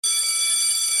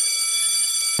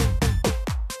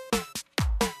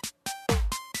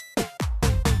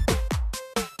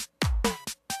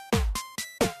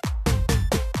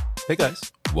Hey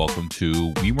guys, welcome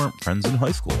to We Weren't Friends in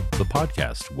High School, the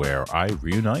podcast where I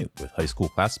reunite with high school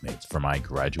classmates from my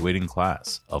graduating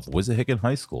class of Wissahickon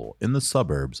High School in the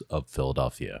suburbs of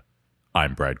Philadelphia.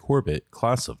 I'm Brad Corbett,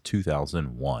 class of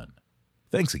 2001.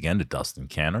 Thanks again to Dustin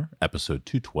Canner, episode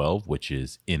 212, which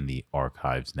is in the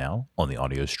archives now on the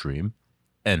audio stream,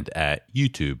 and at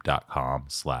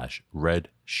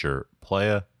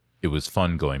youtube.com/redshirtplaya. It was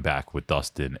fun going back with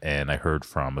Dustin, and I heard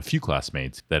from a few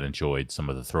classmates that enjoyed some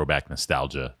of the throwback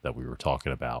nostalgia that we were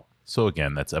talking about. So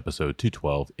again, that's episode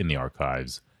 212 in the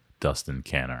archives, Dustin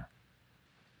Canner.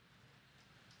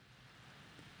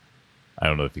 I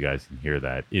don't know if you guys can hear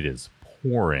that. It is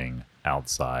pouring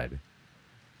outside.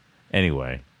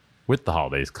 Anyway, with the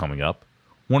holidays coming up,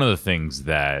 one of the things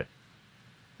that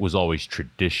was always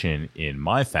tradition in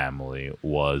my family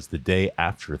was the day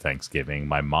after Thanksgiving,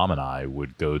 my mom and I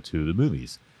would go to the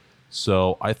movies.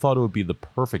 So I thought it would be the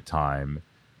perfect time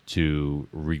to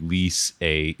release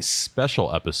a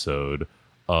special episode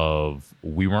of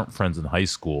We Weren't Friends in High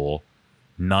School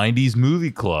 90s Movie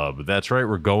Club. That's right,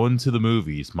 we're going to the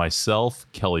movies. Myself,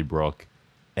 Kelly Brook,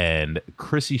 and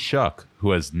Chrissy Shuck, who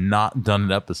has not done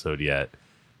an episode yet,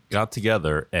 got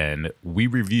together and we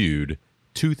reviewed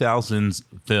 2000's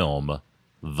film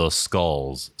The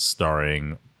Skulls,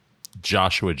 starring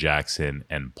Joshua Jackson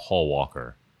and Paul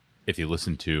Walker. If you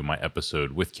listen to my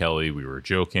episode with Kelly, we were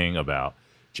joking about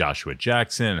Joshua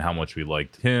Jackson and how much we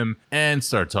liked him, and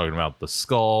started talking about The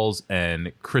Skulls.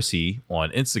 And Chrissy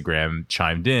on Instagram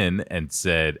chimed in and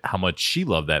said how much she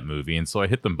loved that movie. And so I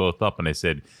hit them both up and I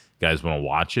said, "You guys want to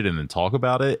watch it and then talk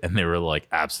about it?" And they were like,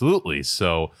 "Absolutely."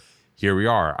 So here we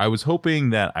are. I was hoping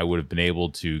that I would have been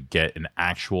able to get an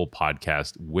actual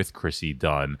podcast with Chrissy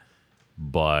done,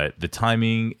 but the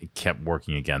timing kept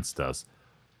working against us.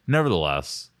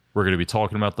 Nevertheless, we're going to be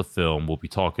talking about the film. We'll be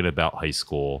talking about high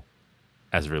school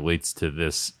as it relates to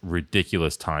this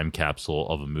ridiculous time capsule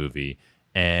of a movie.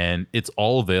 And it's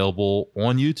all available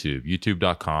on YouTube,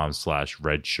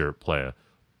 youtube.com/redshirtplaya.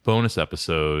 Bonus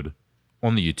episode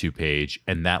on the YouTube page,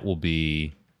 and that will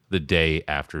be the day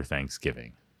after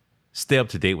Thanksgiving. Stay up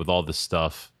to date with all this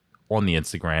stuff on the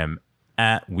Instagram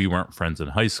at We Weren't Friends in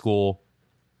High School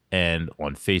and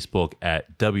on Facebook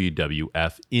at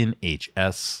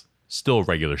WWFNHS. Still a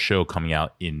regular show coming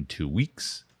out in 2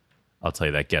 weeks. I'll tell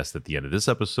you that guest at the end of this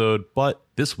episode. But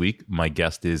this week, my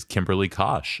guest is Kimberly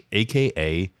Kosh,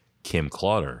 a.k.a. Kim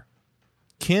Clodder.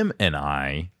 Kim and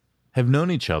I have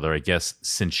known each other, I guess,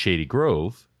 since Shady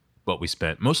Grove, but we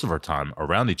spent most of our time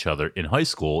around each other in high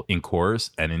school in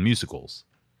chorus and in musicals.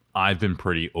 I've been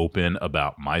pretty open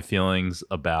about my feelings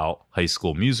about high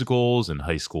school musicals and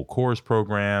high school chorus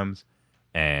programs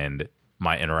and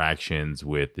my interactions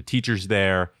with the teachers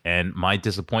there and my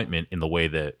disappointment in the way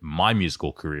that my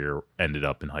musical career ended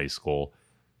up in high school.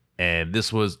 And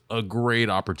this was a great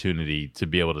opportunity to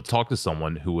be able to talk to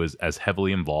someone who was as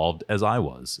heavily involved as I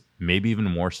was, maybe even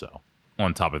more so.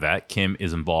 On top of that, Kim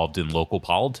is involved in local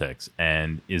politics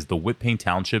and is the Whitpain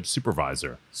Township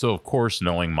supervisor. So, of course,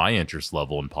 knowing my interest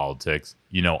level in politics,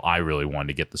 I really wanted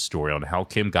to get the story on how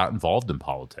Kim got involved in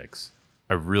politics.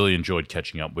 I really enjoyed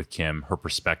catching up with Kim, her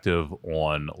perspective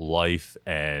on life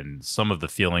and some of the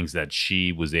feelings that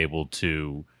she was able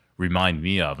to remind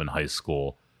me of in high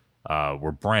school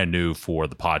were brand new for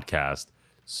the podcast.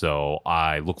 So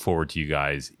I look forward to you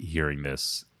guys hearing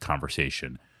this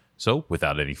conversation. So,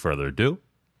 without any further ado,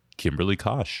 Kimberly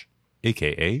Kosh,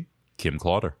 a.k.a. Kim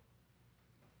Clodder.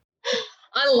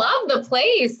 I love the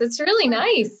place. It's really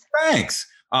nice. Thanks.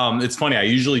 It's funny. I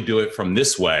usually do it from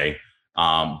this way,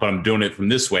 but I'm doing it from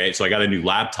this way. So I got a new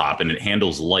laptop and it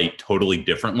handles light totally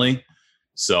differently.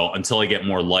 So until I get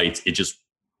more lights, it just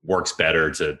works better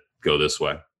to go this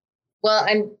way. Well,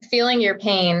 I'm feeling your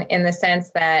pain in the sense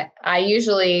that I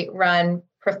usually run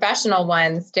professional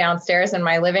ones downstairs in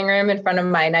my living room in front of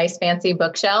my nice fancy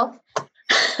bookshelf.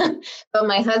 But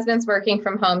my husband's working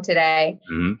from home today,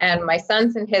 and my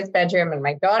son's in his bedroom and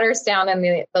my daughter's down in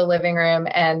the living room.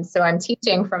 And so I'm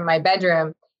teaching from my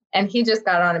bedroom and he just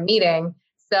got on a meeting.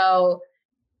 So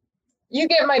you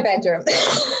get my bedroom.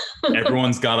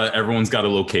 Everyone's got a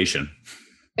location.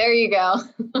 There you go.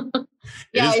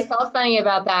 Yeah, I felt funny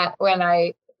about that when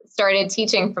I started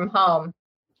teaching from home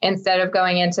instead of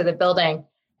going into the building.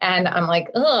 And I'm like,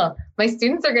 oh, my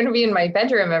students are going to be in my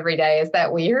bedroom every day. Is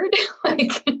that weird?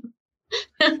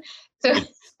 So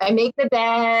I make the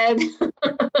bed.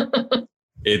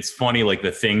 It's funny, like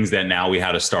the things that now we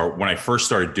had to start. When I first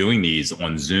started doing these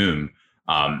on Zoom,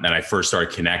 and I first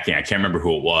started connecting, I can't remember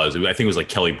who it was. I think it was like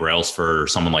Kelly Brailsford or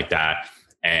someone like that.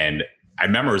 And I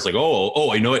remember it was like, oh,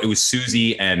 I know it was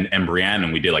Susie and Brianne,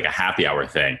 and we did like a happy hour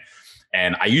thing.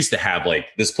 And I used to have like,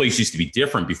 this place used to be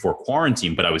different before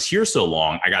quarantine, but I was here so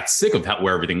long, I got sick of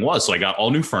where everything was. So I got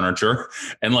all new furniture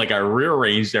and like I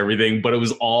rearranged everything, but it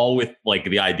was all with like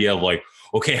the idea of like,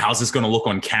 okay, how's this going to look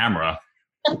on camera?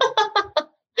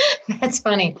 That's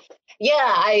funny. Yeah,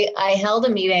 I held a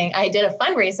meeting. I did a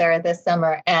fundraiser this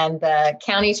summer, and the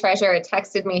county treasurer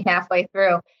texted me halfway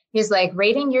through. He's like,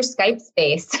 rating your Skype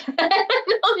space. And I'm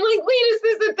like, wait, is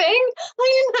this a thing?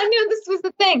 I did not know this was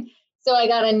a thing. So I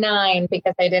got a 9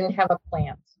 because I didn't have a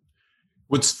plant.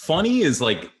 What's funny is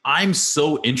like, I'm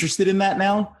so interested in that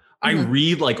now. I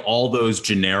read like all those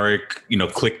generic,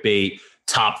 clickbait,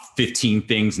 top 15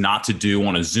 things not to do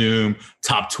on a Zoom,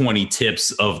 top 20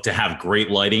 tips to have great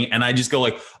lighting. And I just go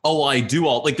like, oh, I do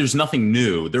all, like, there's nothing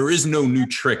new. There is no new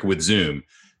trick with Zoom.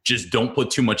 Just don't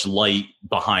put too much light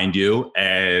behind you.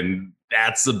 And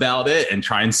that's about it. And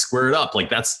try and square it up.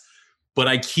 But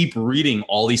I keep reading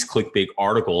all these clickbait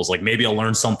articles. Like maybe I'll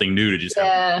learn something new to just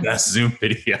have the best Zoom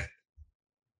video.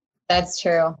 That's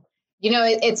true.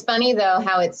 It's funny though,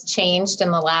 how it's changed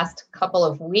in the last couple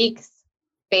of weeks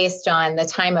based on the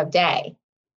time of day.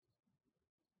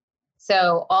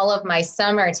 So all of my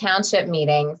summer township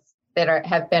meetings that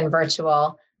have been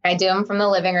virtual, I do them from the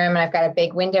living room, and I've got a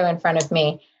big window in front of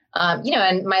me.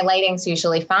 And my lighting's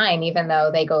usually fine, even though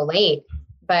they go late.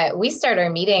 But we start our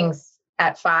meetings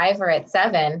at 5 or at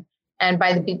 7. And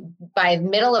by the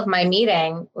middle of my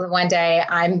meeting one day,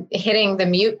 I'm hitting the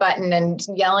mute button and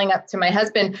yelling up to my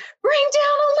husband, bring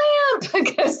down a lamp,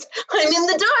 because I'm in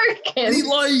the dark. And need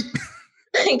light.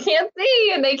 I can't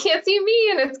see, and they can't see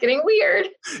me, and it's getting weird.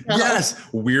 Yes.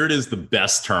 Weird is the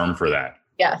best term for that.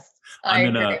 Yes.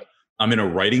 I'm in a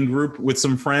writing group with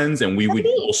some friends, and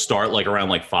we'll start like around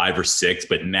like 5 or 6.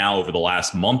 But now over the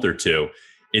last month or two,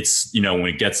 it's, when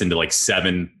it gets into like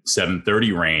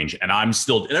 7:30 range, and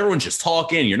and everyone's just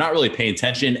talking, you're not really paying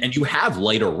attention, and you have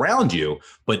light around you,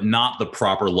 but not the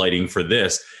proper lighting for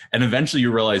this. And eventually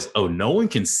you realize, oh, no one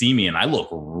can see me, and I look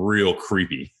real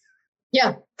creepy.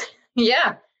 Yeah.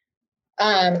 Yeah.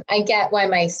 I get why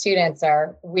my students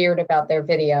are weird about their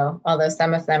video, although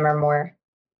some of them are more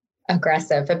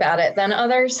aggressive about it than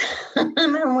others. And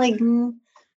I'm like,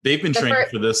 they've been training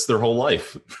for this their whole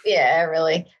life. Yeah,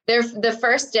 really. The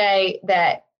first day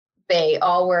that they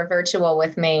all were virtual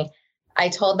with me, I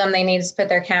told them they needed to put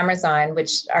their cameras on,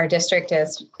 which our district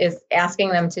is asking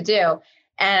them to do.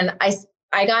 And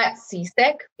I got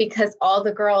seasick because all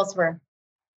the girls were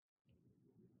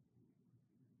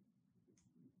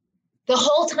the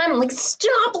whole time. I'm like,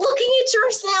 stop looking at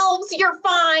yourselves. You're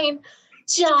fine.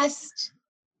 Just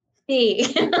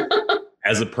be.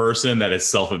 As a person that is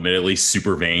self-admittedly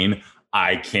super vain,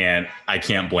 I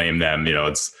can't blame them.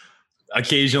 It's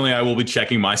occasionally I will be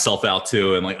checking myself out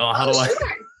too. And like,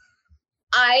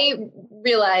 I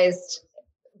realized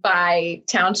by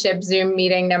township Zoom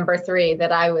meeting number 3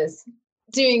 that I was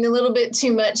doing a little bit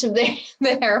too much of the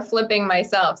hair flipping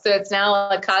myself. So it's now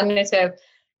a cognitive,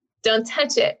 don't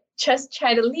touch it. Just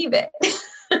try to leave it.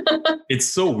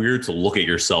 It's so weird to look at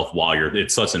yourself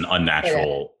it's such an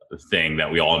unnatural thing that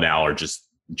we all now are just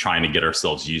trying to get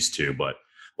ourselves used to. But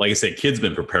like I said, kids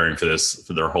been preparing for this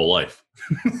for their whole life.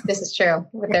 This is true,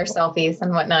 with their selfies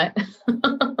and whatnot.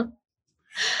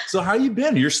 So how you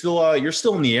been? You're still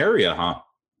in the area, huh?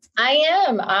 I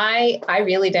am. I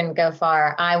really didn't go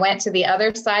far. I went to the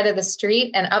other side of the street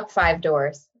and up 5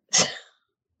 doors.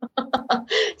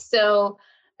 So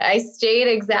I stayed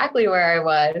exactly where I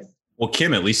was. Well,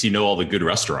 Kim, at least you know all the good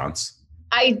restaurants.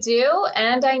 I do.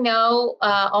 And I know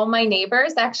all my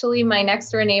neighbors. Actually, my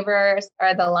next door neighbors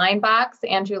are the Linebachs,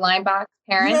 Andrew Linebach's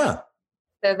parents. Yeah.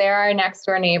 So they're our next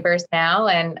door neighbors now.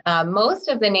 And most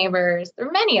of the neighbors,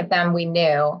 or many of them, we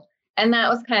knew. And that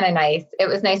was kind of nice. It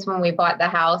was nice when we bought the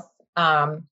house.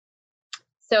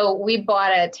 So we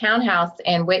bought a townhouse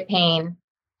in Whitpain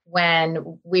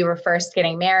when we were first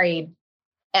getting married.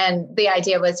 And the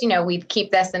idea was, we'd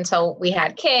keep this until we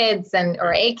had kids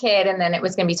or a kid, and then it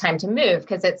was going to be time to move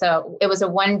because it was a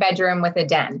 1-bedroom with a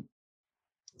den.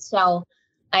 So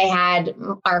I had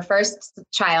our first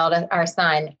child, our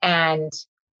son, and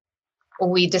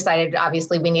we decided,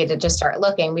 obviously, we needed to start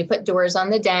looking. We put doors on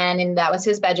the den, and that was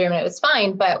his bedroom, and it was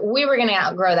fine, but we were going to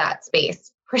outgrow that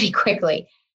space pretty quickly.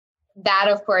 That,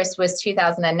 of course, was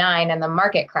 2009, and the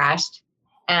market crashed.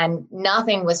 And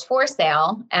nothing was for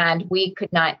sale, and we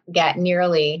could not get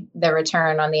nearly the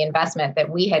return on the investment that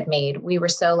we had made. We were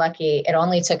so lucky. It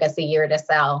only took us a year to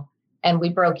sell, and we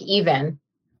broke even.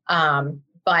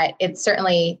 But it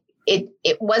certainly, it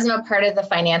wasn't a part of the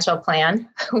financial plan.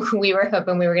 We were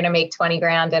hoping we were going to make 20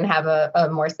 grand and have a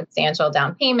more substantial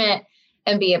down payment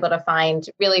and be able to find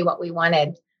really what we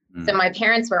wanted. So my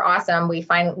parents were awesome.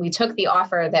 We took the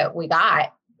offer that we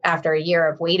got after a year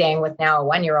of waiting with now a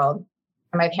 1-year-old.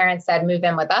 And my parents said, move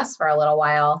in with us for a little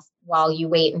while you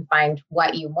wait and find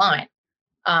what you want.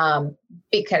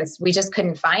 Because we just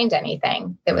couldn't find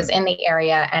anything that was in the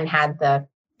area and had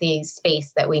the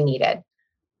space that we needed.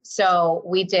 So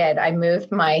we did. I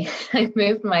moved my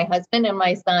husband and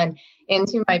my son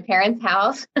into my parents'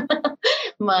 house.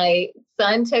 My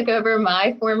son took over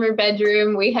my former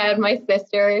bedroom. We had my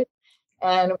sisters,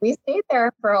 and we stayed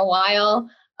there for a while.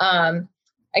 I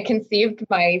conceived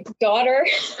my daughter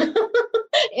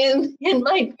in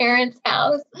my parents'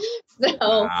 house. So,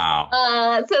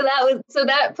 wow. So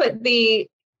that put the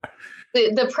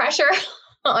pressure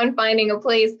on finding a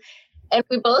place. And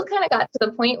we both kind of got to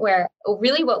the point where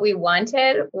really what we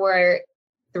wanted were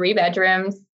 3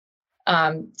 bedrooms,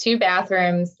 2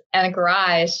 bathrooms, and a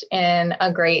garage in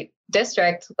a great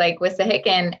district like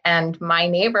Wissahickon. And my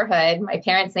neighborhood, my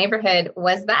parents' neighborhood,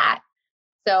 was that.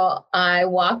 So I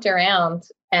walked around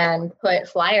and put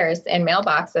flyers in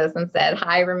mailboxes and said,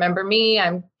 "Hi, remember me?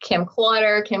 I'm Kim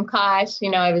Klauder, Kim Kosh.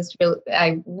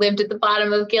 I lived at the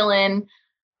bottom of Gillen.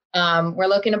 We're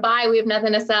looking to buy. We have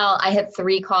nothing to sell." I had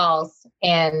 3 calls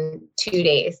in 2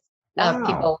 days of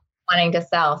people wanting to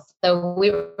sell. So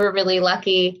we were really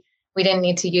lucky. We didn't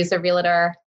need to use a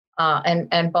realtor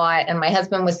and bought. And my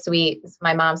husband was sweet. It's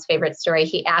my mom's favorite story.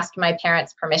 He asked my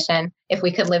parents' permission if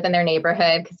we could live in their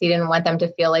neighborhood because he didn't want them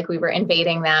to feel like we were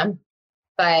invading them.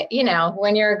 But,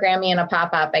 when you're a Grammy and a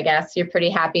pop-up, I guess you're pretty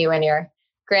happy when your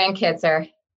grandkids are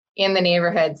in the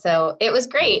neighborhood. So it was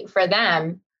great for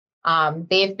them.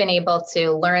 They've been able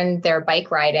to learn their bike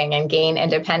riding and gain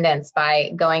independence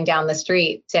by going down the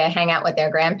street to hang out with their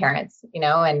grandparents,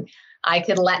 and I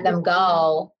could let them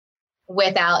go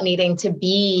without needing to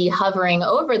be hovering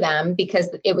over them because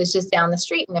it was just down the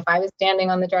street. And if I was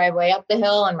standing on the driveway up the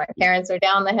hill and my parents are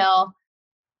down the hill,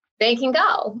 they can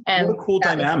go. And what a cool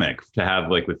dynamic to have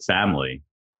with family.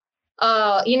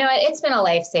 Oh, it's been a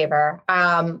lifesaver.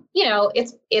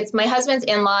 It's my husband's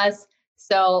in-laws.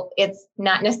 So it's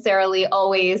not necessarily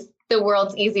always the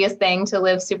world's easiest thing to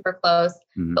live super close,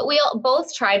 but we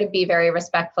both try to be very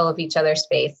respectful of each other's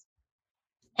space.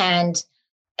 And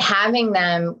having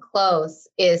them close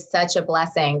is such a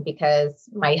blessing because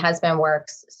my husband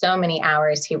works so many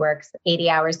hours. He works 80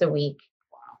 hours a week.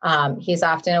 He's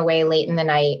often away late in the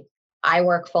night. I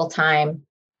work full time.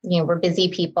 We're busy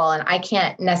people and I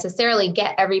can't necessarily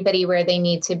get everybody where they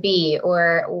need to be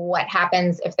or what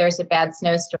happens if there's a bad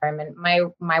snowstorm. And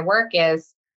my work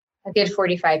is a good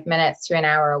 45 minutes to an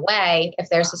hour away. If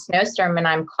there's a snowstorm and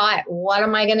I'm caught, what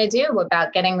am I going to do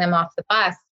about getting them off the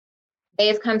bus?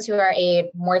 They've come to our aid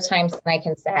more times than I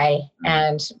can say.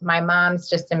 And my mom's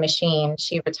just a machine.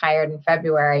 She retired in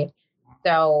February.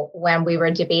 So when we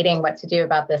were debating what to do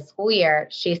about this school year,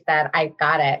 she said, "I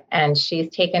got it." And she's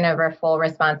taken over full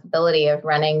responsibility of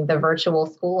running the virtual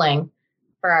schooling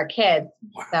for our kids.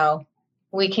 Wow. So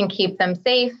we can keep them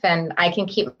safe and I can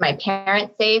keep my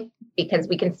parents safe because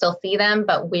we can still see them,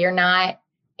 but we're not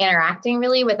interacting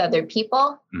really with other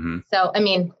people. So,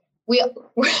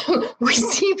 we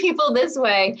see people this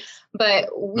way, but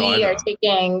we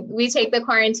take the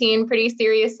quarantine pretty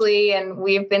seriously and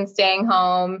we've been staying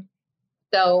home.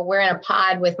 So we're in a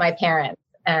pod with my parents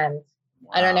and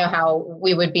I don't know how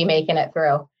we would be making it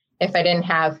through if I didn't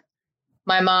have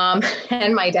my mom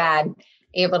and my dad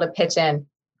able to pitch in.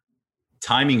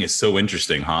 Timing is so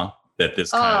interesting, huh? That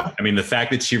this the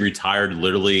fact that she retired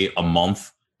literally a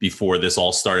month before this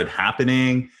all started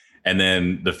happening. And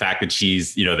then the fact that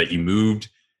she's, that you moved,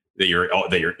 that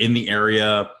you're in the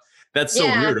area. That's so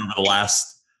weird over the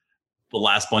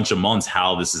last bunch of months,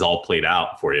 how this is all played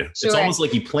out for you. Sure. It's almost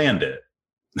like you planned it.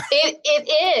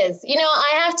 It is.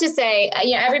 I have to say,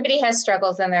 everybody has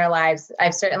struggles in their lives. I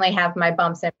certainly have my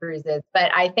bumps and bruises,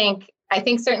 but I think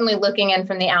certainly looking in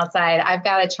from the outside, I've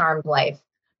got a charmed life.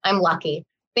 I'm lucky.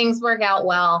 Things work out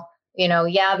well.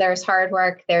 There's hard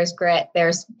work, there's grit,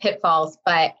 there's pitfalls,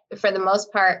 but for the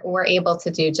most part, we're able to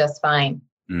do just fine.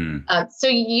 So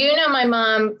my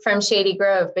mom from Shady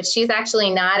Grove, but she's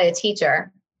actually not a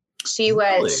teacher. She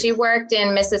worked in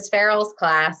Mrs. Farrell's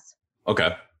class.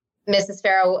 Okay. Mrs.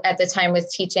 Farrell at the time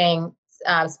was teaching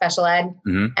special ed,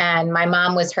 and my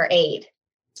mom was her aide.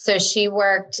 So she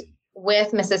worked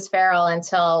with Mrs. Farrell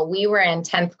until we were in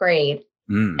 10th grade.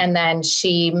 And then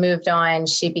she moved on.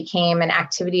 She became an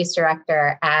activities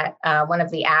director at one of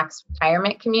the ACTS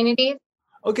retirement communities.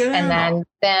 Okay. And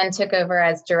then took over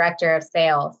as director of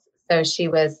sales. So she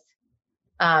was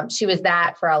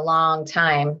that for a long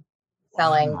time,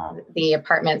 selling the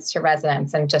apartments to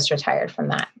residents, and just retired from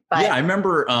that. But I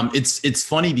remember. It's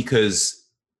funny because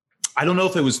I don't know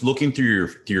if it was looking through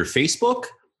your Facebook.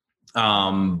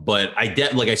 But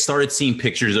I started seeing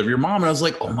pictures of your mom and I was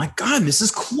like, oh my God,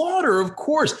 Mrs. Klauder, of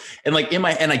course. And like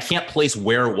I can't place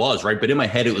where it was, right? But in my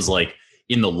head, it was like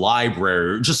in the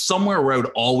library, just somewhere where I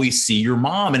would always see your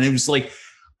mom. And it was like,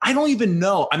 I don't even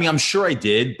know. I mean, I'm sure I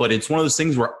did, but it's one of those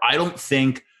things where I don't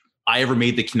think I ever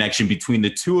made the connection between the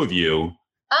two of you.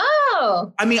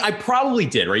 Oh, I mean, I probably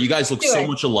did, right? You guys look so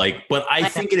much alike, but I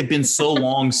think it had been so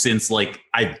long since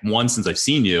since I've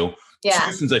seen you. Yeah.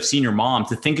 Two, since I've seen your mom,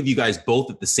 to think of you guys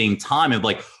both at the same time and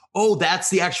like, oh,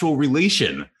 that's the actual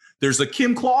relation. There's a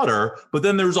Kim Klauder, but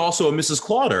then there's also a Mrs.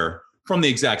 Klauder from the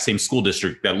exact same school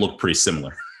district that looked pretty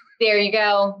similar. There you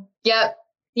go. Yep.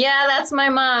 Yeah, that's my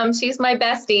mom. She's my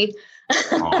bestie.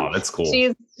 Oh, that's cool.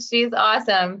 She's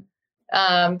awesome.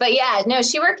 But yeah, no,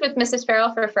 she worked with Mrs.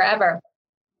 Farrell for forever.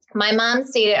 My mom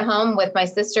stayed at home with my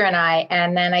sister and I.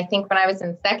 And then I think when I was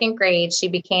in second grade, she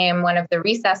became one of the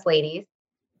recess ladies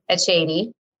at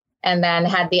Shady, and then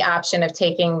had the option of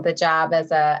taking the job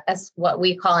as what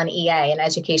we call an EA, an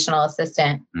educational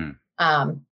assistant,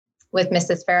 with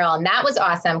Mrs. Farrell. And that was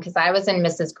awesome because I was in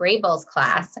Mrs. Graybill's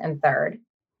class in third,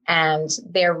 and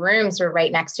their rooms were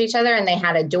right next to each other and they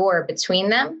had a door between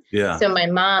them. Yeah. So my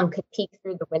mom could peek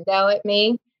through the window at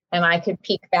me and I could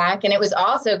peek back. And it was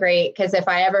also great because if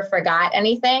I ever forgot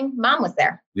anything, mom was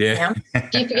there. Yeah. You know?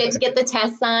 If you forget to get the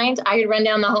test signed, I could run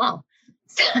down the hall.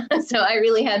 So I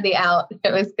really had the out.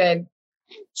 It was good.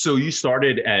 So you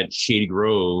started at Shady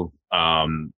Grove.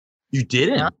 You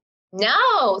didn't?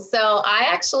 No. So I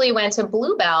actually went to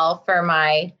Bluebell for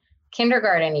my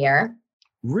kindergarten year.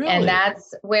 Really? And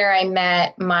that's where I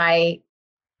met my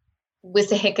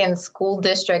Wissahickon School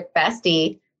District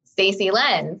bestie, Stacy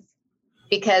Lenz,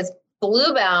 because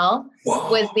Bluebell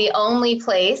was the only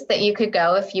place that you could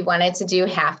go if you wanted to do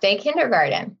half-day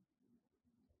kindergarten.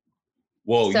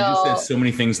 Whoa, you just said so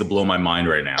many things to blow my mind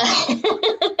right now.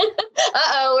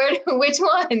 Which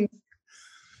ones?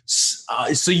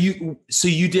 So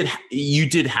you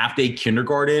did half-day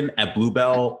kindergarten at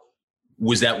Bluebell.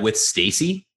 Was that with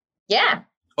Stacy? Yeah.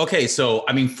 Okay, so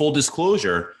I mean, full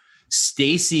disclosure,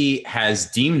 Stacy has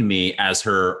deemed me as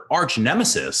her arch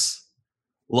nemesis.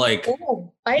 Like,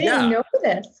 I didn't know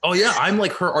this. Oh yeah, I'm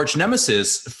like her arch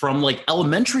nemesis from like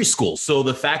elementary school. So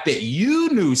the fact that you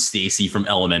knew Stacy from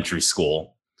elementary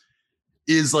school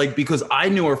is like because I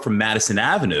knew her from Madison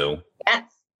Avenue. Yes.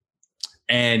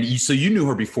 And so you knew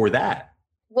her before that.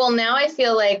 Well, now I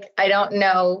feel like I don't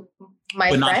know my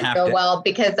friend so well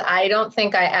because I don't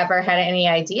think I ever had any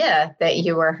idea that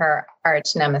you were her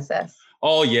arch nemesis.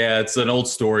 Oh, yeah. It's an old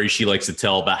story she likes to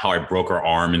tell about how I broke her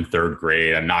arm in third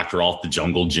grade. I knocked her off the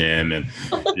jungle gym and,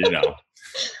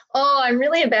 Oh, I'm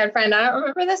really a bad friend. I don't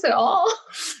remember this at all.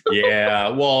 Yeah.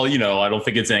 Well, I don't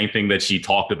think it's anything that she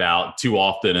talked about too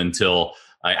often until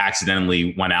I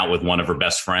accidentally went out with one of her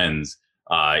best friends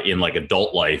in like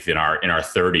adult life in our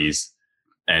 30s.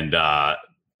 And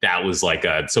that was like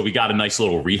so we got a nice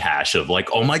little rehash of like,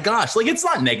 oh my gosh, like it's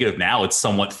not negative now. It's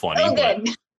somewhat funny. Oh, good.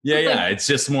 Yeah. It's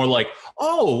just more like,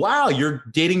 oh, wow, you're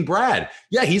dating Brad.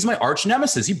 Yeah, he's my arch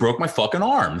nemesis. He broke my fucking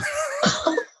arm.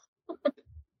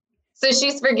 So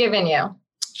she's forgiven you.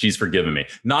 She's forgiven me.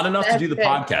 Not enough to do the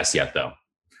podcast yet, though.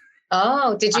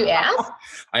 Oh, did you ask?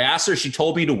 I asked her. She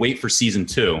told me to wait for season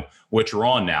 2, which we're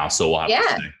on now. So we'll have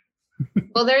to see.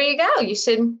 Well, there you go. You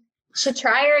should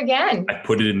try her again. I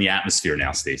put it in the atmosphere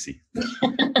now, Stacy.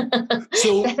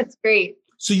 So that's great.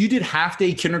 So you did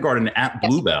half-day kindergarten at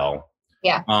Bluebell.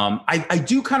 Yeah. I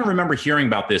do kind of remember hearing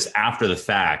about this after the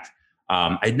fact.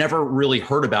 I'd never really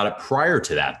heard about it prior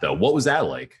to that, though. What was that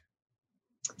like?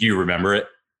 Do you remember it?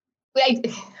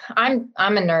 I'm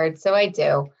a nerd, so I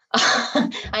do.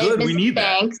 Good, we need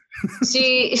Banks.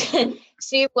 That.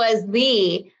 She was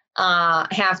the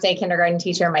half-day kindergarten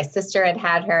teacher. My sister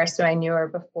had her, so I knew her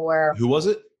before. Who was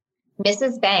it?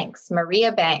 Mrs. Banks,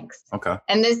 Maria Banks. Okay.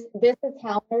 And this is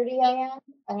how nerdy I am.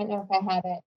 I don't know if I have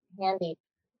it handy.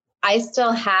 I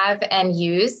still have and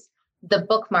use the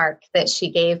bookmark that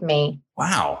she gave me.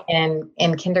 Wow. In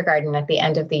kindergarten at the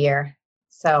end of the year.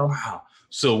 So. Wow.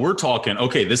 So we're talking,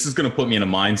 okay, this is going to put me in a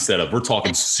mindset of we're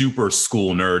talking super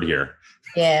school nerd here.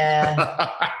 Yeah.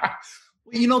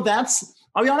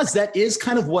 I'll be honest, that is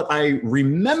kind of what I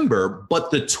remember.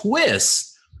 But the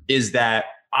twist is that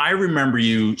I remember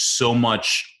you so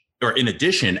much, or in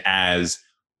addition, as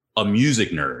a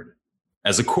music nerd.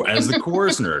 As the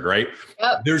chorus nerd, right?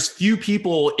 Yep. There's few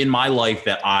people in my life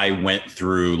that I went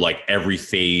through like every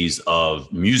phase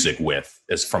of music with,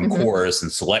 as from chorus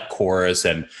and select chorus,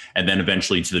 and then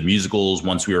eventually to the musicals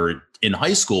once we were in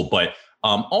high school. But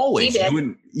always,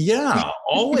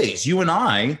 always, you and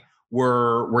I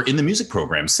were in the music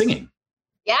program singing.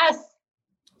 Yes.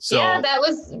 So yeah, that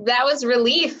was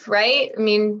relief, right? I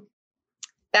mean,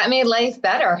 that made life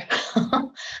better.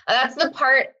 That's the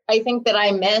part I think that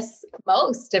I miss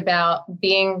most about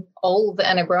being old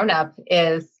and a grown-up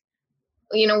is,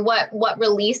 what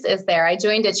release is there? I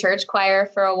joined a church choir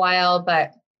for a while,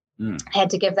 but I had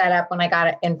to give that up when I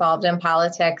got involved in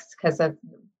politics because of,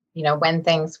 when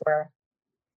things were,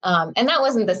 and that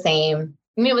wasn't the same.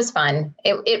 I mean, it was fun.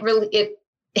 It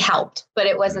helped, but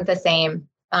it wasn't the same.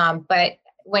 But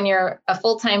when you're a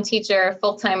full-time teacher,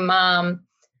 full-time mom,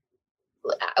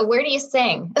 where do you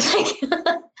sing?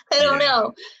 I don't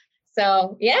know.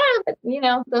 So yeah, but,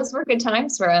 those were good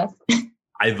times for us.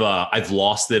 I've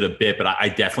lost it a bit, but I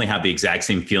definitely have the exact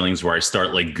same feelings where I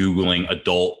start like Googling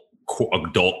adult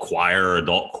choir or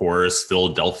adult chorus,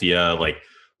 Philadelphia, like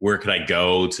where could I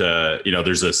go to,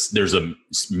 there's a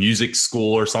music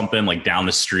school or something like down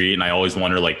the street. And I always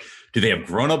wonder, like, do they have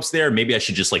grownups there? Maybe I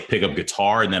should just like pick up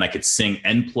guitar and then I could sing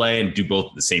and play and do both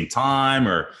at the same time,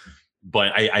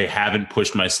 but I haven't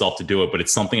pushed myself to do it, but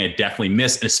it's something I definitely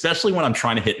miss. And especially when I'm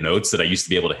trying to hit notes that I used to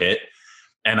be able to hit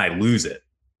and I lose it.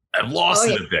 I've lost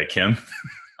it a bit, Kim.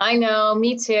 I know,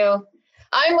 me too.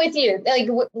 I'm with you.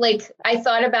 Like I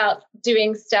thought about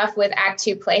doing stuff with Act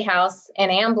Two Playhouse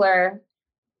and Ambler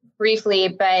briefly,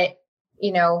 but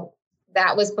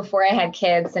that was before I had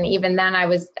kids. And even then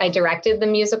I directed the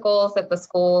musicals at the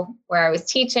school where I was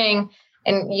teaching.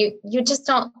 And you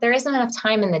just there isn't enough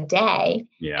time in the day.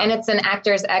 Yeah. And it's an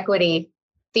actors equity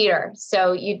theater.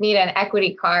 So you'd need an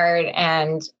equity card,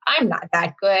 and I'm not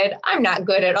that good. I'm not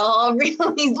good at all,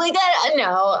 really. Like,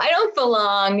 I don't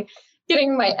belong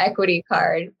getting my equity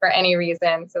card for any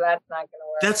reason. So that's not going to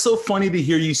work. That's so funny to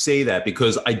hear you say that,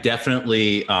 because I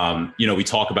definitely, we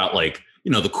talk about like,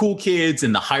 the cool kids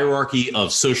and the hierarchy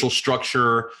of social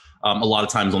structure a lot of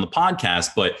times on the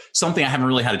podcast, but something I haven't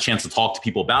really had a chance to talk to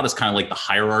people about is kind of like the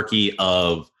hierarchy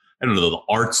of, the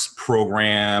arts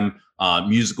program,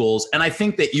 musicals. And I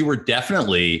think that you were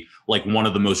definitely like one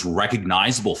of the most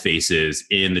recognizable faces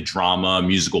in the drama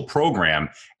musical program.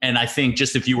 And I think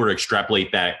just if you were to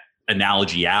extrapolate that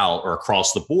analogy out or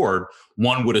across the board,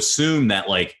 one would assume that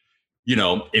like,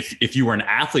 if you were an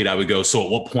athlete, I would go, so at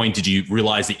what point did you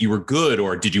realize that you were good?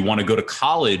 Or did you want to go to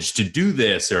college to do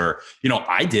this? Or,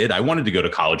 I did. I wanted to go to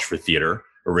college for theater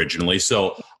originally.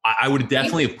 So I would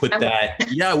definitely have put that.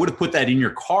 Yeah, I would have put that in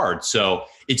your card. So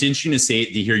it's interesting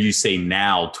to hear you say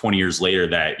now, 20 years later,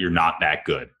 that you're not that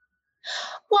good.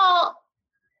 Well,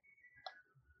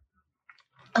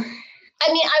 I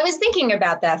mean, I was thinking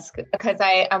about this because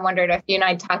I wondered if you and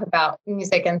I talk about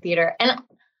music and theater. And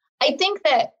I think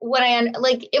that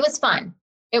it was fun.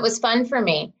 It was fun for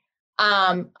me.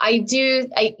 I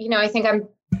think I'm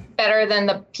better than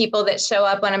the people that show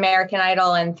up on American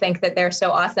Idol and think that they're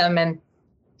so awesome and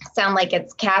sound like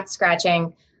it's cat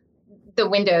scratching the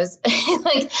windows.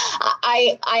 Like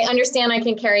I understand I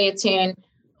can carry a tune.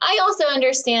 I also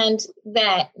understand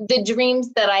that the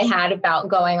dreams that I had about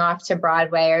going off to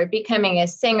Broadway or becoming a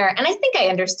singer, and I think I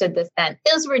understood this then,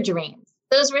 those were dreams.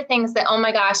 Those were things that, oh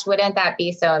my gosh, wouldn't that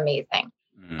be so amazing?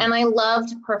 Mm. And I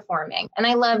loved performing and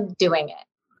I loved doing it.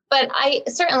 But I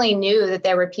certainly knew that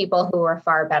there were people who were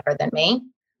far better than me,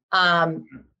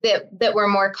 that were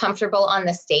more comfortable on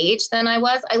the stage than I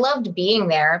was. I loved being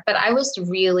there, but I was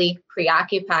really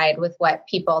preoccupied with what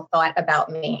people thought about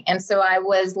me. And so I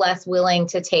was less willing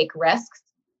to take risks,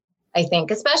 I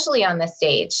think, especially on the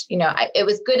stage. It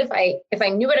was good if I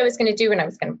knew what I was going to do and I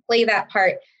was going to play that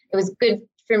part. It was good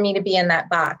for me to be in that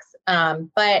box.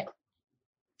 But I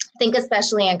think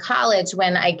especially in college,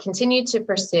 when I continued to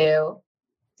pursue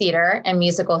theater and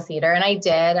musical theater, and I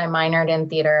minored in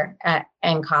theater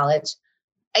in college,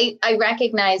 I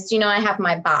recognized, I have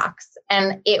my box,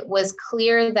 and it was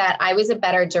clear that I was a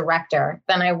better director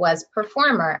than I was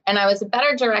performer. And I was a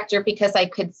better director because I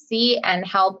could see and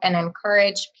help and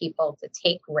encourage people to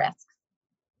take risks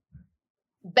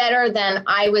better than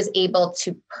I was able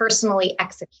to personally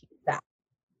execute that.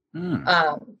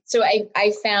 So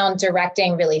I found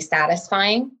directing really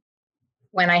satisfying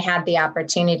when I had the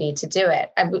opportunity to do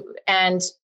it. And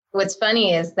what's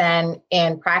funny is then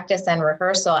in practice and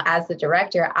rehearsal as the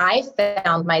director, I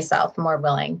found myself more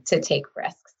willing to take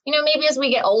risks. Maybe as we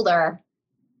get older,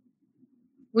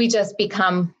 we just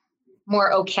become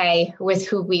more okay with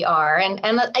who we are. And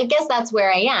I guess that's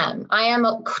where I am. I am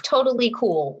totally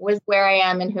cool with where I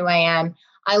am and who I am.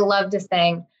 I love to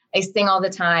sing. I sing all the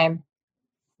time.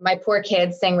 My poor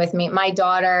kids sing with me. My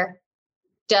daughter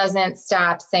doesn't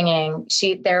stop singing.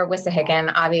 They're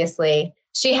Wissahickon, obviously.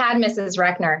 She had Mrs.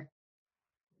 Reckner,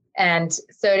 and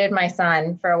so did my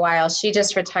son for a while. She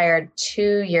just retired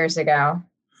 2 years ago.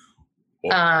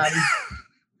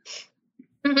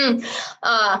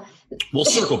 We'll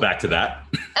circle back to that.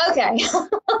 Okay.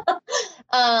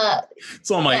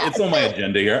 It's on my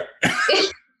agenda here.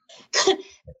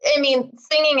 I mean,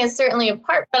 singing is certainly a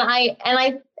part, but I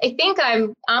think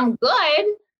I'm good,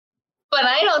 but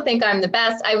I don't think I'm the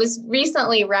best. I was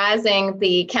recently razzing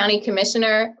the county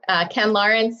commissioner, Ken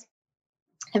Lawrence.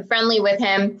 I'm friendly with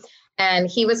him, and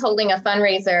he was holding a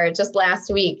fundraiser just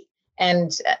last week.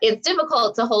 And it's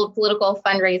difficult to hold political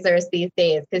fundraisers these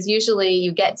days because usually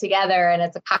you get together and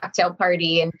it's a cocktail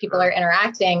party and people are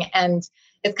interacting, and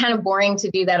it's kind of boring to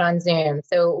do that on Zoom.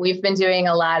 So we've been doing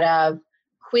a lot of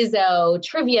Quizzo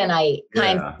trivia night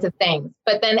kinds of things,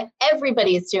 but then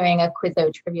everybody's doing a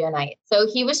Quizzo trivia night. So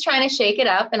he was trying to shake it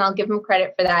up, and I'll give him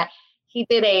credit for that. He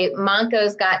did a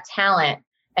Monco's Got Talent,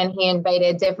 and he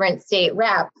invited different state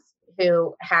reps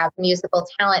who have musical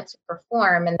talent to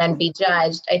perform and then be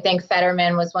judged. I think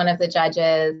Fetterman was one of the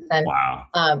judges, and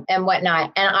and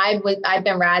whatnot. And I've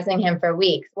been razzing him for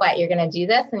weeks. What, you're going to do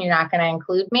this and you're not going to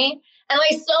include me? And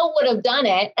I still would have done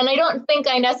it. And I don't think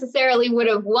I necessarily would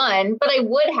have won, but I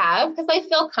would have, because I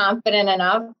feel confident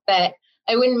enough that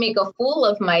I wouldn't make a fool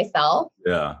of myself.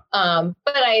 Yeah. But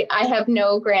I have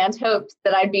no grand hopes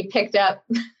that I'd be picked up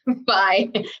by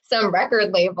some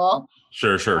record label.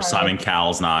 Sure. Simon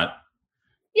Cowell's not.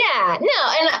 Yeah,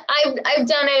 no. And I've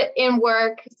done it in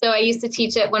work. So I used to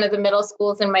teach at one of the middle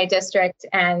schools in my district,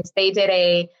 and they did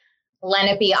a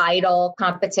Lenape Idol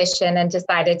competition and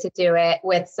decided to do it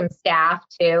with some staff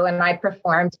too. And I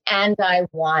performed and I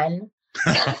won.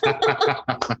 So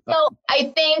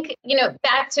I think,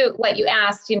 back to what you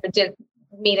asked, did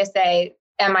me to say,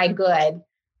 am I good?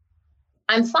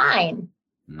 I'm fine.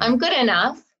 I'm good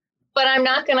enough, but I'm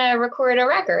not going to record a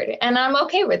record, and I'm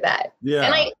okay with that. Yeah.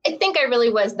 And I think I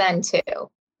really was then too.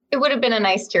 It would have been a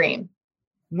nice dream.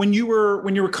 When you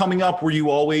were coming up, were you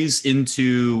always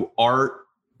into art,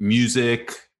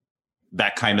 music,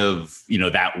 that kind of,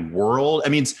 that world? I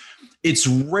mean, it's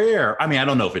rare. I mean, I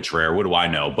don't know if it's rare. What do I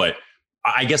know? But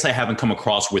I guess I haven't come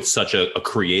across with such a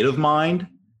creative mind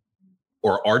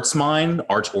or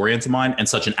arts-oriented mind, and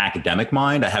such an academic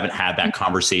mind. I haven't had that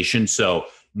conversation. So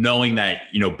knowing that,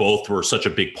 both were such a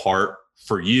big part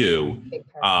for you,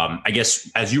 I guess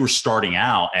as you were starting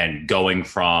out and going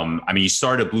from, you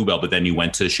started at Bluebell, but then you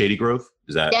went to Shady Grove.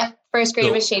 Is that? Yeah. First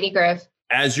grade was Shady Grove.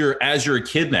 As you're a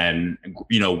kid then,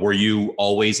 were you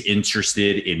always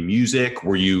interested in music?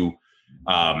 Were you,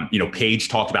 Paige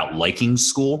talked about liking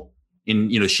school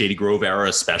in, Shady Grove era,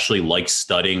 especially like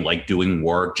studying, like doing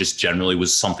work, just generally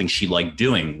was something she liked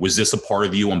doing. Was this a part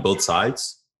of you on both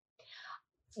sides?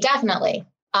 Definitely.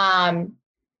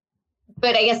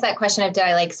 But I guess that question of did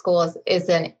I like school it's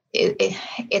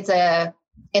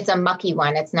a mucky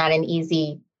one. It's not an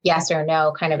easy yes or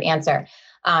no kind of answer.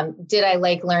 Did I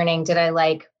like learning? Did I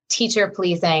like teacher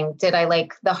pleasing? Did I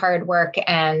like the hard work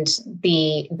and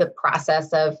the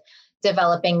process of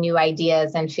developing new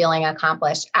ideas and feeling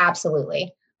accomplished?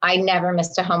 Absolutely. I never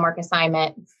missed a homework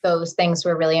assignment. Those things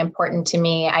were really important to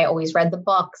me. I always read the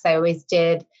books. I always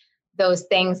did those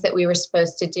things that we were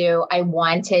supposed to do. I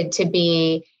wanted to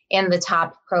be in the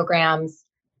top programs.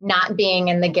 Not being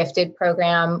in the gifted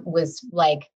program was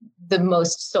like the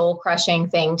most soul crushing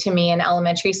thing to me in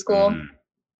elementary school,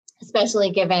 especially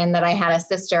given that I had a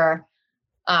sister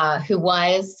who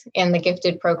was in the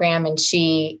gifted program, and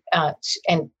she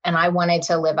and I wanted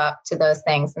to live up to those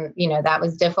things. And, that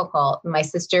was difficult. My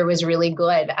sister was really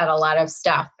good at a lot of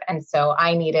stuff. And so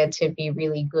I needed to be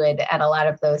really good at a lot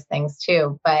of those things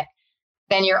too. But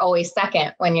then you're always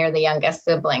second when you're the youngest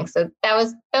sibling. So that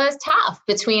was tough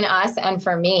between us and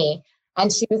for me.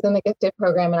 And she was in the gifted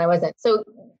program and I wasn't. So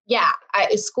yeah,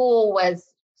 school was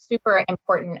super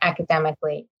important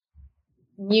academically.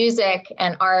 Music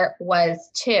and art was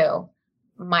too.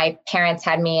 My parents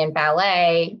had me in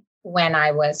ballet when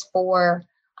I was 4.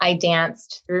 I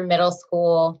danced through middle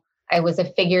school. I was a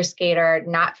figure skater,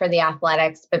 not for the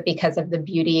athletics, but because of the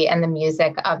beauty and the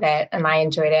music of it. And I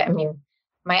enjoyed it.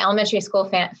 My elementary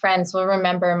school friends will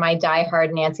remember my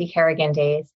diehard Nancy Kerrigan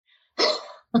days.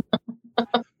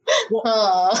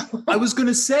 Well, I was going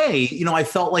to say, I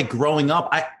felt like growing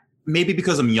up, maybe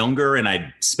because I'm younger and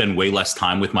I spend way less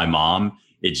time with my mom,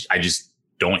 I just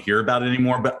don't hear about it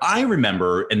anymore. But I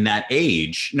remember in that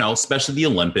age, especially the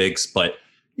Olympics, but,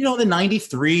 the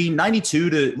 93, 92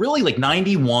 to really like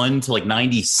 91 to like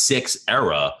 96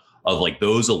 era of like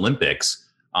those Olympics.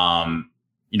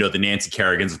 The Nancy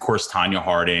Kerrigans, of course, Tanya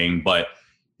Harding, but,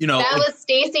 That was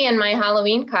Stacy in my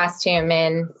Halloween costume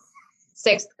in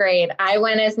 6th grade. I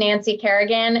went as Nancy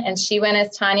Kerrigan and she went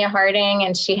as Tanya Harding,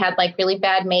 and she had like really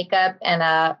bad makeup and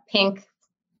a pink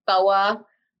boa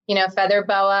feather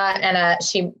boa, and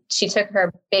she took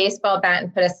her baseball bat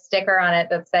and put a sticker on it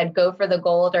that said, "Go for the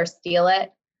gold or steal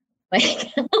it."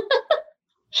 Like,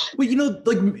 well,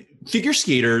 like figure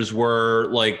skaters were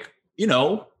like,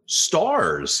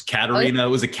 stars. Katarina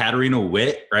was a Katarina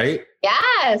Witt, right?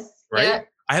 Yes. Right. Yeah.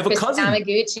 I have a cousin.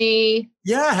 Yamaguchi.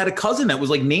 Yeah, I had a cousin that was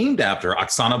like named after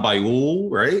Oksana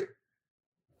Bayul, right?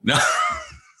 No.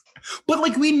 But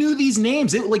like we knew these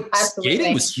names. It like Absolutely.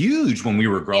 Skating was huge when we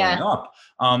were growing up.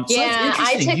 So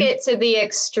I took it to the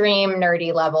extreme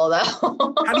nerdy level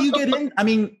though. How do you get in? I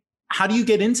mean, how do you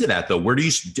get into that though?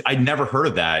 I'd never heard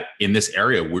of that in this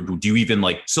area. Do you even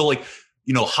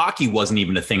hockey wasn't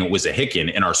even a thing at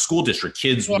Wissahickon. In our school district,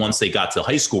 kids, once they got to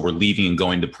high school, were leaving and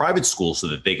going to private schools so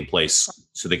that they could play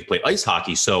ice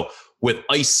hockey. So with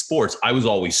ice sports, I was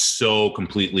always so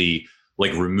completely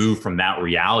like removed from that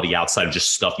reality outside of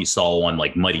just stuff you saw on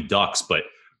like Mighty Ducks. But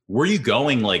were you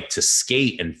going like to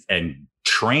skate and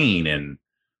train? And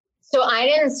so I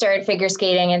didn't start figure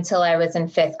skating until I was in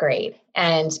 5th grade.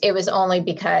 And it was only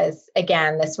because,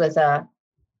 again, this was a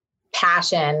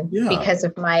passion because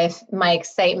of my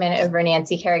excitement over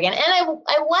Nancy Kerrigan. And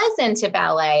I was into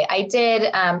ballet. I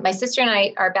did, my sister and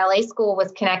I, our ballet school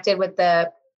was connected with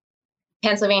the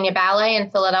Pennsylvania Ballet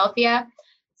in Philadelphia.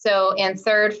 So in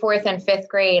 3rd, 4th, and 5th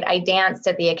grade, I danced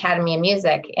at the Academy of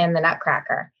Music in the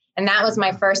Nutcracker. And that was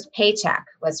my first paycheck,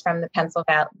 was from the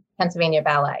Pennsylvania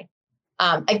Ballet.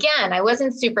 Again, I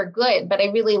wasn't super good, but I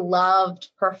really loved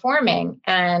performing.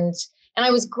 And I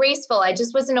was graceful. I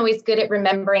just wasn't always good at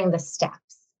remembering the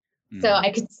steps. So I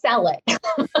could sell it,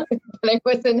 but I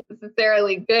wasn't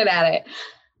necessarily good at it.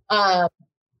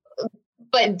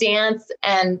 But dance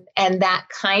and that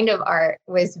kind of art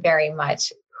was very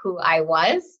much who I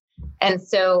was. And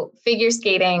so figure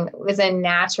skating was a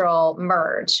natural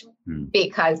merge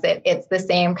because it's the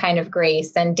same kind of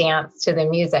grace and dance to the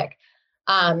music.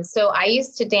 So I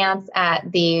used to dance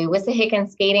at the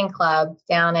Wissahickon Skating Club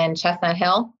down in Chestnut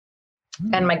Hill.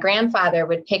 And my grandfather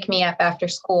would pick me up after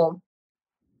school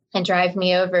and drive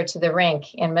me over to the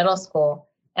rink in middle school.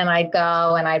 And I'd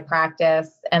go and I'd practice.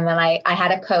 And then I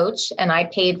had a coach, and I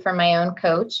paid for my own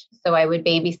coach. So I would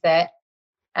babysit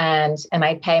and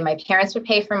I'd pay. My parents would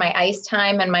pay for my ice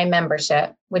time and my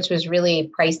membership, which was really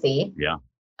pricey. Yeah.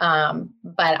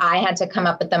 But I had to come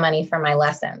up with the money for my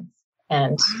lessons.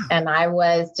 And I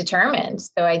was determined.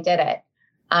 So I did it.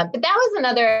 But that was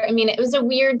it was a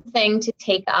weird thing to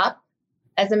take up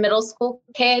as a middle school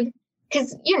kid,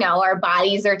 because, our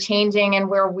bodies are changing and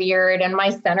we're weird. And my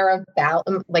center of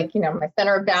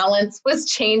balance was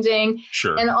changing.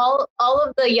 Sure. And all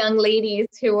of the young ladies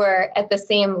who were at the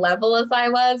same level as I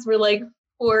was were like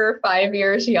 4 or 5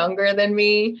 years younger than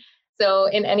me. So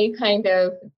in any kind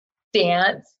of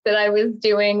dance that I was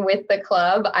doing with the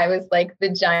club, I was like the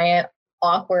giant,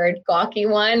 awkward, gawky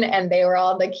one. And they were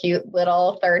all the cute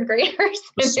little 3rd graders.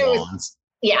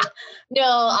 No,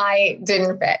 I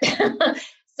didn't fit.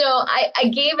 So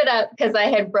I gave it up because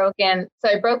I broke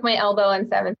my elbow in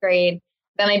 7th grade.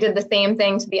 Then I did the same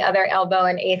thing to the other elbow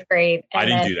in 8th grade. I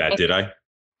didn't do that, did I?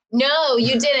 No,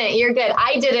 you didn't. You're good.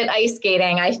 I did it ice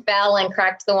skating. I fell and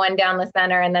cracked the one down the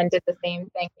center and then did the same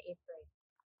thing in 8th grade.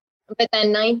 But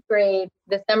then 9th grade,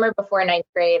 the summer before 9th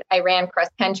grade, I ran cross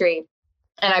country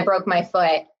and I broke my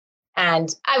foot.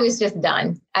 And I was just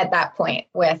done at that point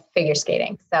with figure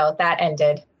skating. So that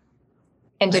ended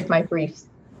my briefs.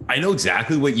 I know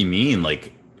exactly what you mean.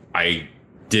 Like, I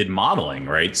did modeling,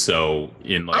 right? So I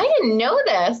didn't know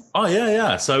this. Oh,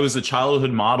 yeah. So I was a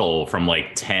childhood model from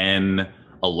like 10,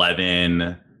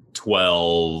 11,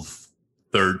 12,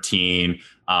 13.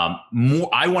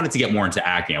 I wanted to get more into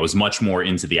acting. I was much more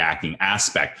into the acting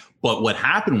aspect. But what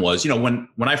happened was, when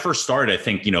I first started, I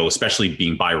think, especially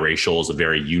being biracial is a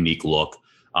very unique look.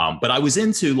 But I was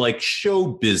into like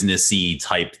show businessy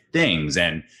type things.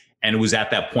 And it was at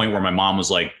that point where my mom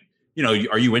was like, are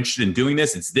you interested in doing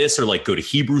this? It's this, or like go to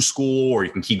Hebrew school, or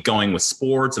you can keep going with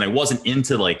sports. And I wasn't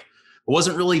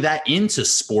really that into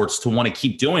sports to want to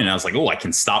keep doing it. And I was like, oh, I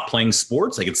can stop playing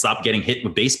sports. I can stop getting hit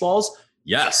with baseballs.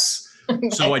 Yes.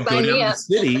 So I'd go down to the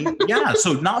city. Yeah.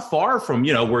 So not far from,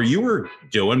 where you were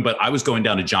doing, but I was going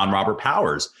down to John Robert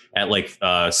Powers at like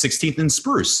 16th and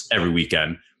Spruce every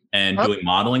weekend and doing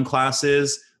modeling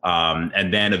classes.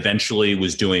 And then eventually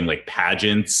was doing like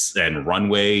pageants and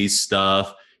runway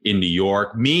stuff in New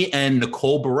York. Me and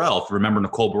Nicole Burrell, if you remember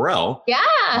Nicole Burrell.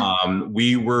 Yeah.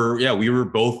 We were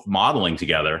both modeling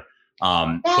together.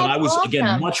 But I was,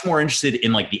 again, much more interested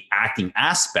in like the acting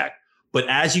aspect. But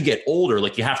as you get older,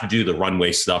 like you have to do the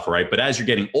runway stuff, right? But as you're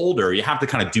getting older, you have to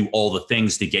kind of do all the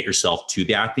things to get yourself to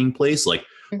the acting place. Like,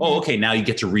 oh, okay, now you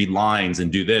get to read lines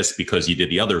and do this because you did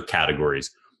the other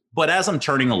categories. But as I'm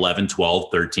turning 11,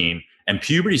 12, 13 and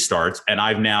puberty starts and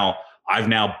I've now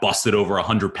busted over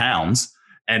 100 pounds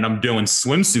and I'm doing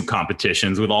swimsuit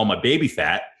competitions with all my baby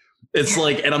fat. It's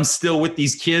like, and I'm still with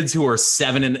these kids who are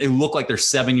 7 and they look like they're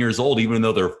 7 years old, even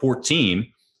though they're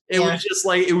 14. It was just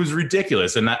like, it was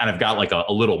ridiculous. And I've got like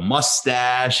a little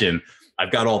mustache and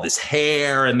I've got all this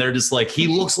hair and they're just like, he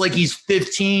looks like he's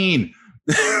 15.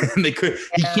 And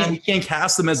you can't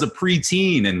cast him as a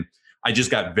preteen. And I just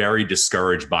got very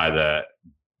discouraged by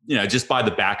just by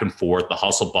the back and forth, the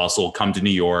hustle bustle, come to New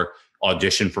York,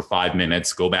 audition for 5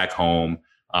 minutes, go back home.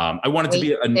 I wanted to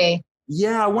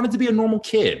be a normal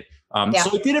kid. So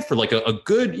I did it for like a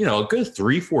good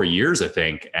 3-4 years, I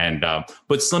think. And,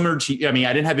 but similar to, I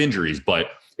didn't have injuries, but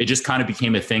it just kind of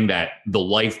became a thing that the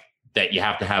life that you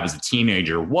have to have as a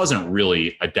teenager wasn't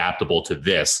really adaptable to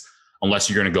this unless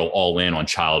you're going to go all in on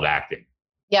child acting.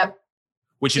 Yep.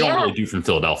 Which you don't really do from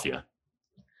Philadelphia.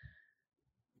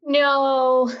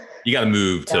 No. You got to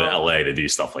move to LA to do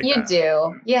stuff like that. You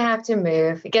do. You have to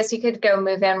move. I guess you could go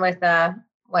move in with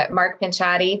Mark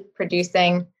Pinchatti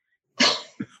producing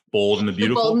Bold and the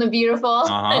Beautiful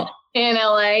in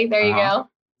LA. There you go.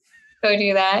 Go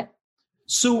do that.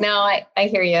 So no, I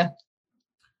hear you.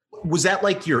 Was that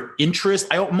like your interest?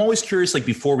 I'm always curious, like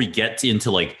before we get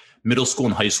into like middle school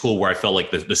and high school, where I felt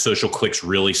like the social cliques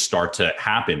really start to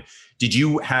happen. Did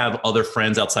you have other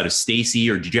friends outside of Stacy,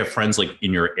 or did you have friends like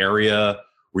in your area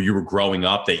where you were growing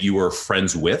up that you were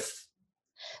friends with?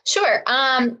 Sure.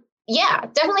 Yeah,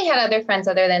 definitely had other friends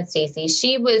other than Stacy.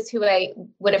 She was who I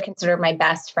would have considered my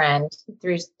best friend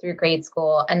through grade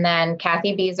school. And then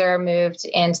Kathy Beezer moved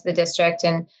into the district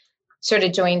and sort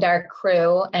of joined our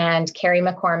crew, and Carrie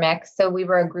McCormick. So we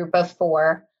were a group of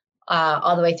 4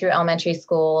 all the way through elementary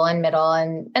school and middle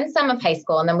and some of high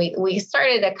school. And then we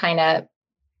started to kind of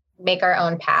make our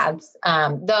own paths.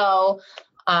 Though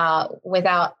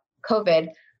without COVID,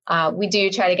 we do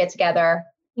try to get together,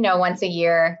 once a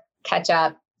year, catch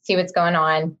up, see what's going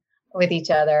on with each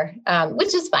other,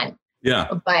 which is fun. Yeah.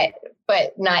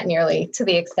 But not nearly to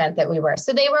the extent that we were.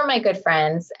 So they were my good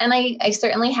friends, and I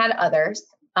certainly had others.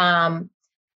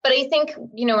 But I think,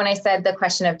 when I said the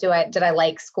question of did I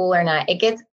like school or not, it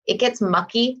gets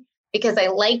mucky because I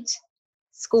liked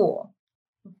school,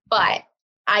 but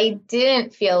I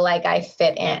didn't feel like I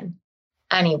fit in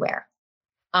anywhere.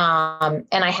 And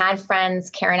I had friends.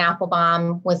 Karen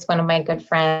Applebaum was one of my good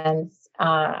friends.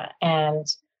 And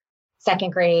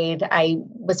second grade, I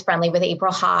was friendly with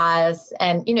April Haas,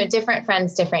 and, different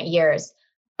friends, different years.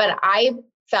 But I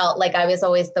felt like I was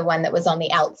always the one that was on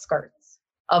the outskirts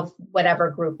of whatever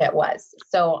group it was.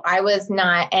 So I was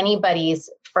not anybody's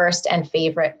first and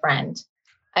favorite friend.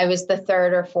 I was the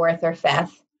third or fourth or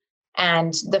fifth.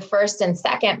 And the first and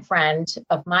second friend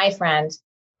of my friend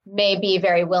may be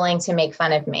very willing to make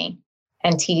fun of me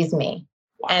and tease me.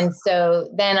 Wow. And so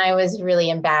then I was really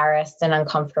embarrassed and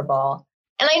uncomfortable.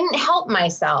 And I didn't help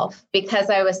myself because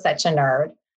I was such a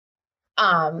nerd.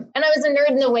 And I was a nerd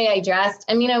in the way I dressed.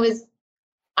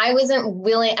 I wasn't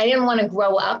willing. I didn't want to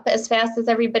grow up as fast as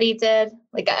everybody did.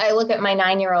 Like, I look at my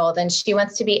 9-year-old and she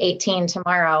wants to be 18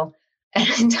 tomorrow,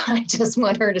 and I just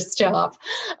want her to stop.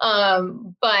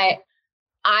 But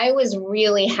I was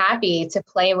really happy to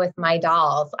play with my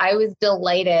dolls. I was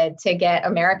delighted to get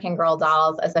American Girl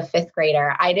dolls as a 5th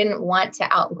grader. I didn't want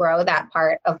to outgrow that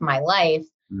part of my life.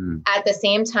 At the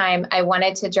same time, I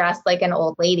wanted to dress like an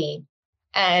old lady.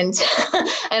 And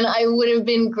I would have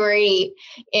been great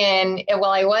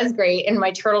I was great in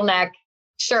my turtleneck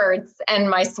shirts and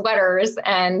my sweaters.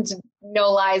 And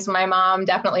no lies, my mom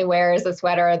definitely wears a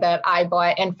sweater that I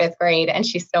bought in 5th grade, and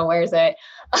she still wears it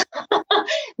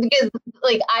because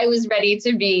I was ready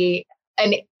to be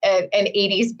an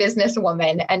 80s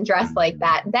businesswoman and dress like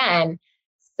that then.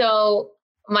 So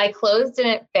my clothes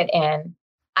didn't fit in.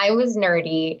 I was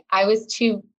nerdy. I was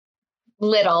too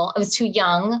little. I was too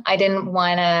young. I didn't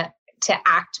want to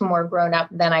act more grown up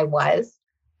than I was.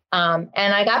 And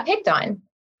I got picked on.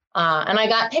 And I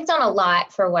got picked on a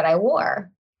lot for what I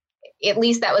wore. At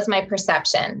least that was my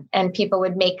perception. And people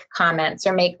would make comments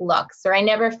or make looks, or I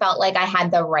never felt like I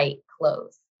had the right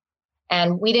clothes.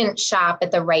 And we didn't shop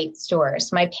at the right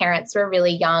stores. My parents were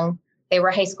really young. They were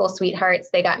high school sweethearts.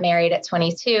 They got married at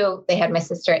 22. They had my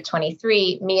sister at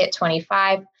 23, me at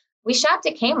 25. We shopped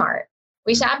at Kmart.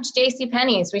 We shopped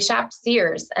JCPenney's. We shopped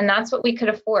Sears. And that's what we could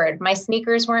afford. My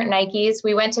sneakers weren't Nikes.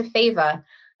 We went to Fava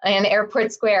in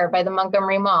Airport Square by the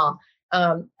Montgomery Mall.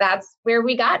 That's where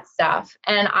we got stuff.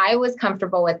 And I was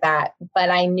comfortable with that, but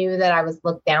I knew that I was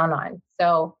looked down on.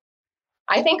 So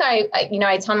I think I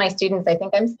tell my students, I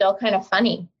think I'm still kind of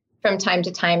funny from time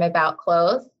to time about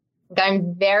clothes.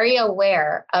 I'm very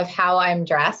aware of how I'm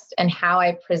dressed and how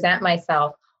I present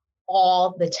myself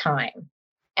all the time.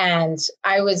 And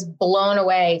I was blown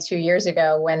away 2 years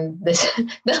ago when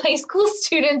the high school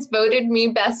students voted me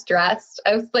best dressed.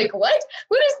 I was like, what?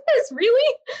 What is this?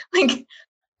 Really? Like,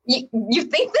 you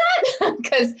think that?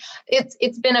 Because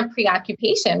it's been a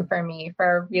preoccupation for me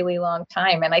for a really long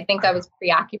time. And I think I was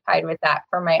preoccupied with that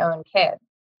for my own kids,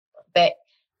 that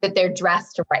they're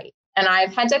dressed right. And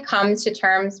I've had to come to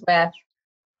terms with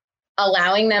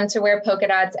allowing them to wear polka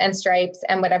dots and stripes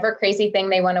and whatever crazy thing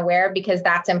they want to wear, because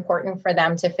that's important for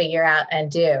them to figure out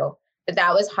and do. But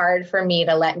that was hard for me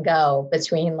to let go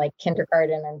between like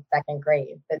kindergarten and second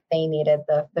grade, that they needed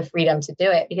the freedom to do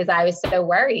it, because I was so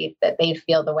worried that they'd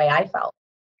feel the way I felt.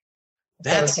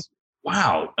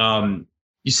 Wow.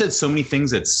 You said so many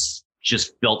things that's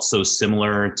just felt so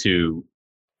similar to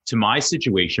my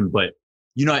situation, but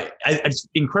I'm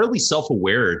incredibly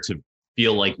self-aware to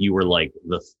feel like you were like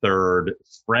the third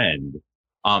friend.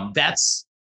 That's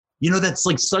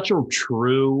like such a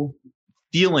true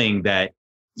feeling that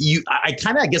I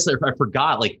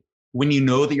forgot, like when you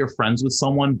know that you're friends with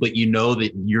someone, but you know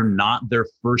that you're not their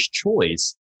first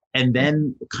choice. And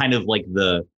then kind of like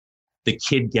the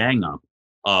kid gang up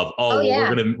of,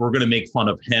 we're going to make fun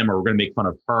of him, or we're going to make fun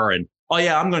of her. And, oh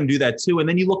yeah, I'm going to do that too. And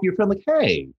then you look at your friend like,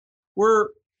 hey, we're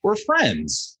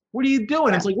friends. What are you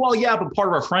doing? It's like, well, yeah, but part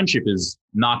of our friendship is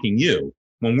knocking you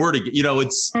when we're together.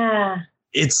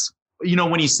 It's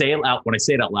when you say it out, when I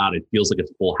say it out loud, it feels like a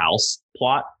Full House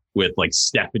plot with like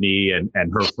Stephanie and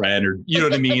her friend, or you know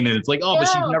what I mean? And it's like, but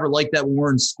she's never liked that when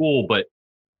we're in school. But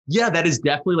yeah, that is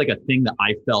definitely like a thing that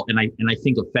I felt, and I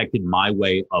think affected my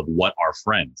way of what are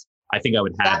friends. I think I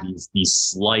would have these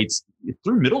slights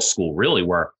through middle school, really,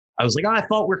 where I was like, I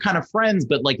thought we're kind of friends,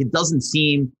 but like it doesn't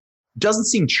seem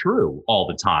true all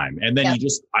the time. And then I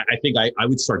think I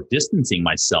would start distancing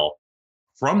myself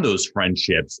from those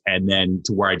friendships, and then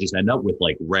to where I just end up with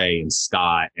like Ray and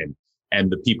Scott and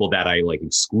the people that I like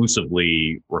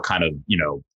exclusively were kind of,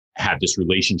 had this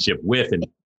relationship with, and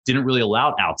didn't really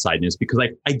allow outsideness, because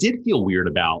I did feel weird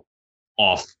about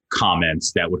off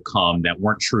comments that would come that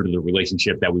weren't true to the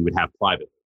relationship that we would have privately.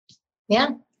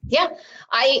 Yeah. Yeah.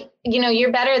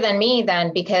 You're better than me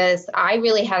then, because I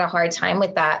really had a hard time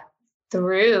with that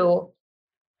through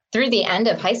the end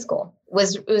of high school.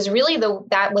 It was really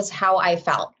that was how I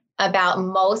felt about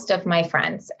most of my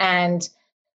friends. And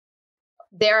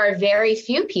there are very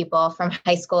few people from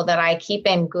high school that I keep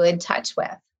in good touch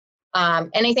with.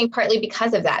 And I think partly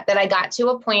because of that I got to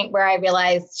a point where I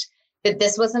realized that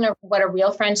this wasn't what a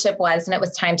real friendship was, and it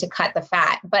was time to cut the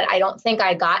fat. But I don't think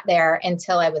I got there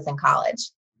until I was in college.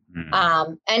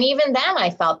 Mm-hmm. And even then I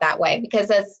felt that way,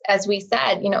 because as we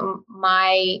said,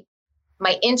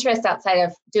 my interest outside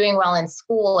of doing well in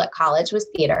school at college was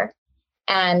theater.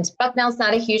 And Bucknell's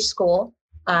not a huge school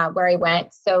where I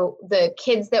went. So the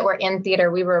kids that were in theater,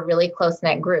 we were a really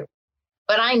close-knit group.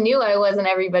 But I knew I wasn't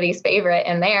everybody's favorite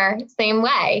in there, same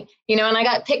way, and I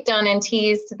got picked on and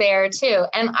teased there too.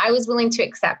 And I was willing to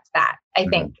accept that, I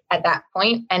think, at that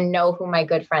point, and know who my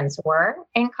good friends were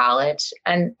in college.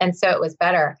 And so it was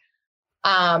better.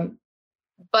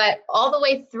 But all the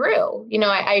way through,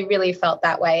 I really felt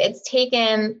that way. It's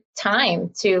taken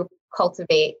time to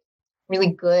cultivate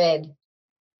really good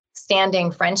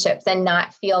standing friendships and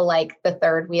not feel like the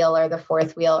third wheel or the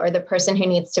fourth wheel or the person who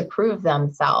needs to prove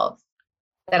themselves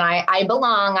that I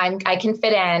belong, I can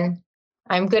fit in,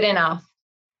 I'm good enough.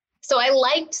 So I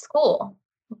liked school,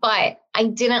 but I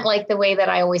didn't like the way that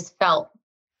I always felt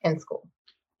in school.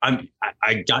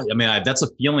 That's a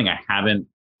feeling I haven't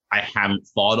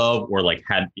thought of or like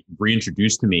had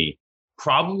reintroduced to me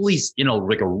probably,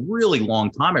 like a really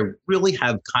long time. I really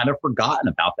have kind of forgotten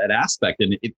about that aspect,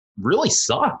 and it really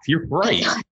sucked. You're right.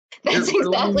 That's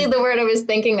exactly the word I was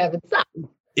thinking of. It sucks.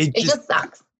 It just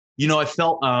sucks.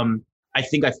 I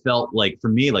think I felt like, for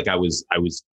me, like I was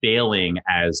failing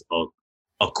as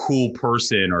a cool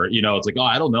person, or, it's like,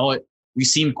 I don't know it. We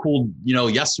seemed cool,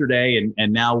 yesterday,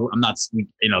 and now I'm not,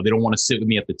 they don't want to sit with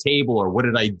me at the table, or what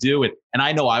did I do? And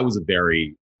I know I was a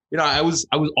very, I was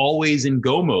always in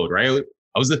go mode, right?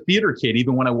 I was a theater kid,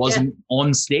 even when I wasn't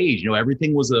on stage.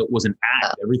 Everything was an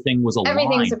act. Everything was a line.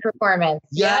 Everything's a performance.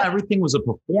 Yeah, everything was a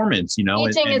performance.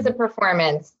 Teaching is a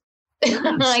performance.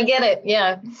 I get it.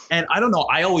 Yeah. And I don't know.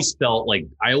 I always felt like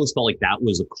that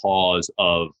was a cause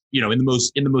of, in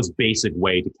the most basic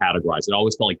way to categorize it. I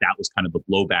always felt like that was kind of the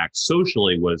blowback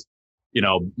socially was,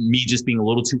 me just being a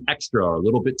little too extra, or a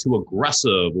little bit too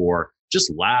aggressive, or just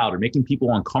loud, or making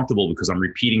people uncomfortable because I'm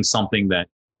repeating something that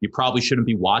you probably shouldn't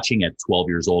be watching at 12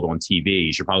 years old on TV.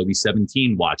 You should probably be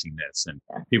 17 watching this. And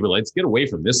people are like, let's get away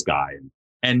from this guy. And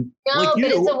And No, like but you,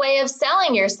 it's a way of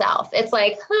selling yourself. It's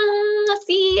like,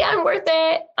 see, I'm worth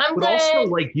it. I'm but good. also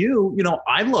like you know,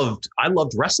 I loved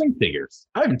wrestling figures.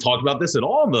 I haven't talked about this at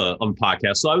all on the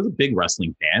podcast. So I was a big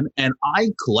wrestling fan, and I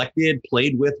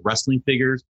played with wrestling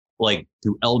figures like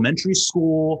through elementary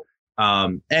school.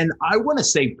 And I want to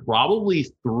say probably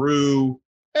through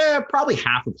probably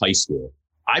half of high school,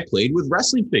 I played with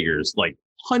wrestling figures, like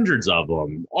hundreds of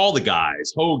them, all the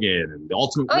guys, Hogan and the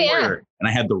Ultimate Warrior. And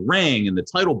I had the ring and the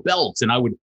title belts, and I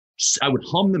would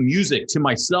hum the music to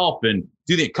myself and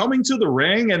do the coming to the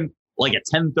ring. And like at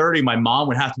 10:30, my mom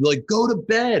would have to be like, go to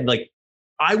bed. Like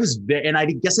I was there, and I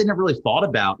guess I never really thought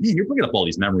about, man, you're bringing up all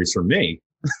these memories for me.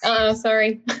 Oh,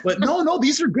 sorry. But no,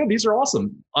 these are good. These are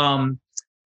awesome.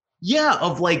 Yeah,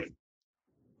 of like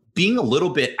being a little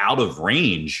bit out of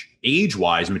range,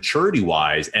 age-wise,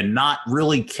 maturity-wise, and not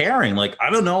really caring. Like, I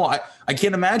don't know. I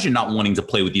can't imagine not wanting to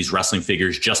play with these wrestling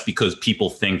figures just because people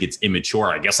think it's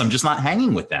immature. I guess I'm just not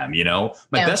hanging with them, you know?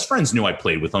 My best friends knew I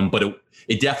played with them, but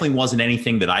it definitely wasn't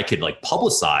anything that I could like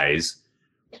publicize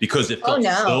because it felt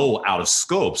so out of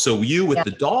scope. So you with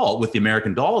the doll, with the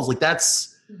American Dolls, like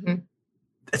that's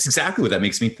exactly what that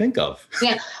makes me think of.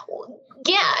 Yeah.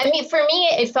 Yeah. I mean, for me,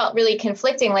 it felt really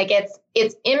conflicting. Like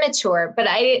it's immature, but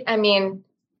I mean,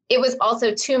 it was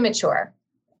also too mature.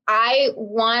 I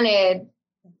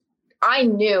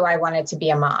knew I wanted to be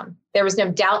a mom. There was no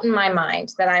doubt in my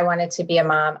mind that I wanted to be a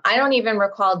mom. I don't even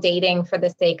recall dating for the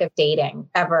sake of dating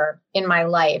ever in my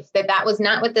life. That was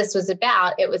not what this was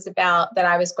about. It was about that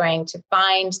I was going to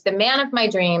find the man of my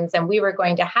dreams, and we were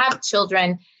going to have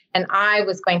children, and I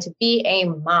was going to be a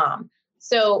mom.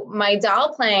 So my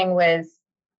doll playing was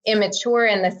immature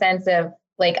in the sense of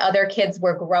like other kids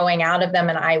were growing out of them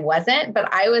and I wasn't,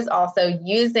 but I was also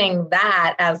using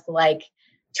that as like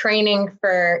training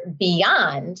for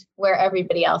beyond where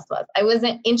everybody else was. I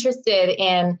wasn't interested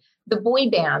in the boy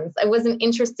bands. I wasn't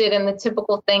interested in the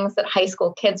typical things that high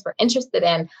school kids were interested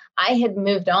in. I had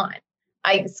moved on.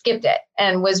 I skipped it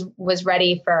and was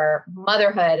ready for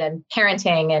motherhood and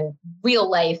parenting and real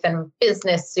life and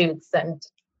business suits and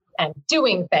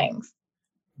doing things.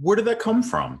 Where did that come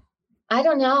from? I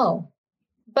don't know,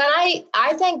 but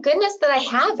I thank goodness that I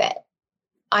have it.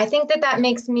 I think that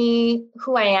makes me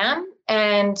who I am,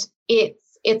 and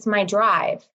it's my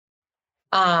drive.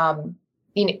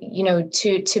 You know,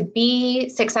 to be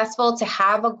successful, to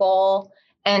have a goal,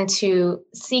 and to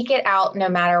seek it out no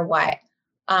matter what.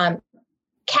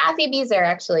 Kathy Beezer,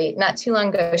 actually, not too long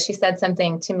ago, she said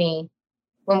something to me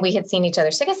when we had seen each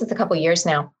other. So I guess it's a couple of years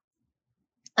now.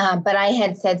 But I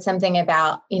had said something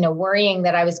about, worrying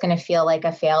that I was going to feel like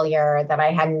a failure, that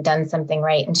I hadn't done something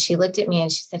right. And she looked at me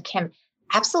and she said, Kim,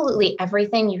 absolutely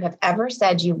everything you have ever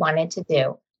said you wanted to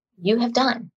do, you have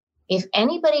done. If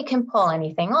anybody can pull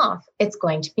anything off, it's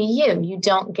going to be you. You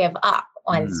don't give up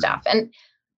on stuff. And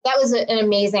that was an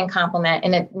amazing compliment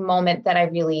in a moment that I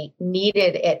really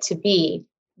needed it to be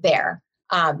there.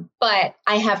 But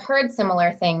I have heard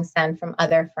similar things then from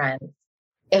other friends.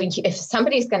 If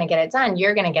somebody's going to get it done,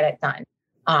 you're going to get it done.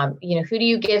 Who do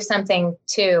you give something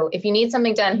to? If you need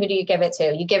something done, who do you give it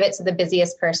to? You give it to the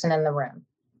busiest person in the room.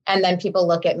 And then people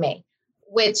look at me,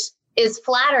 which is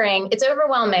flattering. It's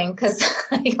overwhelming because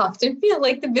I often feel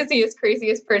like the busiest,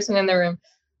 craziest person in the room.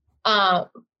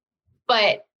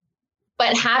 But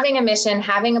having a mission,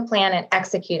 having a plan, and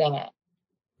executing it,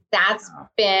 that's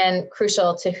been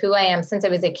crucial to who I am since I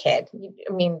was a kid.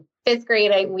 I mean, 5th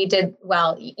grade, we did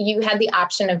well. You had the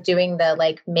option of doing the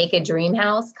make a dream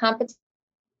house competition.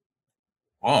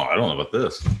 Oh, I don't know about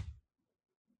this.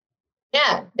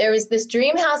 Yeah, there was this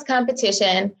dream house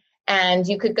competition, and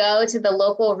you could go to the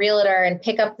local realtor and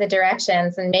pick up the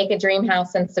directions and make a dream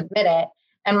house and submit it.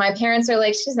 And my parents are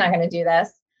like, she's not going to do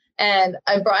this. And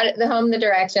I brought home the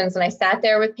directions, and I sat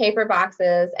there with paper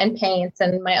boxes and paints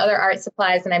and my other art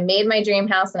supplies, and I made my dream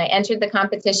house, and I entered the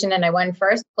competition, and I won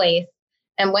first place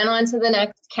and went on to the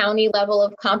next county level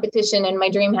of competition in my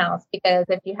dream house. Because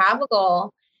if you have a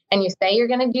goal and you say you're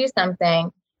going to do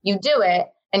something, you do it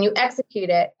and you execute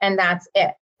it, and that's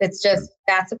it. It's just,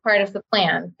 that's a part of the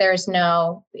plan.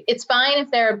 It's fine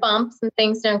if there are bumps and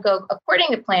things don't go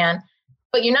according to plan,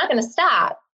 but you're not going to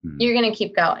stop. You're going to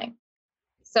keep going.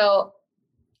 So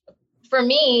for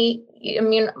me, I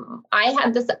mean, I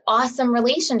had this awesome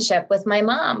relationship with my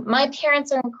mom. My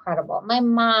parents are incredible. My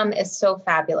mom is so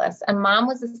fabulous. And Mom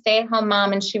was a stay-at-home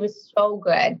mom, and she was so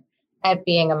good at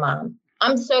being a mom.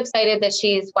 I'm so excited that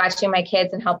she's watching my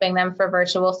kids and helping them for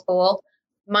virtual school.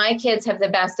 My kids have the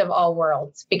best of all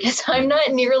worlds because I'm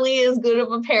not nearly as good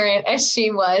of a parent as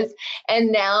she was.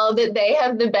 And now that they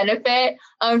have the benefit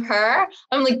of her,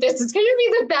 I'm like, this is going to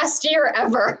be the best year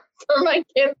ever for my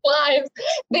kids' lives.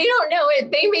 They don't know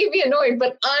it. They may be annoyed,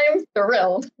 but I'm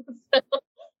thrilled. But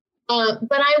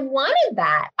I wanted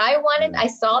that. I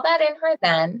saw that in her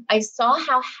then. I saw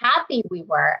how happy we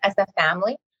were as a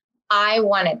family. I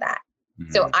wanted that.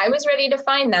 Mm-hmm. So I was ready to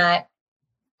find that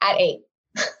at 8.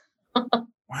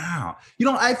 Wow.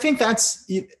 I think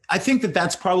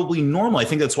that's probably normal. I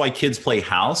think that's why kids play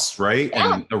house, right?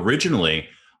 Yeah. And originally,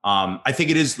 I think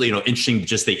it is, interesting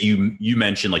just that you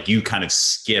mentioned, like, you kind of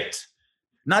skipped,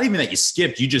 not even that you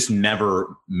skipped, you just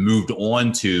never moved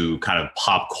on to kind of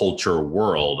pop culture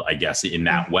world, I guess, in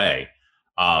that way.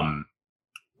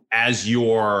 As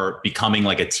you're becoming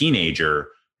like a teenager,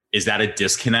 is that a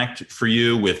disconnect for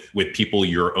you with people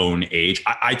your own age?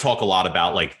 I talk a lot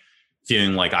about like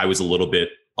feeling like I was a little bit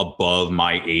above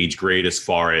my age grade as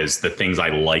far as the things I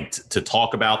liked to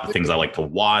talk about, the things I like to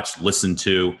watch, listen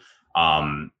to.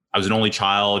 I was an only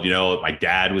child, my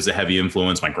dad was a heavy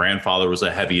influence. My grandfather was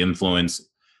a heavy influence.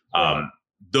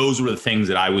 Those were the things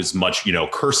that I was much,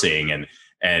 cursing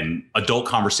and adult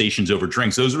conversations over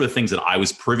drinks. Those were the things that I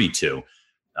was privy to,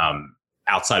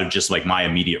 outside of just like my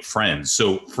immediate friends.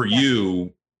 So for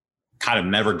you, kind of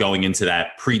never going into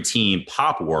that preteen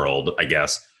pop world, I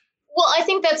guess. Well, I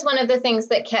think that's one of the things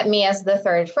that kept me as the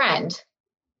third friend,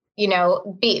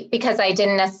 because I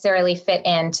didn't necessarily fit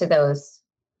into those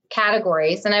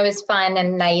categories, and I was fun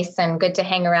and nice and good to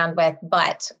hang around with,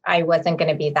 but I wasn't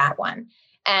going to be that one.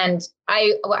 And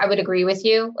I would agree with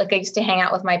you. Like, I used to hang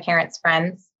out with my parents'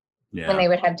 friends when they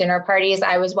would have dinner parties.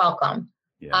 I was welcome.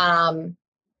 Yeah.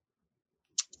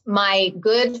 My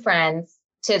good friends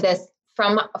to this,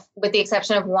 with the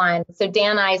exception of one. So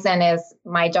Dan Eisen is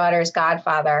my daughter's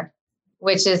godfather,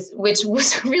 which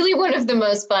was really one of the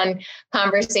most fun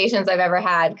conversations I've ever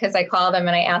had, because I called him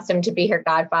and I asked him to be her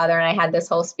godfather, and I had this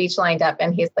whole speech lined up,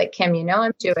 and he's like, "Kim,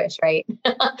 I'm Jewish, right?"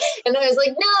 And I was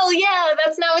like, "No,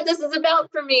 that's not what this is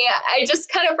about for me." I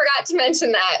just kind of forgot to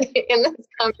mention that in this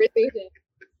conversation.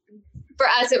 For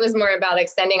us, it was more about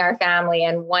extending our family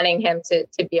and wanting him to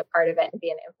be a part of it and be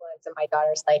an influence in my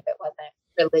daughter's life. It wasn't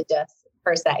religious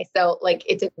per se. So like,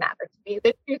 it didn't matter to me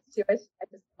that he was Jewish. I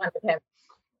just wanted him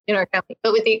in our family.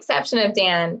 But with the exception of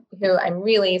Dan, who I'm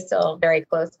really still very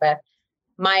close with,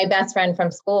 my best friend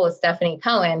from school is Stephanie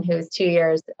Cohen, who's 2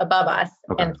 years above us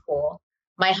in school.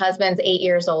 My husband's 8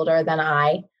 years older than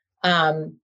I.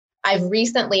 I've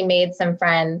recently made some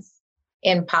friends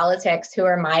in politics who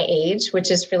are my age, which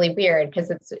is really weird,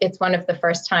 because it's one of the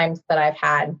first times that I've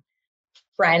had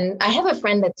I have a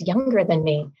friend that's younger than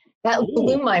me. That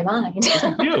blew my mind.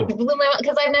 Blew my mind,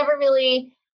 because I've never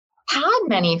really had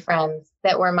many friends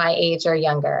that were my age or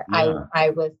younger. Yeah.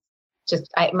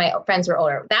 My friends were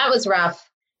older. That was rough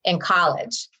in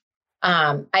college.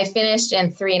 I finished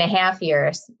in 3.5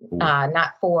 years,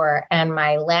 not 4. And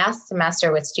my last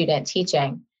semester was student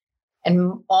teaching.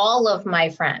 And all of my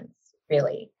friends,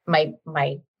 really, my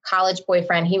college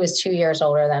boyfriend, he was 2 years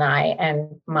older than I,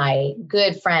 and my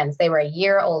good friends, they were a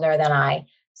year older than I.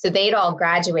 So they'd all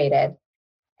graduated,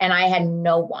 and I had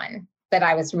no one that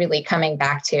I was really coming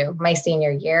back to my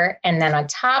senior year. And then on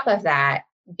top of that,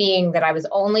 being that I was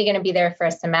only going to be there for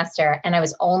a semester, and I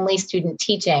was only student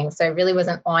teaching, so I really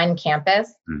wasn't on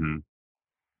campus. Mm-hmm.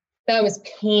 That was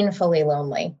painfully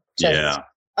lonely.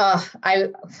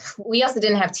 We also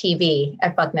didn't have TV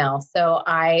at Bucknell. So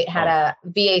I had a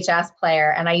VHS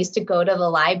player, and I used to go to the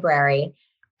library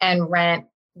and rent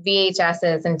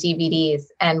VHSs and DVDs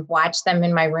and watch them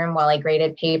in my room while I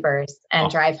graded papers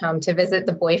and drive home to visit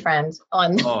the boyfriend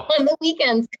on the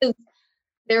weekends, because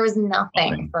there was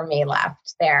nothing for me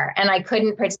left there. And I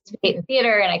couldn't participate in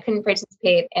theater, and I couldn't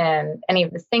participate in any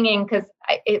of the singing, because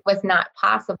it was not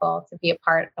possible to be a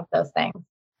part of those things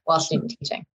while student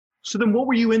teaching. So then what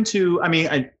were you into? I mean,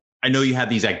 I know you had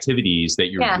these activities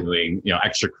that you're doing,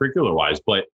 extracurricular wise,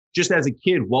 but just as a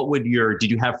kid,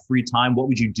 did you have free time? What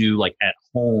would you do like at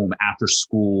home after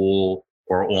school,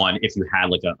 or if you had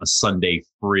like a Sunday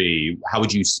free? How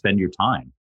would you spend your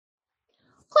time?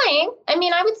 Playing. I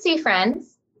mean, I would see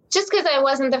friends. Just because I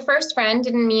wasn't the first friend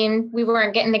didn't mean we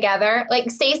weren't getting together. Like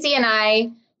Stacy and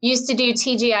I used to do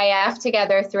TGIF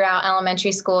together throughout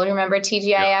elementary school. Remember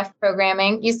TGIF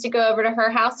programming? Used to go over to her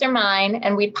house or mine,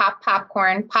 and we'd pop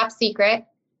popcorn, Pop Secret.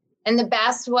 And the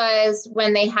best was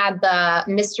when they had the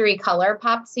mystery color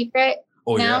Pop Secret.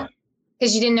 Oh, yeah.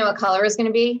 Because you didn't know what color it was going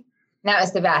to be. That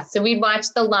was the best. So we'd watch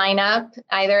the lineup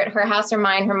either at her house or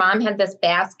mine. Her mom had this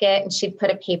basket, and she'd put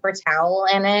a paper towel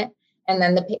in it. And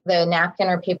then the napkin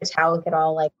or paper towel would get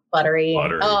all like buttery.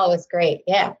 Oh, it was great.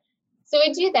 Yeah. So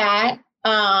I do that.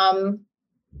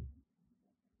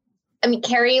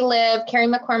 Carrie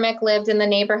McCormick lived in the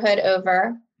neighborhood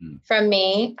over. from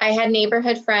me. I had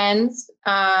neighborhood friends.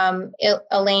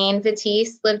 Elaine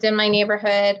Batiste lived in my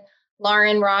neighborhood.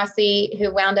 Lauren Rossi,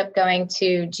 who wound up going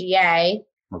to GA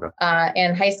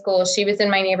in high school, she was in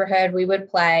my neighborhood. We would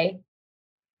play.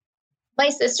 My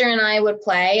sister and I would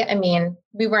play. I mean,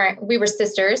 we were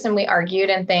sisters and we argued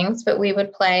and things, but we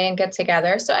would play and get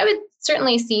together. So I would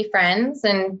certainly see friends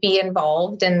and be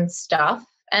involved in stuff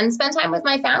and spend time with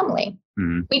my family.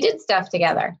 Mm-hmm. We did stuff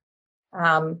together.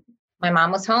 My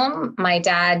mom was home. My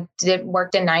dad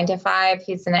worked a 9 to 5.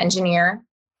 He's an engineer,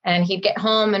 and he'd get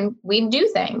home and we'd do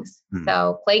things. Mm-hmm.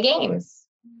 So play games,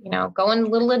 go on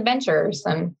little adventures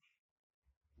and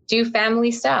do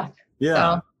family stuff. Yeah.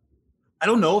 So, I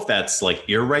don't know if that's like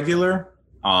irregular,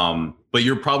 but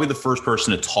you're probably the first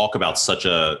person to talk about such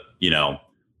a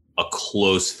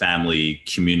close family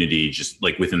community, just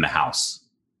like within the house.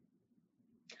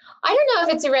 I don't know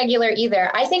if it's irregular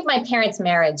either. I think my parents'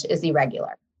 marriage is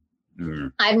irregular.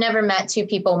 Mm. I've never met two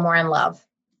people more in love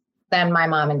than my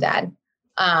mom and dad.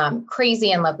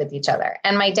 Crazy in love with each other.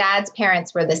 And my dad's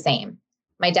parents were the same.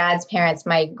 My dad's parents,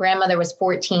 my grandmother was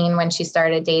 14 when she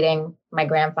started dating my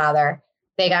grandfather.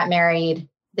 They got married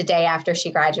the day after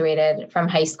she graduated from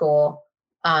high school.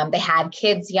 They had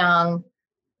kids young.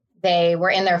 They were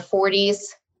in their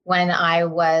 40s when I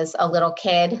was a little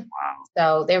kid. Wow.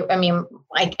 So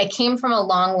I came from a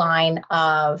long line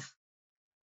of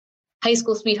high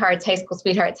school sweethearts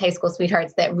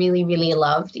that really, really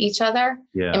loved each other.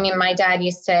 Yeah. I mean, my dad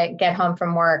used to get home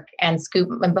from work and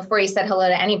and before he said hello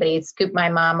to anybody, he'd scoop my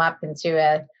mom up into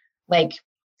a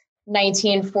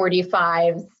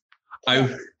 1945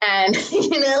 and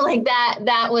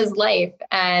that was life.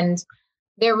 And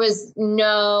there was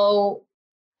no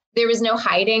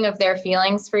hiding of their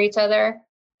feelings for each other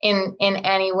in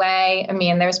any way. I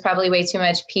mean, there was probably way too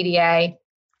much PDA.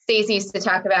 Stacey used to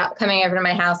talk about coming over to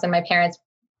my house and my parents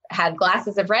had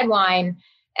glasses of red wine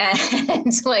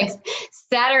and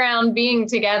sat around being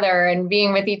together and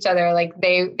being with each other.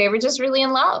 They were just really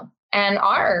in love and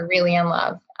are really in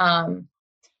love.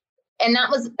 And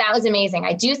that was amazing.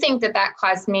 I do think that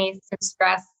caused me some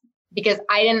stress because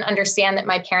I didn't understand that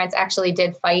my parents actually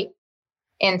did fight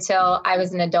until I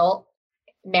was an adult,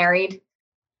 married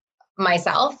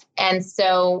myself. And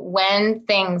so when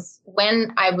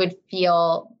I would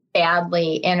feel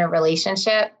badly in a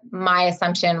relationship, my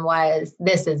assumption was,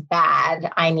 this is bad.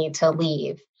 I need to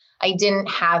leave. I didn't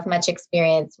have much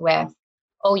experience with,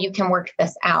 you can work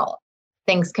this out.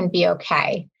 Things can be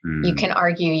okay. Mm. You can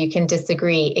argue, you can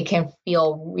disagree. It can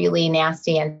feel really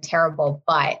nasty and terrible,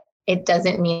 but it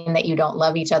doesn't mean that you don't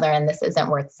love each other and this isn't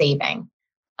worth saving.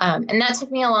 And that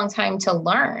took me a long time to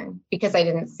learn because I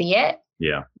didn't see it.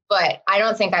 Yeah. But I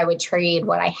don't think I would trade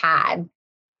what I had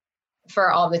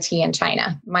for all the tea in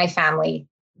China. My family,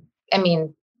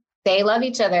 they love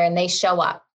each other and they show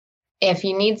up. If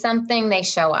you need something, they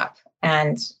show up.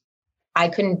 And I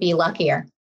couldn't be luckier.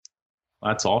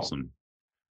 That's awesome.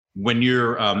 When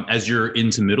you're, as you're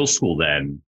into middle school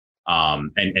then,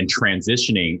 and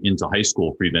transitioning into high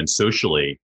school for you then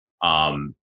socially,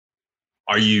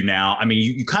 are you now,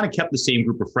 you kind of kept the same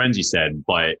group of friends you said,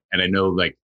 and I know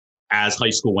as high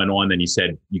school went on, then you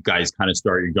said you guys kind of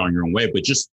started going your own way, but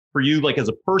just for you, as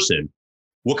a person,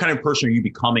 what kind of person are you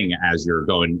becoming as you're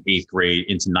going 8th grade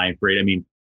into 9th grade?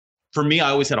 For me, I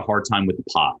always had a hard time with the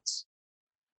pods,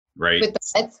 right? With the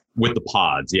pods? With the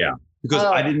pods, yeah. Because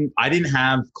I didn't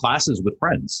have classes with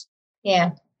friends.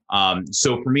 Yeah.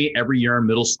 So for me, every year in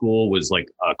middle school was a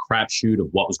crapshoot of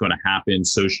what was going to happen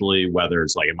socially, whether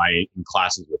it's am I in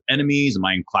classes with enemies? Am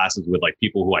I in classes with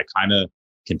people who I kind of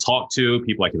can talk to,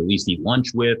 people I can at least eat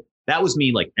lunch with? That was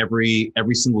me every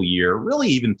single year, really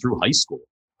even through high school.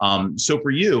 So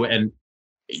for you, and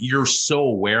you're so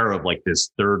aware of this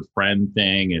third friend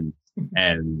thing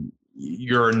and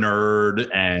you're a nerd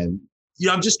and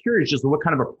I'm just curious, just what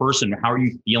kind of a person, how are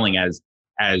you feeling as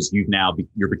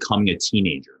you're becoming a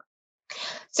teenager?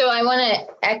 So I want to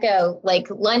echo,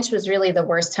 lunch was really the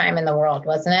worst time in the world,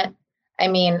 wasn't it?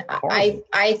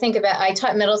 I think about, I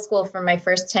taught middle school for my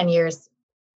first 10 years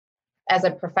as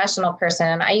a professional person,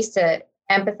 and I used to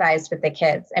empathize with the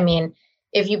kids.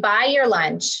 If you buy your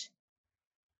lunch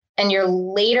and you're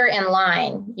later in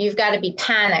line, you've got to be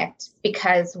panicked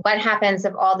because what happens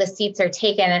if all the seats are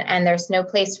taken and there's no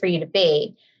place for you to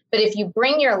be? But if you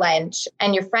bring your lunch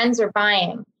and your friends are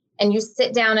buying and you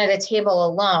sit down at a table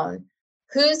alone,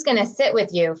 who's going to sit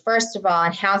with you, first of all,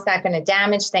 and how's that going to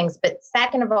damage things? But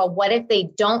second of all, what if they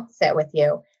don't sit with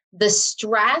you? The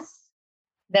stress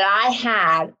that I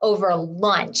had over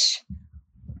lunch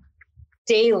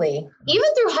daily,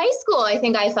 even through high school, I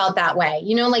think I felt that way.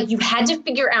 You had to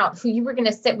figure out who you were going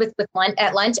to sit with lunch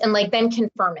at lunch and then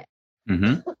confirm it. Mm-hmm.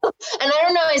 And I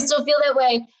don't know, I still feel that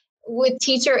way with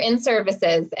teacher in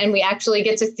services, and we actually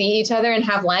get to see each other and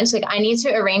have lunch. Like, I need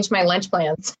to arrange my lunch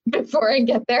plans before I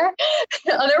get there.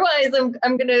 Otherwise,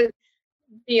 I'm going to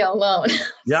be alone.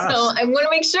 Yes. So I want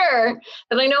to make sure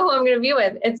that I know who I'm going to be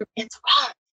with. It's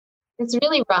rough. It's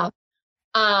really rough.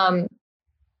 I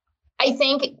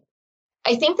think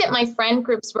that my friend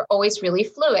groups were always really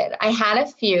fluid. I had a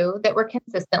few that were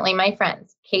consistently my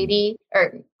friends. Katie,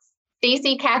 or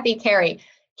Stacy, Kathy, Carrie,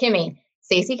 Kimmy.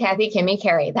 Stacy, Kathy, Kimmy,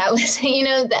 Carrie. That was,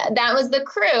 that was the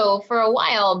crew for a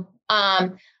while.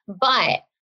 But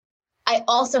I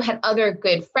also had other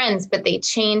good friends, but they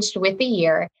changed with the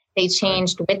year. They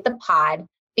changed with the pod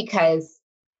because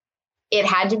it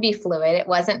had to be fluid. It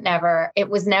was never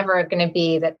going to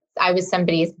be that I was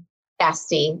somebody's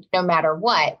bestie no matter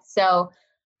what. So,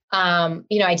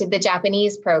 I did the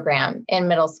Japanese program in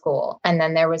middle school, and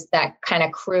then there was that kind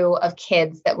of crew of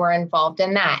kids that were involved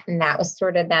in that. And that was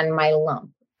sort of then my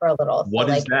lump for a little. What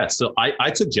is that? So I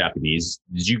took Japanese.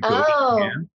 Did you go to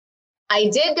Japan? I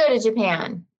did go to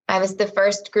Japan. I was the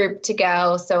first group to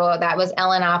go. So that was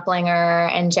Ellen Opplinger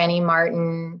and Jenny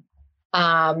Martin,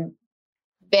 Vincent,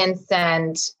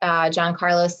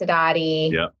 Giancarlo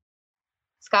Sedati,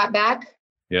 Scott Beck,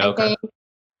 I think,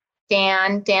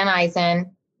 Dan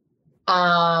Eisen.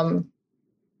 I'm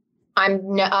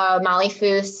Molly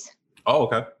Foose. Oh,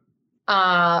 okay.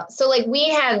 So like we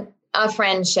had a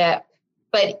friendship,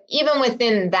 but even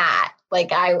within that,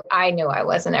 like I knew I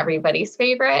wasn't everybody's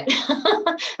favorite.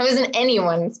 I wasn't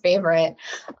anyone's favorite.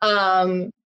 So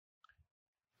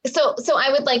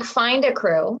I would like find a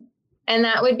crew, and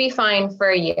that would be fine for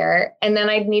a year. And then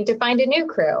I'd need to find a new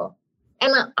crew.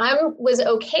 And I was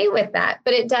okay with that,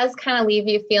 but it does kind of leave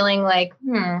you feeling like,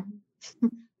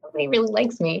 nobody really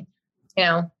likes me. Who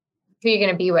are you going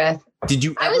to be with? Did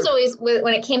you? I was always,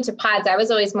 when it came to pods, I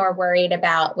was always more worried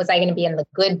about, was I going to be in the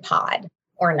good pod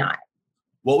or not?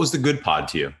 What was the good pod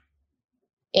to you?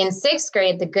 In 6th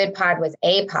grade, the good pod was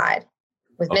A pod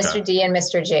with Mr. D and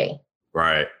Mr. G.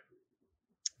 Right.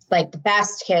 Like the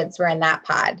best kids were in that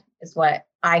pod is what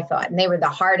I thought. And they were the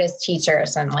hardest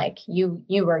teachers. And like, you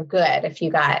were good if you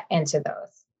got into those.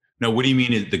 No, what do you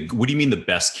mean? What do you mean the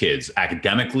best kids?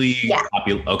 Academically? Yeah.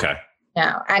 Okay.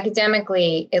 No,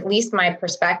 academically, at least my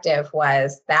perspective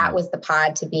was that was the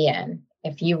pod to be in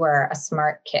if you were a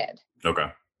smart kid.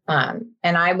 Okay. And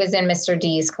I was in Mr.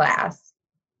 D's class,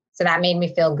 so that made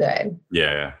me feel good.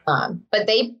 Yeah. But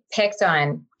they picked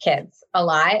on kids a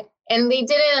lot, and they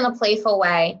did it in a playful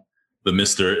way. The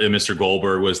Mr.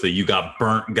 Goldberg was the you got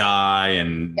burnt guy,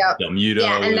 and Del Muto.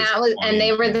 Yeah, and that was, and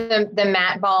they were the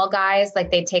mat ball guys.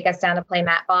 Like they'd take us down to play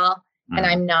mat ball, and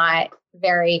I'm not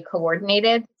very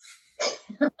coordinated.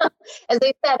 As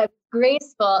I said, I'm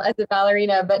graceful as a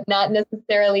ballerina, but not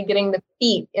necessarily getting the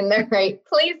feet in the right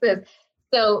places.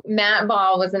 So mat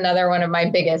ball was another one of my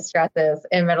biggest stresses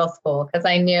in middle school because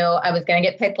I knew I was going to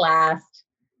get picked last,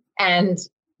 and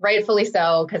rightfully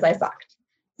so because I sucked.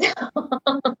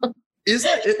 Is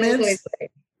that it, man?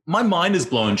 My mind is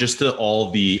blown just to all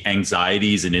the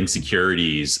anxieties and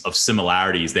insecurities of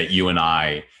similarities that you and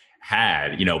I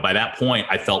had. By that point,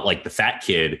 I felt like the fat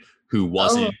kid who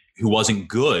wasn't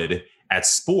good at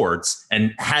sports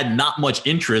and had not much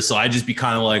interest. So I'd just be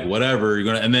kind of like, whatever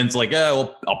and then it's like,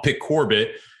 well, I'll pick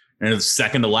Corbett and it's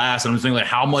second to last. And I'm thinking like,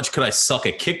 how much could I suck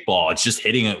at kickball? It's just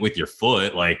hitting it with your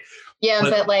foot. Like,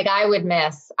 but like I would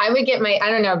miss. I would get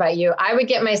I don't know about you. I would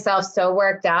get myself so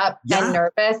worked up and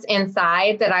nervous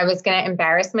inside that I was going to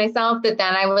embarrass myself, that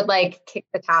then I would like kick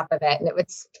the top of it and it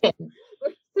would spin.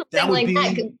 That would be,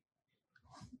 that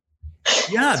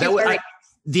would,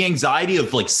 the anxiety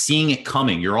of like seeing it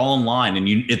coming. You're all in line and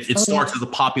it starts as a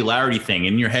popularity thing.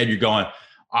 In your head, you're going,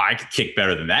 I could kick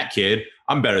better than that kid.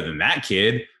 I'm better than that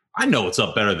kid. I know what's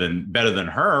up better than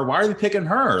her. Why are they picking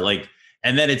her? Like,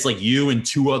 and then it's like you and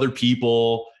 2 other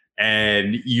people,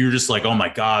 and you're just like, oh my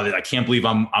God, I can't believe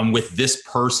I'm with this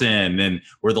person, and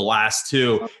we're the last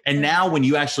 2. And now when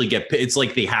you actually get picked, it's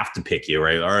like they have to pick you,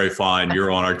 right? All right, fine, you're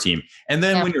on our team. And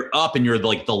then when you're up and you're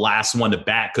like the last one to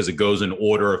bat because it goes in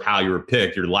order of how you were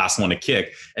picked, you're the last one to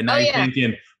kick. And now you're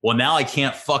thinking, well, now I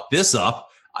can't fuck this up.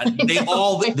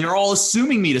 They're all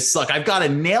assuming me to suck. I've got to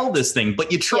nail this thing,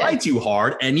 but you try too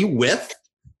hard and you whiff.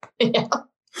 Yeah.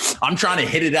 I'm trying to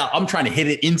hit it out. I'm trying to hit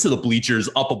it into the bleachers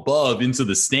up above into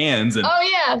the stands. And,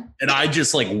 and I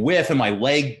just like whiff and my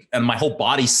leg and my whole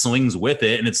body swings with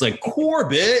it. And it's like,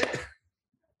 Corbett.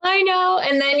 I know.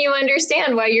 And then you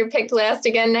understand why you're picked last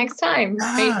again next time.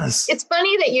 Yes. Right? It's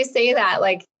funny that you say that,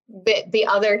 like the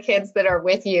other kids that are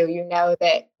with you,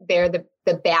 that they're the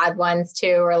bad ones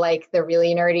too, or like the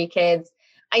really nerdy kids.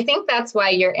 I think that's why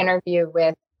your interview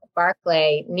with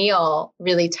Barclay, Neil,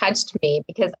 really touched me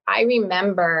because I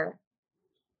remember,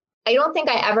 I don't think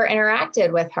I ever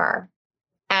interacted with her.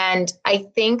 And I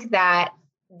think that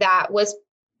was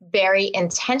very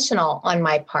intentional on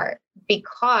my part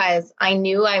because I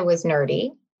knew I was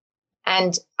nerdy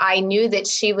and I knew that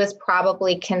she was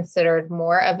probably considered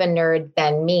more of a nerd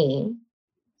than me.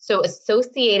 So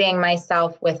associating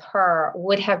myself with her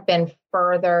would have been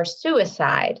further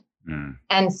suicide.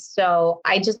 And so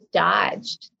I just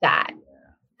dodged that.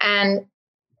 And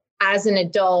as an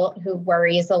adult who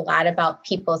worries a lot about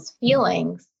people's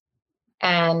feelings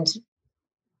and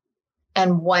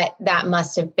what that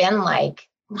must have been like,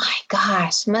 my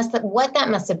gosh, what that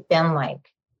must have been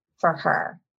like for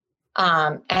her.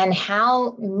 And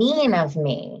how mean of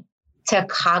me to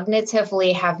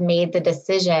cognitively have made the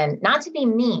decision not to be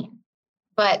mean,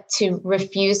 but to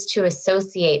refuse to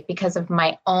associate because of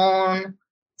my own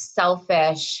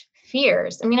selfish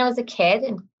fears. I mean, I was a kid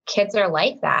and kids are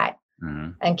like that.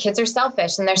 And kids are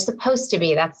selfish and they're supposed to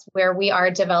be. That's where we are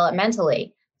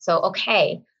developmentally. So,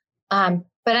 okay.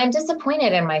 But I'm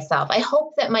disappointed in myself. I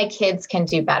hope that my kids can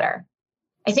do better.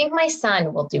 I think my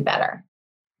son will do better.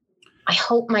 I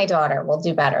hope my daughter will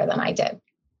do better than I did.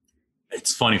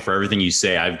 It's funny, for everything you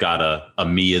say, I've got a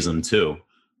me-ism too.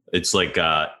 It's like,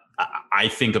 I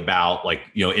think about like,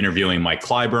 interviewing Mike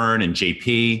Clyburn and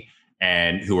JP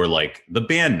and who are like the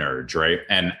band nerds, right?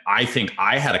 And I think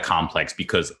I had a complex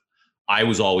because I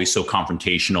was always so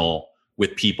confrontational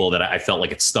with people that I felt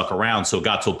like it stuck around. So it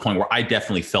got to a point where I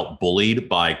definitely felt bullied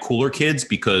by cooler kids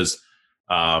because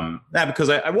I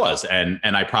was, and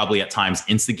I probably at times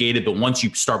instigated, but once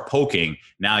you start poking,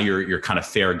 now you're kind of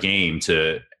fair game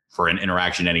for an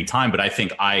interaction anytime. But I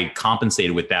think I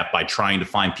compensated with that by trying to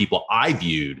find people I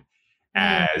viewed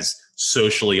as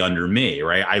socially under me,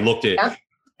 right? I looked at,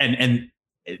 and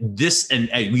this, and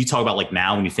we talk about like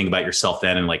now when you think about yourself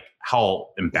then and like how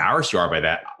embarrassed you are by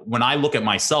that. When I look at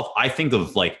myself, I think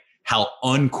of like how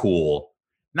uncool,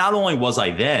 not only was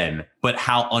I then, but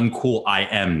how uncool I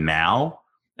am now.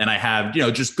 And I have,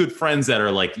 just good friends that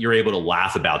are like, you're able to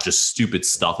laugh about just stupid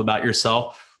stuff about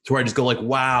yourself, to where I just go like,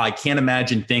 wow, I can't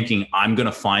imagine thinking I'm going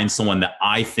to find someone that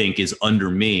I think is under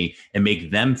me and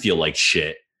make them feel like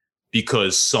shit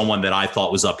because someone that I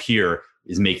thought was up here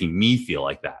is making me feel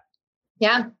like that.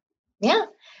 Yeah. Yeah.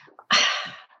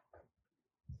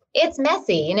 It's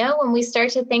messy. When we start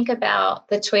to think about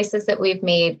the choices that we've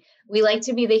made, we like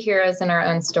to be the heroes in our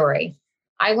own story.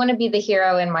 I want to be the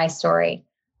hero in my story.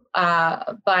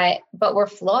 But we're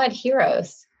flawed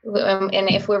heroes. And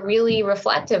if we're really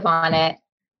reflective on it,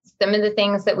 some of the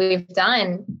things that we've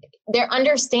done, they're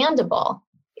understandable.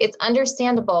 It's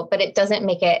understandable, but it doesn't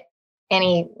make it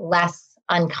any less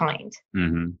unkind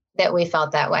that we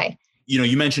felt that way.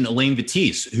 You mentioned Elaine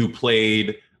Batiste, who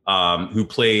played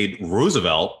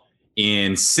Roosevelt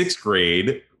in 6th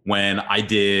grade when I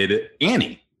did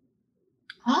Annie.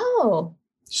 Oh.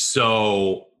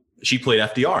 So she played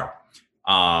FDR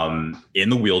in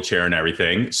the wheelchair and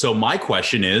everything. So my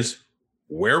question is,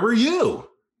 where were you?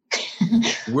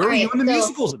 Where were you in the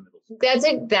musicals?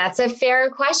 That's a fair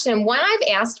question. One I've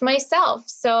asked myself.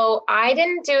 So I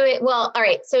didn't do it. Well, all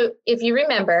right. So if you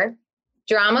remember,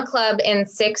 drama club in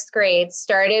 6th grade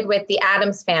started with the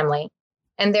Addams Family.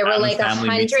 And there were like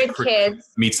 100 kids.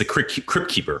 Meets the Crypt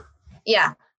Keeper.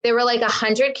 Yeah. There were like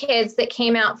 100 kids that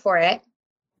came out for it.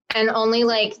 And only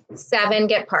like 7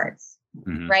 get parts.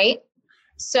 Right.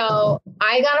 So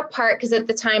I got a part because at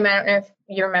the time, I don't know if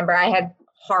you remember, I had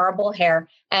horrible hair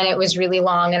and it was really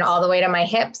long and all the way to my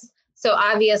hips. So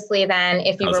obviously then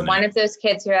if you were one of those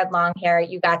kids who had long hair,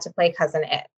 you got to play Cousin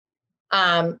It.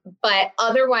 But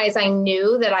otherwise I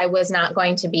knew that I was not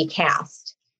going to be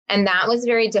cast. And that was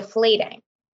very deflating,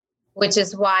 which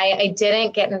is why I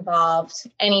didn't get involved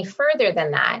any further than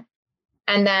that.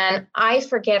 And then I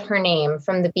forget her name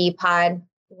from the B-Pod.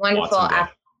 Wonderful.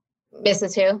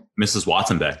 Mrs. who? Mrs.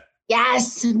 Watson Bay.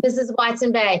 Yes, Mrs.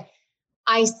 Watson Bay.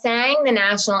 I sang the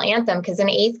national anthem because in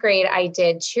 8th grade I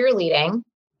did cheerleading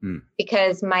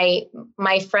because my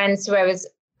friends who I was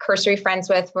cursory friends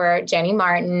with were Jenny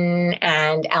Martin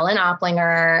and Ellen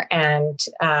Opplinger and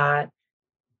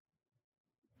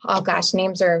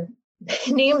names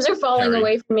are falling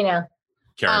away from me now.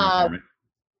 Karen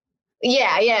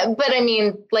yeah, but I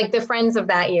mean, like the friends of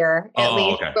that year at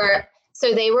least were.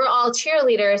 So they were all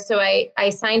cheerleaders. So I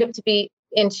signed up to be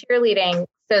in cheerleading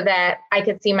so that I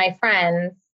could see my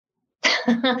friends.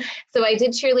 So I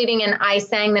did cheerleading and I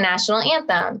sang the national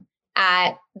anthem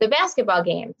at the basketball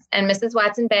games. And Mrs.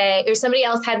 Watson Bay, or somebody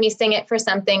else had me sing it for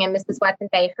something. And Mrs. Watson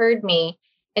Bay heard me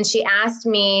and she asked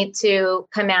me to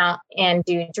come out and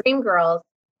do Dreamgirls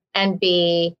and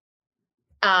be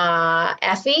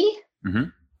Effie. Mm-hmm.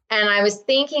 And I was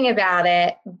thinking about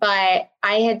it, but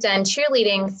I had done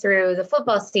cheerleading through the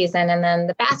football season and then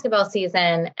the basketball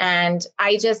season. And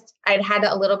I'd had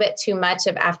a little bit too much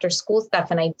of after school stuff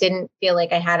and I didn't feel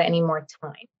like I had any more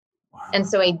time. Wow. And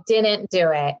so I didn't do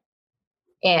it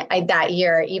that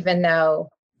year, even though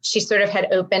she sort of had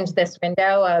opened this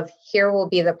window of here will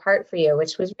be the part for you,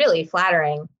 which was really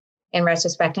flattering in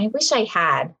retrospect. I wish I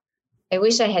had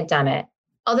done it.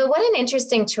 Although what an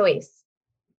interesting choice.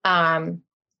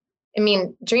 I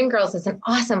mean, Dreamgirls is an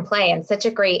awesome play and such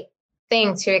a great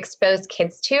thing to expose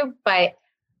kids to, but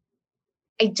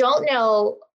I don't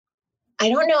know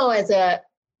as a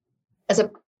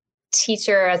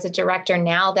teacher, as a director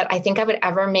now that I think I would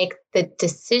ever make the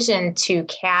decision to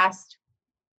cast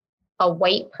a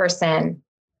white person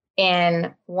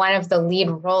in one of the lead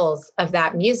roles of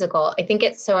that musical. I think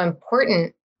it's so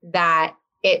important that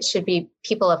it should be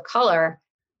people of color.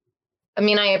 I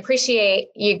mean, I appreciate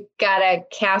you gotta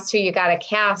cast who you gotta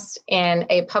cast in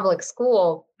a public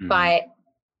school, but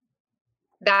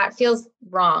that feels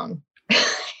wrong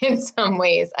in some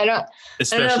ways. I don't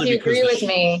know if you agree with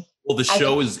me. Well, the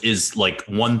show is like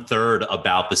 1/3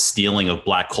 about the stealing of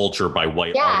Black culture by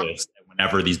white artists. And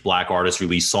whenever these Black artists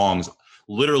release songs,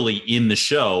 literally in the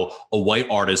show, a white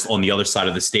artist on the other side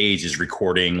of the stage is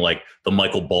recording like the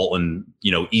Michael Bolton,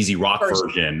 easy rock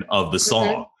version of the song.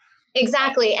 Mm-hmm.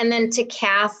 Exactly. And then to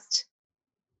cast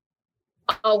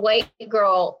a white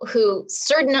girl who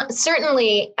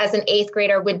certainly as an 8th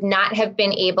grader would not have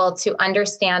been able to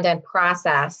understand and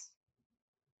process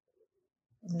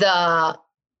the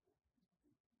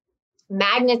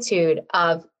magnitude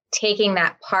of taking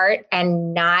that part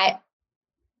and not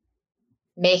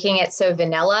making it so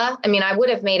vanilla. I mean, I would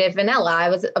have made it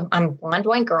vanilla. I'm a blonde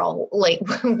white girl, like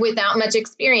without much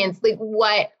experience, like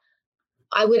what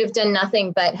I would have done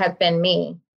nothing but have been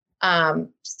me.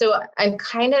 So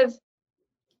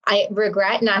I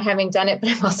regret not having done it, but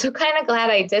I'm also kind of glad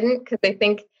I didn't, because I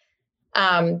think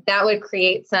that would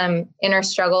create some inner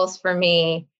struggles for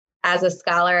me as a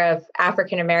scholar of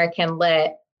African-American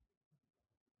lit.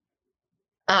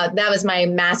 That was my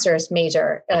master's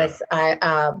major.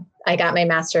 I got my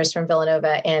master's from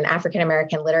Villanova in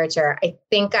African-American literature. I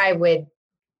think I would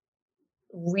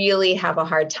really have a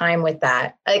hard time with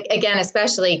that. Again,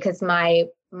 especially because my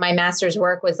master's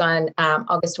work was on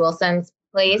August Wilson's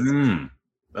plays and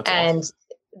awesome.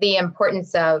 The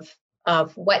importance of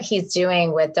what he's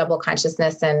doing with double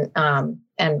consciousness and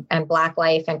Black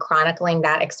life and chronicling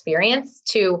that experience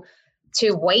to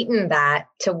whiten that,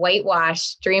 to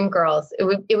whitewash Dreamgirls.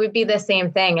 It would be the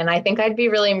same thing. And I think I'd be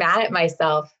really mad at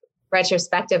myself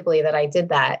retrospectively that I did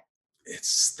that.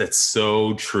 That's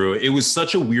so true. It was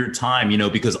such a weird time,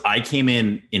 because I came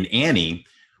in Annie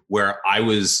where I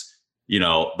was, the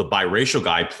biracial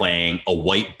guy playing a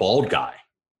white bald guy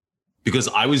because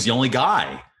I was the only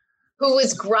guy who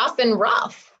was gruff and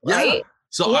rough. Right. Yeah.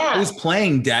 So I was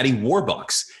playing Daddy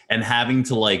Warbucks and having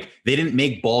to they didn't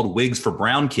make bald wigs for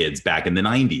brown kids back in the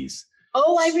 90s.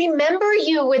 Oh, I remember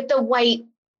you with the white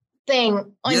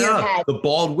thing on your head. The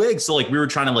bald wig. So we were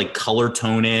trying to color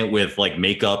tone it with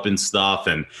makeup and stuff.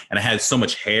 And I had so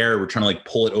much hair. We're trying to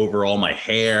pull it over all my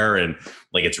hair and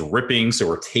it's ripping. So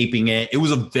we're taping it. It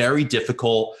was a very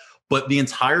difficult, but the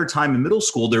entire time in middle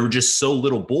school, there were just so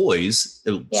little boys,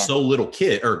 so little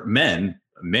kid or men,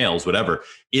 males, whatever,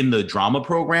 in the drama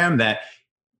program that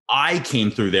I came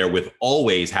through there with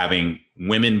always having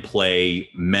women play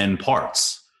men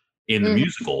parts in the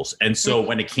musicals. And so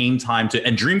when it came time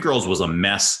and Dreamgirls was a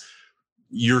mess.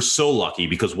 You're so lucky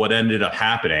because what ended up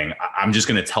happening, I'm just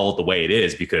going to tell it the way it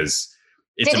is because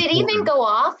it's Did it even go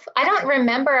off? I don't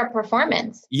remember a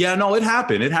performance. Yeah, no, it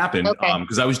happened. It happened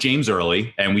because I was James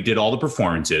Early and we did all the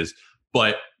performances.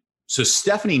 But so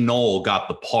Stephanie Knoll got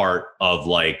the part of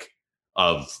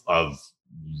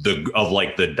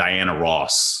the Diana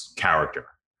Ross character.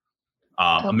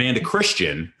 Amanda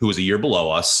Christian, who was a year below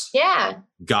us,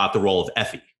 got the role of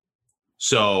Effie.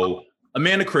 So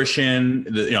Amanda Christian,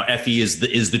 Effie is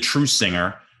the true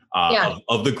singer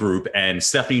of the group, and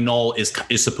Stephanie Knoll is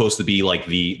supposed to be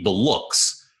the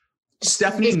looks.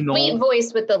 Stephanie Knoll, sweet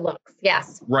voice with the looks,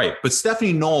 yes, right. But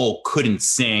Stephanie Knoll couldn't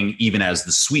sing even as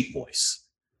the sweet voice.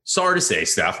 Sorry to say,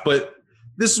 Steph, but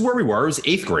this is where we were. It was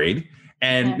 8th grade.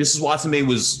 And Mrs. Watson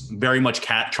was very much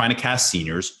trying to cast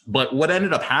seniors. But what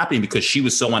ended up happening, because she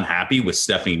was so unhappy with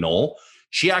Stephanie Knoll,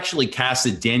 she actually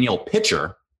casted Danielle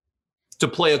Pitcher to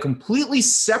play a completely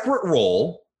separate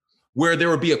role where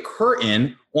there would be a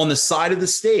curtain on the side of the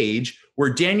stage where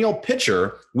Danielle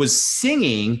Pitcher was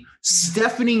singing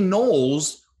Stephanie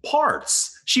Knoll's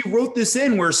parts. she wrote this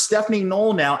in where Stephanie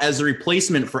Knoll now, as the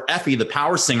replacement for Effie, the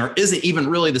power singer, isn't even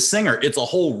really the singer. It's a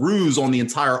whole ruse on the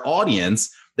entire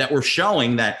audience that we're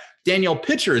showing that Danielle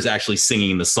Pitcher is actually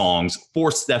singing the songs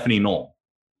for Stephanie Knoll.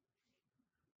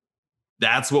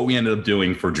 That's what we ended up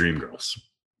doing for Dreamgirls.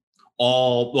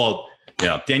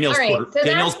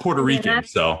 Danielle's Puerto Rican,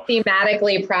 so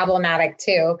thematically problematic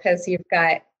too, because you've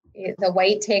got the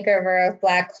white takeover of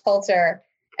Black culture,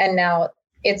 and now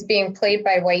it's being played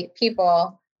by white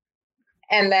people,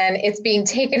 and then it's being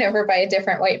taken over by a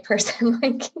different white person.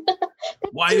 Like,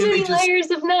 why didn't they just layers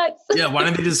of nuts? Yeah, why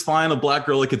didn't they just find a Black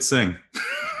girl that could sing?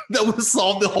 That would have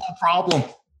solved the whole problem.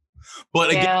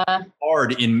 But again,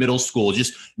 hard in middle school,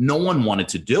 just no one wanted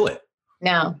to do it.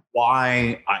 No.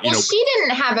 Why? She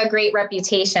didn't have a great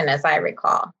reputation, as I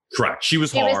recall. Correct. She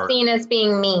was hard. She was seen as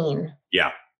being mean.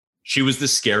 Yeah. She was the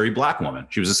scary Black woman.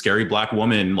 She was a scary Black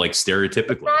woman, like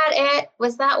stereotypically. Was that it?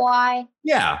 Was that why?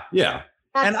 Yeah. Yeah.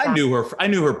 And I knew her,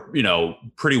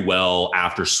 pretty well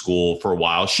after school for a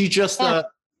while. She just,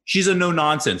 she's a no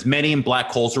nonsense. Many in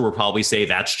Black culture will probably say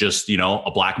that's just,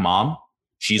 a Black mom.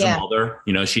 She's a mother,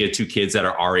 she had 2 kids that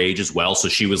are our age as well. So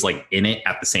she was like in it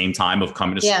at the same time of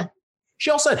coming to school.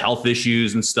 She also had health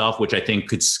issues and stuff, which I think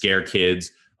could scare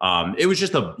kids. It was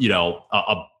just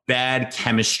a bad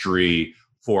chemistry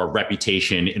for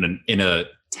reputation in a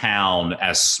town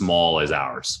as small as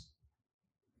ours.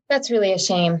 That's really a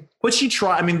shame. But she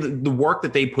tried. I mean, the work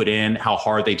that they put in, how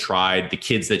hard they tried, the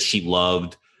kids that she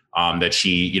loved, that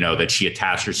she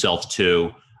attached herself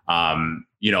to,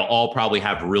 all probably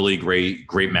have really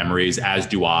great memories, as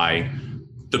do I.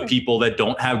 The people that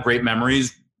don't have great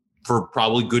memories, for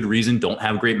probably good reason, don't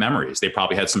have great memories. They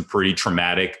probably had some pretty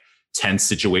traumatic, tense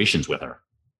situations with her.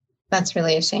 That's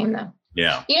really a shame, though.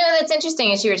 Yeah. That's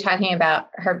interesting, is you were talking about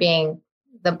her being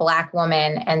the Black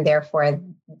woman, and therefore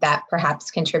that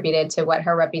perhaps contributed to what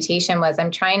her reputation was.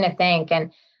 I'm trying to think.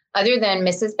 And other than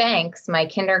Mrs. Banks, my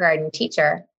kindergarten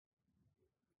teacher,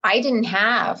 I didn't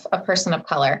have a person of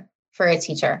color for a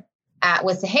teacher at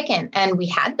Wissahickon. And we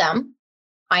had them.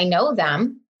 I know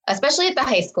them, especially at the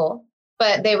high school,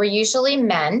 but they were usually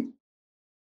men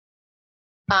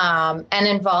and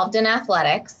involved in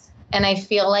athletics. And I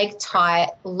feel like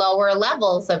taught lower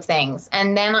levels of things.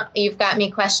 And then you've got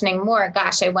me questioning more.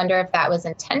 Gosh, I wonder if that was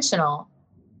intentional,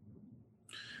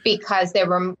 because there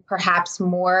were perhaps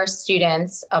more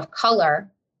students of color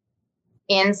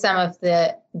in some of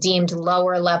the deemed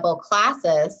lower level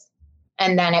classes.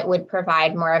 And then it would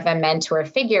provide more of a mentor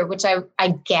figure, which I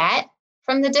get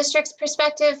from the district's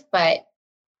perspective, but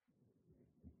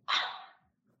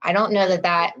I don't know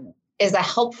that is a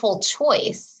helpful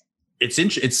choice.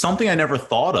 It's something I never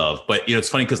thought of, but it's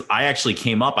funny because I actually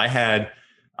came up. I had,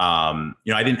 I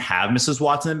didn't have Mrs.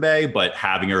 Watson Bay, but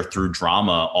having her through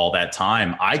drama all that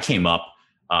time, I came up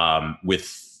with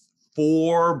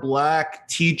 4 Black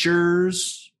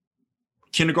teachers,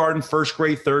 kindergarten, 1st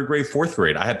grade, 3rd grade, 4th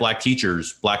grade. I had Black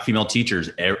teachers, Black female teachers,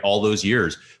 all those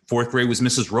years. 4th grade was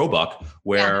Mrs. Roebuck,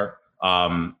 where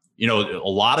a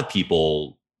lot of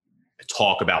people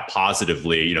talk about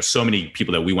positively, so many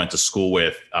people that we went to school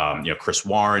with, Chris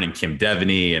Warren and Kim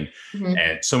Devaney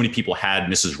and so many people had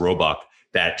Mrs. Roebuck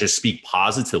that just speak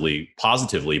positively.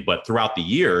 But throughout the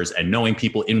years, and knowing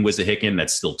people in Wissahickon that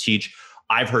still teach,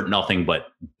 I've heard nothing but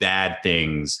bad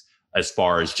things as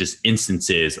far as just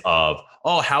instances of,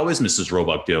 oh, how is Mrs.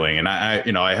 Roebuck doing? And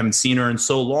I haven't seen her in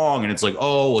so long. And it's like,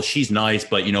 oh, well, she's nice,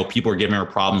 but people are giving her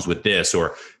problems with this,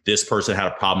 or this person had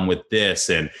a problem with this.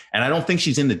 And I don't think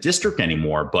she's in the district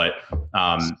anymore. But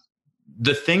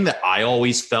the thing that I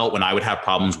always felt when I would have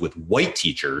problems with white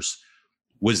teachers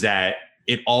was that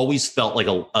it always felt like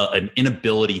an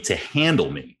inability to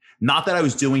handle me. Not that I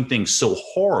was doing things so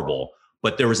horrible,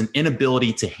 but there was an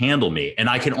inability to handle me. And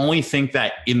I can only think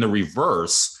that in the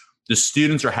reverse, the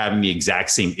students are having the exact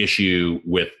same issue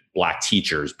with Black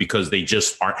teachers because they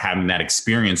just aren't having that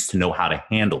experience to know how to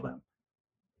handle them.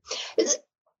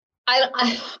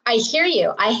 I hear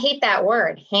you. I hate that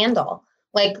word, handle.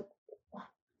 Like,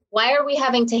 why are we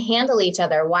having to handle each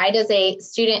other? Why does a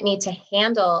student need to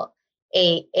handle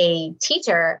a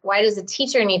teacher? Why does a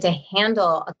teacher need to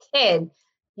handle a kid?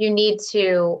 You need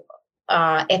to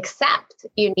accept.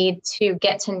 You need to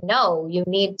get to know. You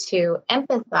need to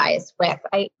empathize with.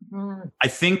 I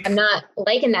think I'm not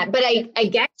liking that, but I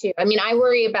get you. I mean, I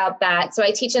worry about that. So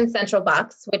I teach in Central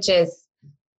Bucks, which is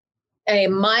a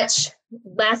much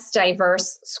less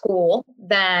diverse school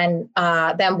than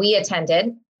we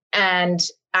attended, and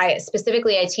I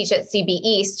teach at CB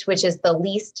East, which is the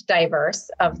least diverse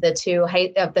of the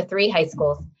 3 high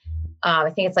schools. I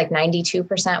think it's like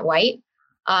 92% white.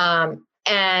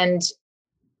 And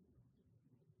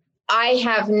I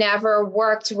have never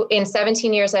worked in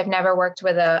 17 years. I've never worked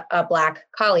with a Black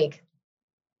colleague.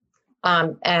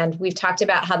 And we've talked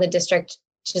about how the district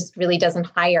just really doesn't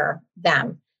hire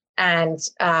them and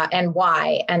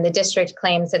why. And the district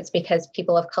claims it's because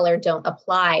people of color don't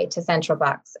apply to Central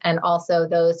Bucks. And also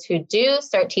those who do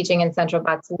start teaching in Central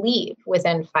Bucks leave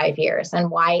within 5 years. And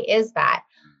why is that?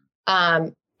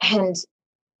 And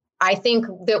I think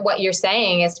that what you're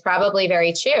saying is probably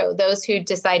very true. Those who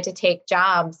decide to take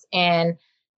jobs in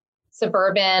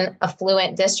suburban,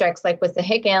 affluent districts, like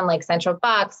Wissahickon, like Central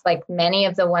Bucks, like many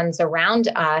of the ones around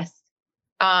us,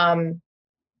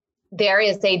 there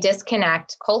is a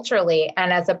disconnect culturally.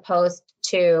 And as opposed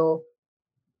to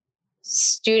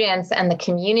students and the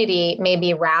community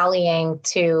maybe rallying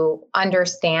to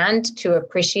understand, to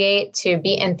appreciate, to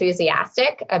be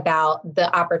enthusiastic about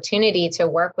the opportunity to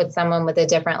work with someone with a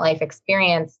different life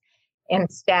experience.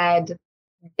 Instead,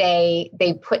 they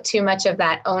put too much of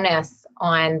that onus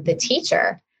on the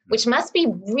teacher, which must be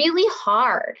really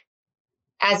hard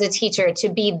as a teacher to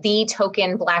be the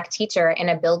token Black teacher in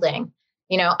a building.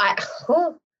 You know,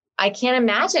 I can't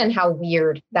imagine how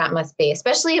weird that must be,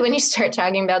 especially when you start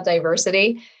talking about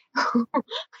diversity.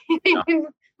 Yeah.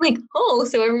 Like, oh,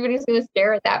 so everybody's going to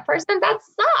stare at that person? That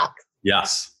sucks.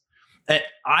 Yes.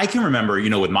 I can remember, you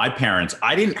know, with my parents,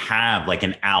 I didn't have like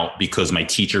an out because my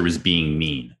teacher was being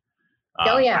mean.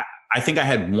 Oh, yeah. I think I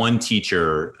had one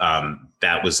teacher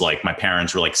that was like, my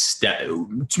parents were like,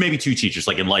 maybe two teachers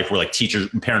like in life where like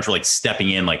parents were like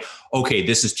stepping in like, okay,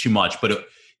 this is too much. But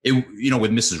it, you know,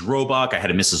 with Mrs. Roebuck, I had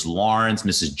a Mrs. Lawrence,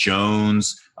 Mrs.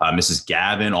 Jones, Mrs.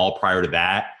 Gavin, all prior to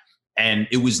that. And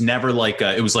it was never like,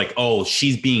 it was like, oh,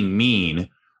 she's being mean,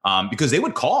 because they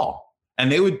would call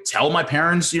and they would tell my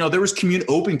parents, you know, there was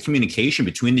open communication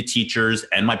between the teachers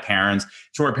and my parents.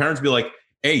 So my parents would be like,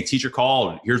 hey, teacher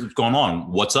called, here's what's going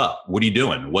on. What's up? What are you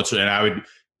doing? And I would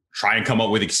try and come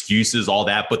up with excuses, all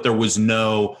that. But there was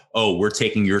no, oh, we're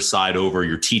taking your side over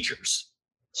your teachers.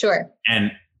 Sure.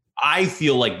 And I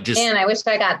feel like Man, I wish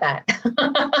I got that.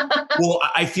 Well,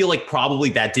 I feel like probably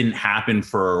that didn't happen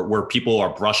for where people are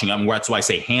brushing up. And that's why I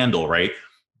say handle, right?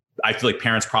 I feel like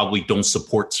parents probably don't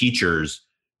support teachers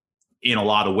in a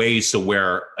lot of ways. So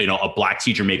where, you know, a Black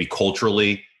teacher maybe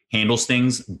culturally handles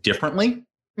things differently,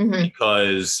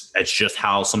 because it's just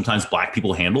how sometimes Black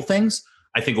people handle things.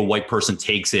 I think a white person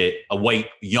takes it,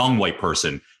 young white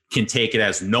person can take it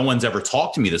as no one's ever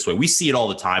talked to me this way. We see it all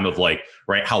the time of like,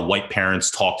 right, how white parents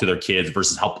talk to their kids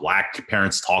versus how Black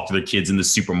parents talk to their kids in the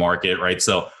supermarket, right?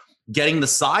 So getting the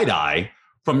side eye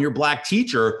from your Black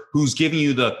teacher who's giving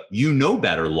you the you know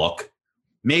better look,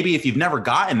 maybe if you've never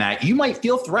gotten that, you might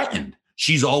feel threatened.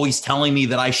 She's always telling me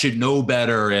that I should know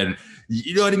better. And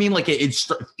you know what I mean? Like it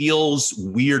feels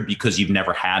weird because you've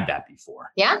never had that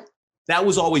before. Yeah. That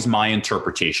was always my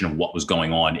interpretation of what was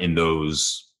going on in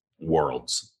those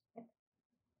worlds.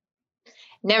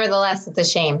 Nevertheless, it's a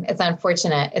shame. It's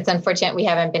unfortunate. It's unfortunate we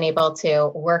haven't been able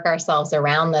to work ourselves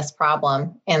around this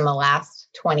problem in the last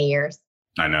 20 years.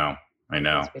 I know.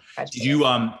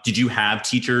 Did you have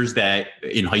teachers that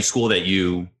in high school that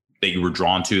you were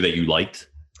drawn to, that you liked?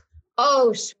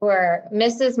 Oh, sure.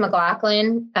 Mrs.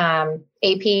 McLaughlin,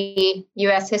 AP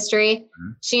US History.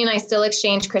 Mm-hmm. She and I still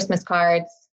exchange Christmas cards.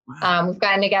 Wow. We've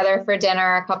gotten together for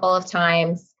dinner a couple of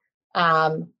times.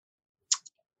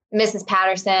 Mrs.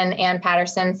 Patterson, Ann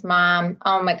Patterson's mom,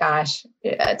 oh my gosh,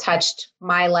 touched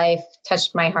my life,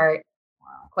 touched my heart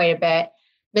quite a bit.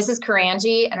 Mrs.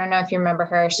 Karanji, I don't know if you remember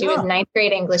her. She was 9th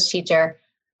grade English teacher.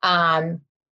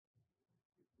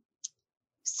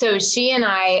 So she and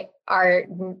I are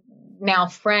now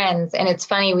friends, and it's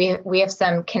funny, we have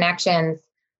some connections.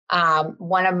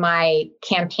 One of my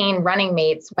campaign running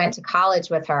mates went to college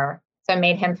with her, so I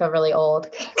made him feel really old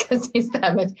because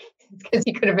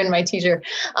he could have been my teacher.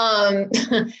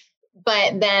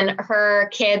 But then her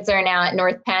kids are now at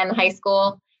North Penn High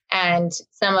School, and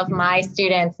some of my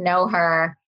students know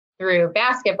her through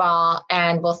basketball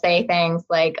and will say things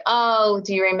like, oh,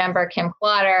 do you remember Kim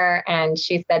Clotter? And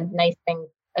she said nice things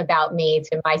about me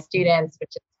to my students, which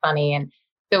is funny. And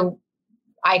so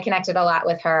I connected a lot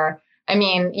with her. I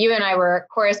mean, you and I were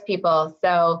chorus people.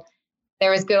 So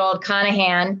there was good old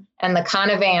Conahan and the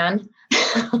Conavan,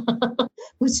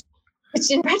 which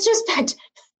in retrospect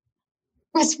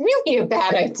was really a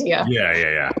bad idea.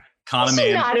 Yeah. Conaman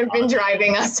should not have been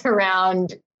driving us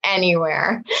around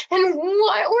anywhere. And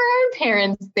what were our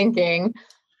parents thinking?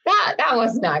 That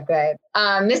was not good.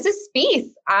 Mrs.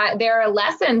 Spieth, there are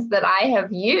lessons that I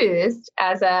have used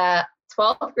as a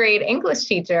 12th grade English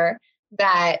teacher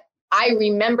that I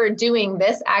remember doing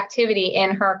this activity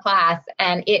in her class,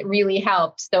 and it really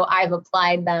helped. So I've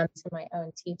applied them to my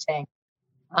own teaching.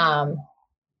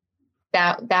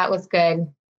 that was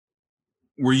good.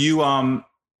 Were you,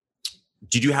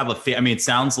 did you have I mean, it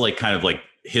sounds like kind of like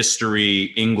history,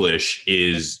 English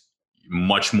is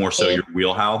much more so your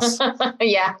wheelhouse.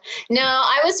 Yeah. No,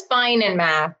 I was fine in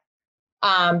math.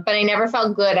 But I never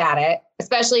felt good at it,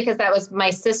 especially because that was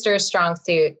my sister's strong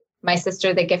suit, my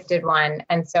sister, the gifted one.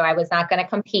 And so I was not going to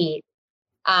compete.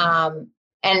 And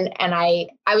I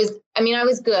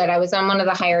was good. I was on one of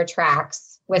the higher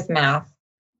tracks with math.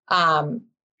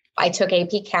 I took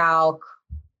AP Calc,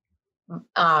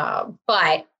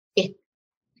 but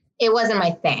it wasn't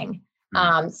my thing.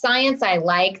 Science I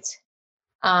liked,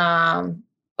 but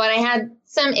I had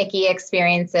some icky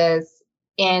experiences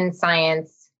in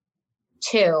science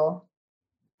too.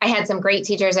 I had some great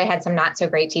teachers. I had some not so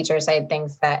great teachers. I had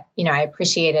things that, I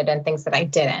appreciated and things that I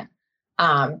didn't.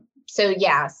 So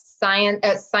yeah,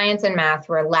 science and math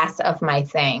were less of my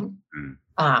thing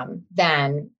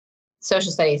than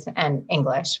social studies and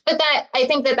English. But I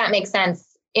think that makes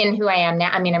sense in who I am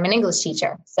now. I mean, I'm an English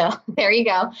teacher, so there you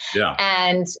go. Yeah.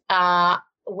 And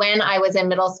when I was in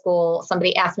middle school,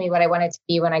 somebody asked me what I wanted to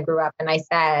be when I grew up. And I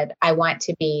said, I want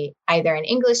to be either an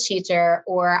English teacher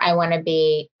or I want to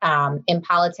be in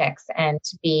politics and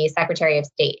to be Secretary of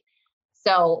State.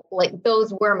 So like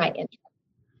those were my interests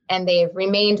and they've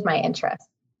remained my interests.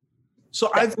 So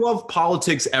I've loved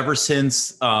politics ever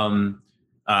since, I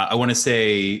want to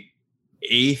say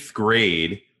 8th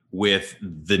grade with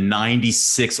the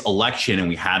 96 election. And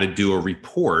we had to do a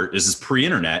report. This is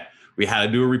pre-internet. We had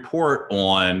to do a report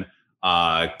on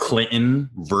Clinton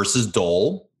versus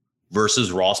Dole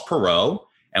versus Ross Perot.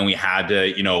 And we had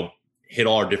to, hit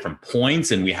all our different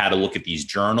points. And we had to look at these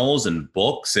journals and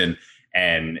books and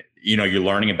you're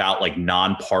learning about like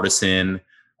nonpartisan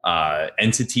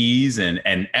entities.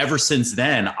 And ever since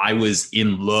then, I was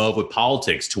in love with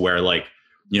politics to where like,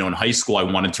 in high school, I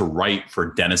wanted to write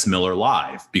for Dennis Miller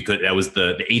Live because that was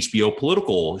the HBO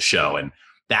political show. And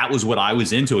that was what I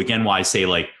was into. Again, why I say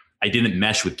like, I didn't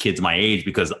mesh with kids my age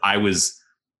because I was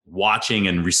watching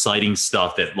and reciting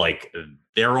stuff that like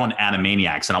they're on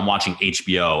Animaniacs and I'm watching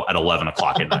HBO at 11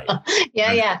 o'clock at night.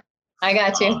 Yeah. I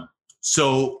got you.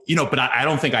 So, but I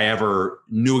don't think I ever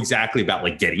knew exactly about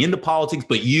like getting into politics,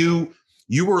 but you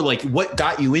were like, what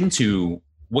got you interested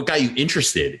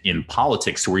in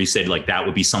politics to where you said like that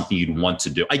would be something you'd want to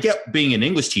do? I get being an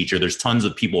English teacher, there's tons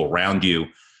of people around you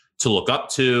to look up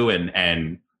to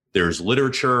and there's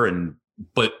literature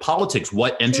but politics,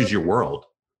 what enters your world?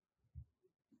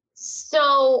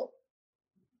 So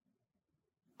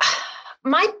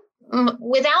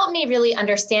without me really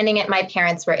understanding it, my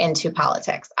parents were into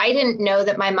politics. I didn't know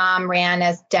that my mom ran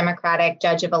as Democratic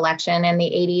judge of election in the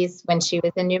 80s when she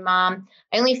was a new mom.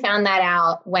 I only found that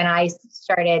out when I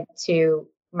started to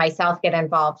myself get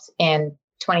involved in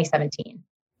 2017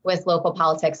 with local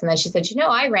politics. And then she said,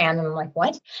 I ran. And I'm like,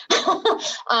 what?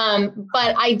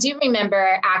 But I do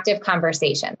remember active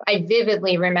conversations. I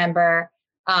vividly remember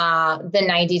the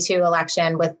 92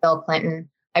 election with Bill Clinton.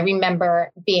 I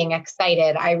remember being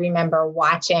excited. I remember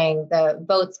watching the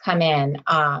votes come in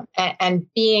and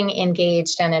being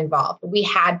engaged and involved. We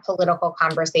had political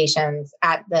conversations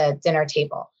at the dinner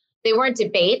table. They weren't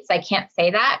debates. I can't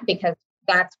say that because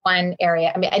that's one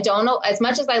area. I mean, I don't know. As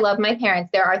much as I love my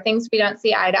parents, there are things we don't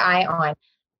see eye to eye on.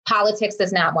 Politics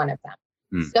is not one of them.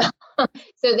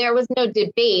 So there was no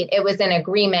debate. It was an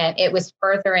agreement. It was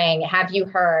furthering. Have you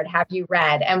heard? Have you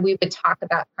read? And we would talk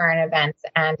about current events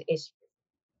and issues.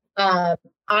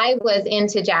 I was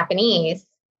into Japanese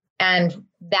and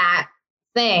that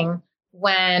thing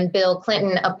when Bill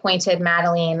Clinton appointed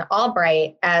Madeleine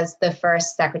Albright as the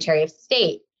first Secretary of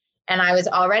State. And I was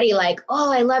already like,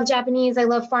 oh, I love Japanese. I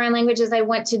love foreign languages. I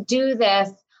want to do this.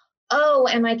 Oh,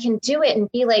 and I can do it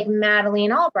and be like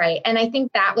Madeleine Albright. And I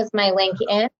think that was my link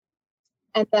in.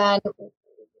 And then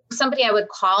somebody I would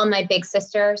call my big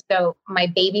sister. So my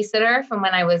babysitter from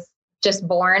when I was just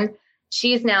born,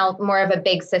 she's now more of a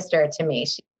big sister to me.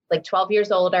 She's like 12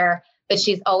 years older, but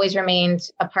she's always remained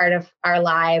a part of our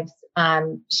lives.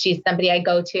 She's somebody I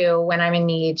go to when I'm in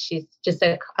need. She's just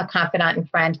a confidant and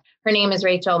friend. Her name is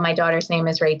Rachel. My daughter's name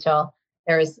is Rachel.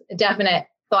 There was a definite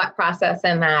thought process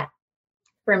in that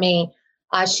for me.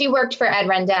 She worked for Ed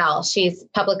Rendell. She's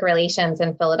public relations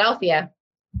in Philadelphia.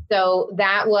 So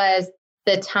that was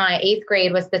the time, 8th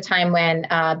grade was the time when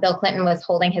Bill Clinton was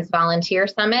holding his volunteer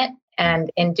summit.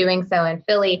 And in doing so in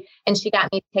Philly, and she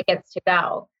got me tickets to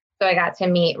go. So I got to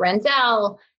meet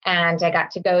Rendell and I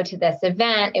got to go to this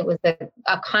event. It was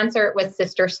a concert with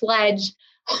Sister Sledge,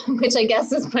 which I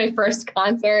guess is my first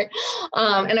concert.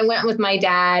 And I went with my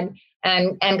dad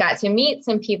and got to meet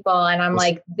some people. And I'm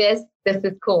like, this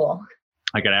is cool.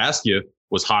 I got to ask you,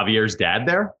 was Javier's dad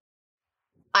there?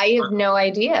 I have no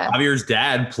idea. Javier's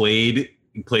dad played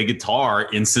guitar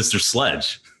in Sister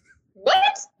Sledge.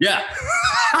 What? Yeah.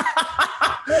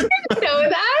 I didn't know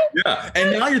that. Yeah.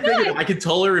 And now you're thinking, I can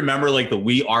totally remember like the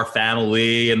We Are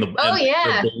Family and the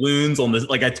balloons on this.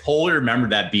 Like I totally remember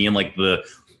that being like the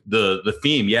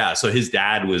theme. Yeah. So his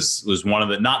dad was one of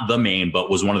the, not the main, but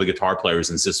was one of the guitar players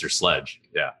in Sister Sledge.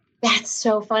 Yeah. That's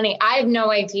so funny. I have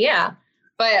no idea,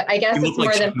 but I guess it's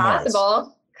more than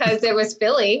possible because it was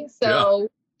Philly. So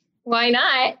why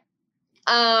not?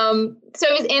 So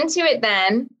I was into it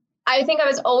then. I think I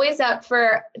was always up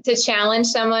to challenge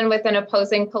someone with an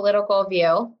opposing political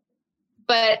view.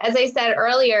 But as I said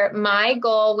earlier, my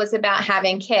goal was about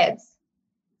having kids.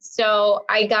 So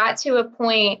I got to a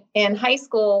point in high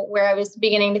school where I was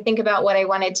beginning to think about what I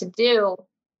wanted to do.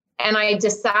 And I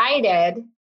decided,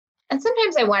 and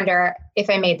sometimes I wonder if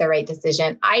I made the right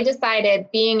decision. I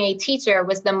decided being a teacher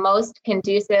was the most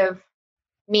conducive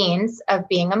means of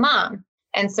being a mom.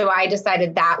 And so I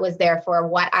decided that was therefore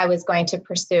what I was going to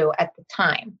pursue at the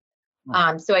time.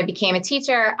 So I became a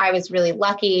teacher. I was really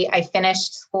lucky. I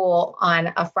finished school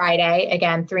on a Friday,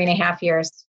 again, 3.5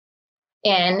 years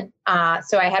in.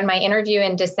 So I had my interview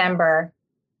in December,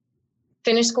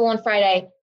 finished school on Friday,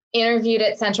 interviewed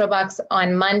at Central Bucks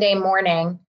on Monday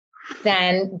morning,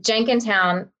 then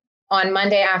Jenkintown on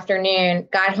Monday afternoon,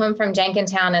 got home from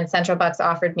Jenkintown and Central Bucks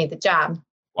offered me the job.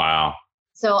 Wow.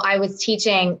 So I was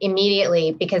teaching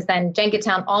immediately because then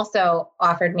Jenkintown also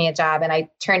offered me a job and I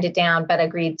turned it down, but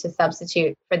agreed to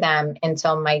substitute for them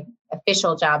until my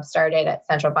official job started at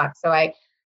Central Bucks. So I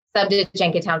subbed at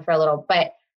Jenkintown for a little,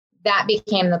 but that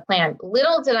became the plan.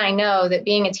 Little did I know that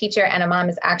being a teacher and a mom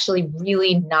is actually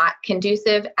really not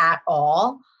conducive at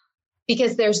all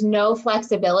because there's no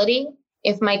flexibility.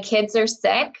 If my kids are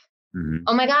sick,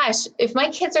 oh my gosh, if my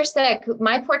kids are sick,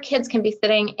 my poor kids can be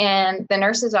sitting in the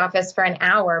nurse's office for an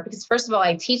hour because first of all,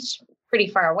 I teach pretty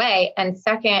far away. And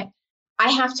second,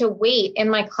 I have to wait in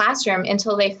my classroom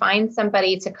until they find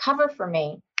somebody to cover for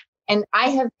me. And I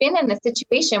have been in a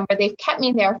situation where they've kept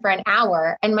me there for an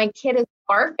hour and my kid is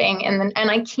barfing and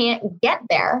I can't get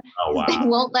there. Oh, wow. They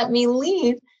won't let me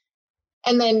leave.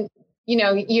 And then,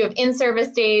 you have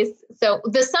in-service days. So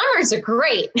the summers are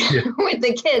great with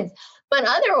the kids. But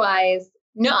otherwise,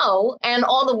 no. And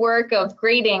all the work of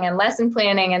grading and lesson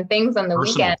planning and things on the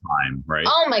weekend. Time, right?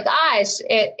 Oh my gosh,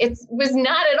 it was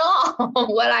not at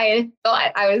all what I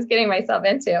thought I was getting myself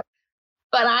into.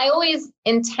 But I always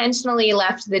intentionally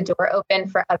left the door open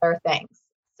for other things.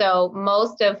 So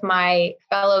most of my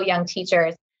fellow young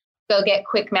teachers go get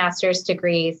quick master's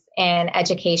degrees in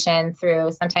education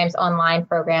through sometimes online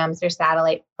programs or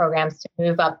satellite programs to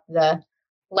move up the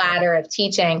ladder of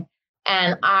teaching.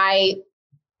 And I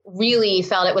really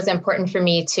felt it was important for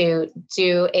me to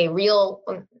do a real,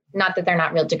 not that they're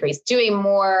not real degrees, do a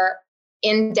more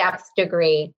in-depth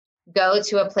degree, go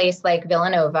to a place like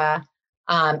Villanova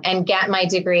and get my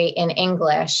degree in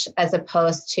English as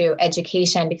opposed to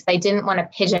education because I didn't want to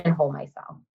pigeonhole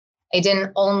myself. I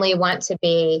didn't only want to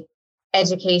be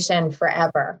education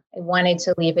forever. I wanted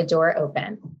to leave a door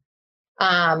open.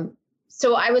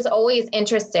 So I was always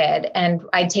interested and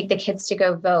I'd take the kids to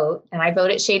go vote and I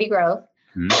vote at Shady Grove.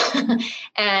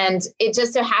 And it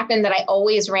just so happened that I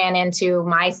always ran into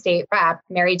my state rep,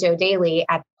 Mary Jo Daley,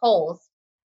 at the polls.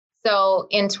 So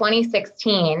in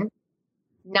 2016,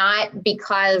 not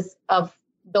because of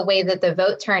the way that the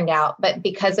vote turned out, but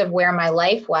because of where my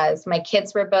life was, my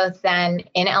kids were both then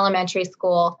in elementary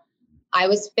school. I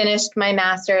was finished my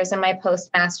master's and my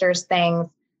postmaster's things.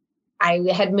 I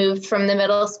had moved from the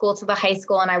middle school to the high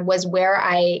school and I was where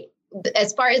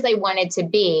as far as I wanted to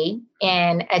be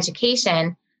in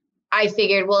education. I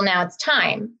figured, well, now it's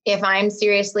time. If I'm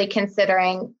seriously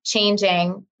considering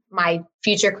changing my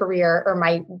future career or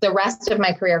the rest of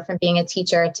my career from being a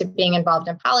teacher to being involved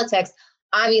in politics,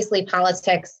 obviously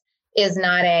politics is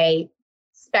not a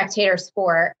spectator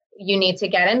sport. You need to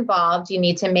get involved. You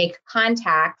need to make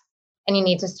contacts. And you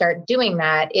need to start doing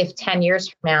that if 10 years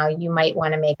from now, you might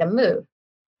want to make a move.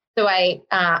 So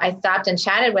I stopped and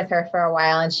chatted with her for a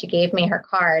while and she gave me her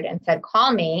card and said,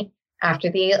 call me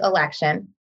after the election.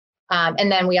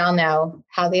 And then we all know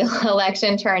how the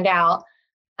election turned out.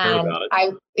 And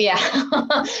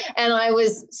and I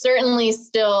was certainly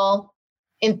still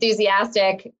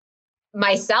enthusiastic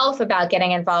myself about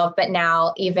getting involved, but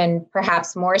now even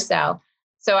perhaps more so.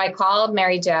 So I called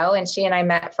Mary Jo and she and I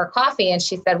met for coffee and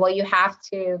she said, well, you have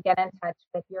to get in touch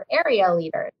with your area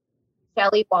leaders,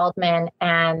 Shelley Waldman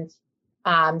and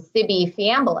Sibby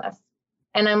Fiambulis.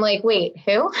 And I'm like, wait,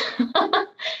 who?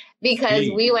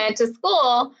 Because we went to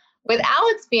school with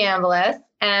Alex Fiambulis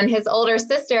and his older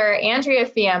sister, Andrea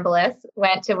Fiambulis,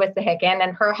 went to Wissahickon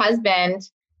and her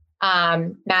husband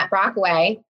Matt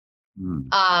Brockway,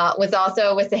 was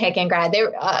also a Wissahickon grad. They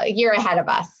were a year ahead of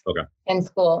us in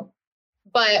school.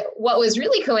 But what was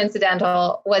really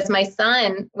coincidental was my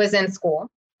son was in school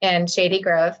in Shady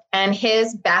Grove, and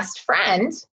his best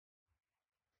friend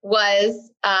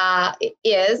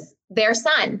is their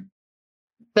son,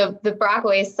 the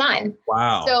Brockway's son.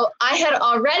 Wow. So I had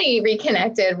already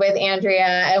reconnected with Andrea,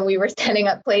 and we were setting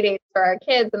up play dates for our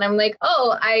kids. And I'm like,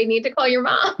 oh, I need to call your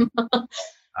mom.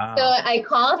 So I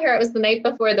called her. It was the night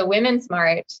before the Women's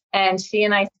March, and she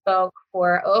and I spoke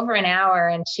for over an hour,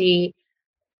 and she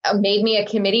made me a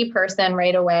committee person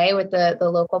right away with the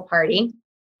local party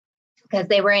because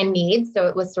they were in need. So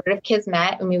it was sort of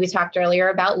kismet. I mean, we talked earlier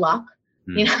about luck,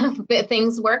 but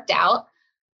things worked out.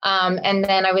 And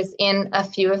then I was in a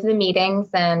few of the meetings,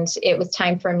 and it was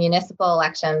time for municipal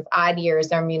elections, odd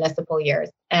years or municipal years.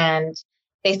 And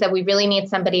they said, we really need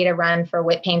somebody to run for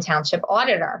Whitpain Township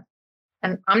auditor.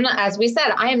 And I'm not, as we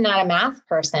said, I am not a math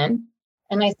person.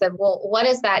 And I said, well, what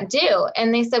does that do?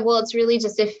 And they said, well, it's really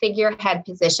just a figurehead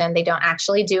position. They don't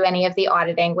actually do any of the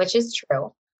auditing, which is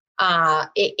true.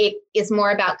 It is more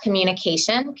about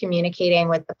communicating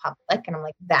with the public. And I'm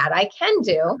like, that I can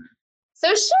do. So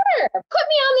sure, put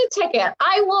me on the ticket.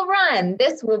 I will run.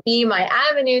 This will be my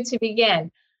avenue to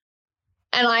begin.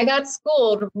 And I got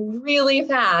schooled really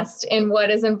fast in what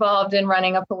is involved in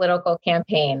running a political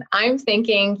campaign. I'm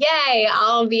thinking, yay,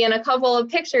 I'll be in a couple of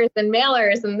pictures and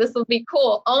mailers, and this will be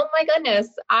cool. Oh my goodness,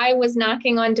 I was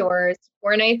knocking on doors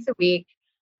 4 nights a week,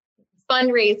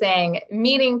 fundraising,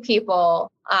 meeting people,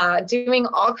 doing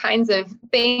all kinds of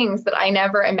things that I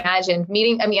never imagined.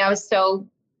 I was so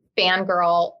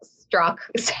fangirl struck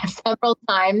several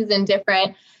times in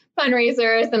different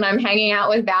fundraisers, and I'm hanging out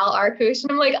with Val Arkush,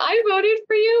 and I'm like, I voted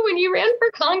for you when you ran for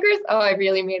Congress. Oh, I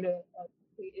really made a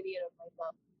complete idiot of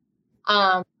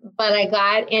myself. But I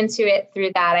got into it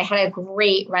through that. I had a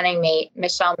great running mate,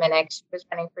 Michelle Minnick. She was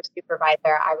running for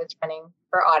supervisor. I was running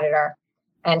for auditor,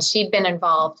 and she'd been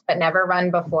involved but never run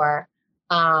before.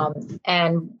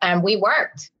 And we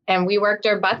worked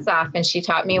our butts off, and she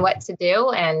taught me what to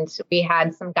do. And we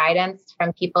had some guidance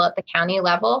from people at the county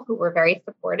level who were very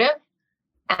supportive.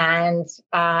 And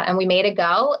we made a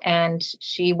go, and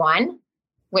she won,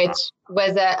 which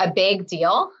was a big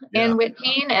deal in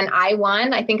Whitpain. And I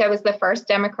won. I think I was the first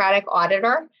Democratic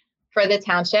auditor for the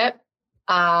township.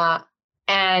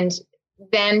 And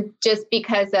then just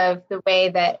because of the way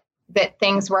that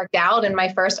things worked out in my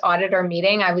first auditor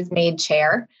meeting, I was made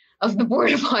chair of the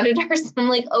board of auditors. I'm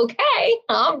like, okay,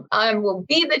 I will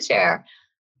be the chair.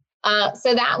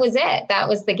 So that was it. That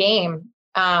was the game.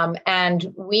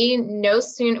 And we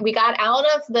got out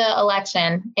of the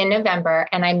election in November,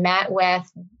 and I met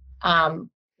with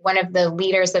one of the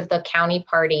leaders of the county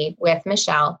party with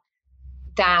Michelle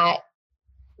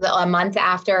a month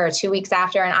after or 2 weeks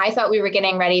after. And I thought we were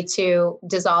getting ready to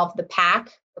dissolve the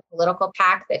PAC, the political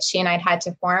PAC that she and I had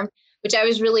to form, which I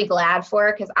was really glad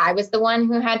for because I was the one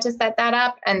who had to set that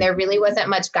up. And there really wasn't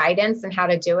much guidance on how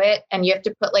to do it. And you have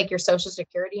to put like your social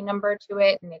security number to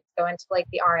it, and it's going to like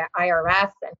the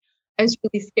IRS. And I was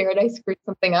really scared I screwed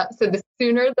something up. So the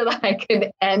sooner that I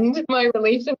could end my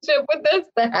relationship with this,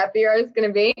 the happier I was going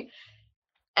to be.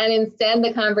 And instead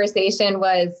the conversation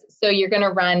was, so you're going to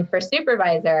run for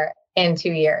supervisor in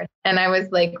 2 years. And I was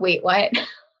like, wait, what?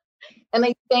 And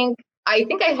I think I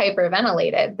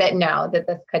hyperventilated that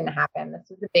this couldn't happen. This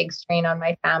was a big strain on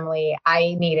my family.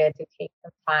 I needed to take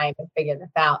some time and figure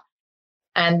this out.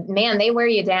 And man, they wear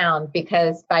you down,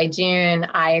 because by June,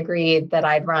 I agreed that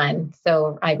I'd run.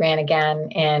 So I ran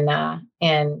again in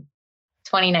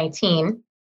 2019.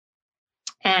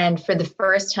 And for the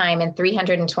first time in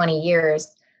 320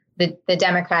 years, the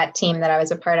Democrat team that I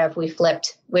was a part of, we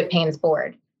flipped Whitpain's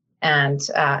board and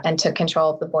took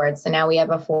control of the board. So now we have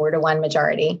a 4-1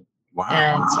 majority. Wow.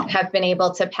 And have been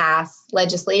able to pass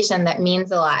legislation that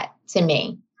means a lot to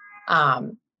me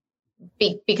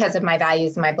because of my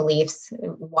values and my beliefs,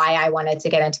 why I wanted to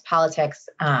get into politics.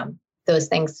 Those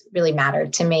things really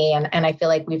mattered to me. And I feel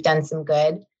like we've done some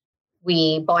good.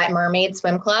 We bought Mermaid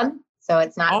Swim Club, so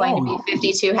it's not going to be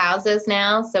 52 houses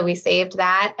now. So we saved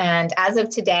that. And as of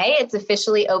today, it's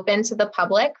officially open to the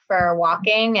public for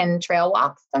walking and trail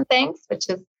walks and things, which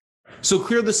is. So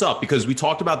clear this up, because we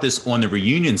talked about this on the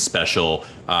reunion special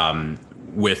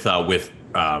with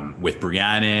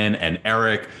Brianna and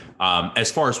Eric.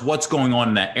 As far as what's going on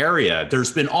in that area,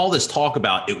 there's been all this talk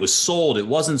about it was sold, it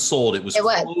wasn't sold, it was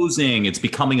closing, it's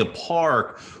becoming a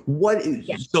park. What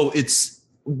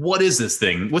is this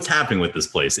thing? What's happening with this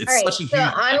place? It's such a huge.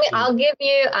 I'll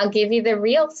give you the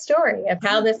real story of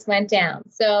how this went down.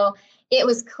 So it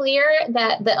was clear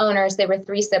that the owners, they were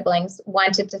three siblings,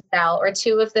 wanted to sell, or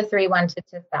two of the three wanted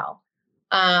to sell.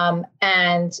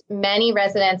 And many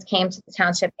residents came to the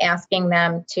township asking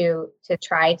them to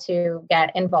try to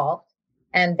get involved.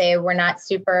 And they were not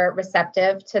super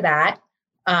receptive to that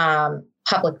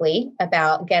publicly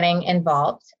about getting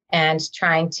involved and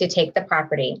trying to take the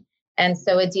property. And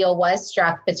so a deal was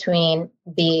struck between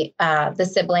the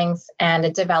siblings and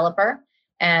a developer.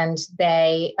 And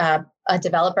a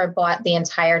developer bought the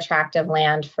entire tract of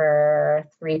land for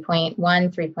 $3.2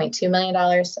 million.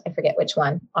 I forget which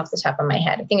one off the top of my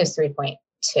head. I think it was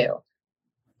 $3.2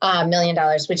 million,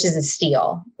 which is a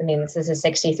steal. I mean, this is a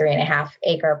 63.5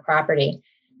 acre property.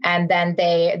 And then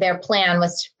their plan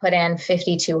was to put in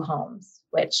 52 homes,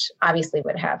 which obviously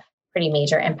would have pretty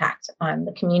major impact on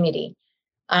the community.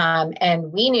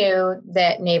 And we knew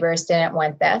that neighbors didn't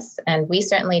want this, and we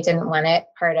certainly didn't want it.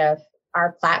 Part of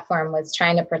our platform was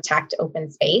trying to protect open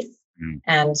space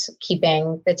and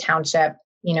keeping the township,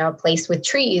 a place with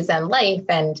trees and life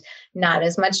and not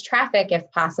as much traffic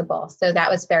if possible. So that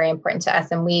was very important to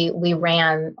us. And we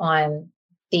ran on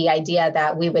the idea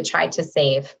that we would try to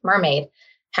save Mermaid,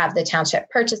 have the township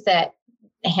purchase it,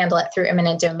 handle it through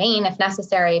eminent domain if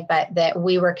necessary, but that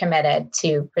we were committed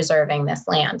to preserving this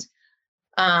land.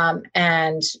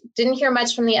 And didn't hear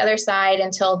much from the other side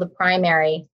until the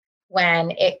primary,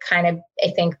 when it kind of,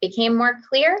 I think, became more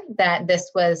clear that this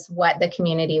was what the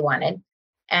community wanted.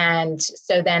 And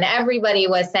so then everybody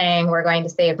was saying, we're going to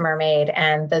save Mermaid.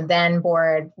 And the then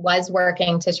board was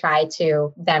working to try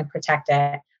to then protect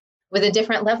it with a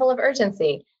different level of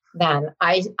urgency than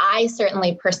I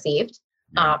certainly perceived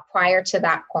prior to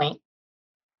that point.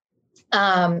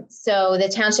 So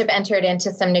the township entered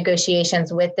into some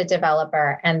negotiations with the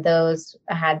developer, and those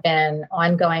had been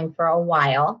ongoing for a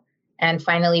while. And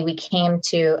finally, we came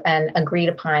to an agreed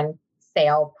upon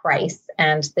sale price,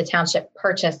 and the township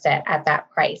purchased it at that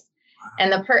price.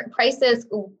 And the price is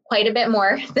quite a bit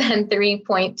more than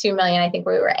 3.2 million. I think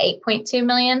we were 8.2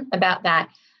 million, about that.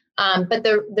 But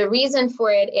the reason for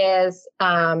it is,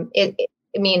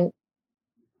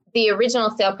 the original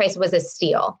sale price was a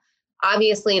steal.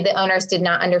 Obviously, the owners did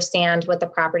not understand what the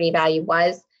property value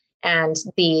was. And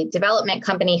the development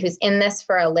company who's in this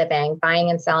for a living,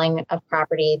 buying and selling of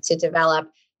property to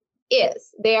develop,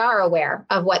 they are aware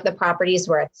of what the property is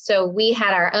worth. So we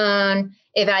had our own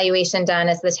evaluation done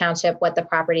as the township, what the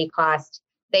property cost.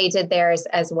 They did theirs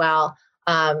as well.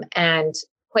 And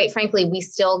quite frankly, we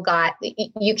still got,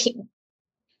 you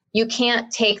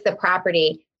can't take the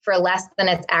property for less than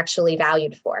it's actually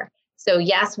valued for. So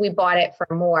yes, we bought it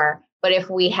for more. But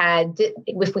if we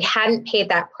hadn't paid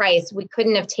that price, we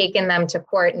couldn't have taken them to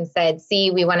court and said, see,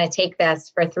 we want to take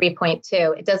this for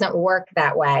 3.2. It doesn't work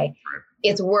that way.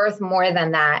 It's worth more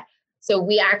than that. So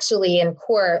we actually in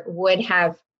court would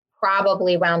have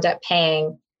probably wound up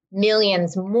paying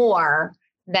millions more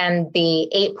than the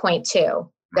 8.2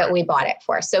 that we bought it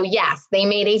for. So yes, they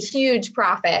made a huge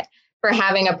profit for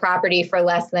having a property for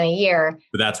less than a year.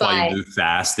 But that's why you move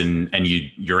fast and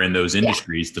you're in those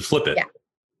industries to flip it. Yeah.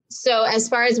 So as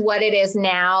far as what it is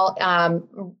now,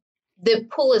 the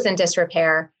pool is in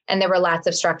disrepair, and there were lots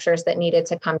of structures that needed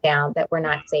to come down that were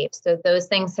not safe. So those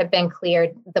things have been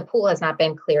cleared. The pool has not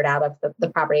been cleared out of the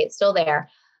property. It's still there.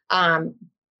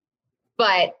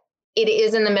 But it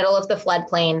is in the middle of the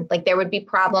floodplain. Like, there would be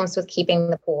problems with keeping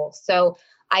the pool. So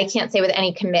I can't say with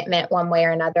any commitment one way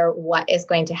or another what is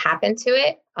going to happen to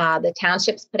it. The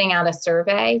township's putting out a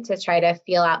survey to try to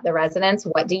feel out the residents.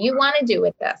 What do you want to do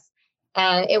with this?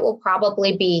 And it will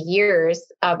probably be years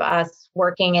of us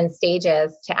working in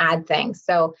stages to add things.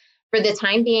 So for the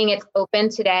time being, it's open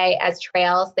today as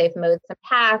trails. They've mowed some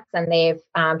paths, and they've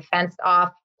fenced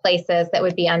off places that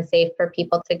would be unsafe for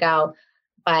people to go.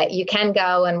 But you can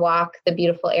go and walk the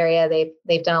beautiful area.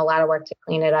 They've done a lot of work to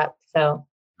clean it up. So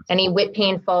any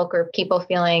Whitpain folk or people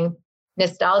feeling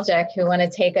nostalgic who want to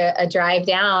take a drive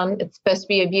down, it's supposed to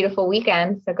be a beautiful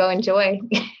weekend. So go enjoy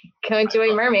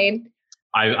Mermaid.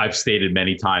 I've stated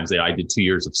many times that I did 2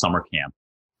 years of summer camp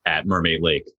at Mermaid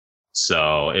Lake.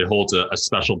 So it holds a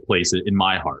special place in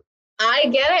my heart. I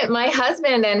get it. My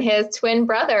husband and his twin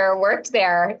brother worked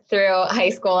there through high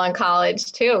school and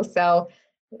college too. So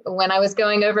when I was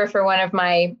going over for one of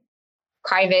my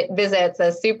private visits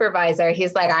as supervisor,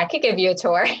 he's like, I could give you a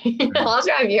tour. I'll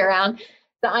drive you around.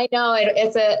 So I know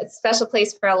it's a special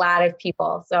place for a lot of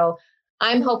people. So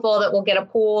I'm hopeful that we'll get a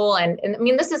pool. And I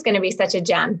mean, this is going to be such a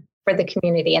gem for the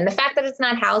community. And the fact that it's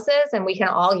not houses and we can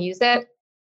all use it,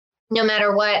 no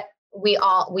matter what, we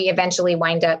eventually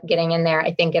wind up getting in there.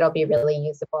 I think it'll be really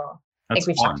usable. That's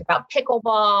we've fun. Talked about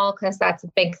pickleball because that's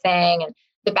a big thing. And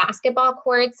The basketball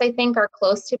courts, I think, are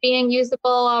close to being usable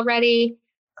already.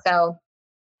 So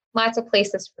lots of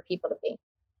places for people to be.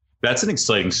 That's an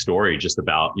exciting story just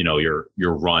about, your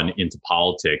run into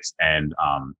politics. And,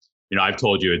 I've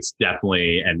told you it's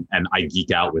definitely, and I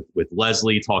geek out with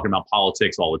Leslie talking about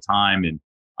politics all the time. And,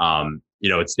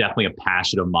 it's definitely a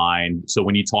passion of mine. So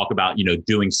when you talk about,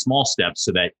 doing small steps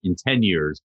so that in 10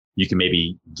 years, you can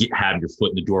maybe have your foot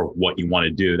in the door of what you want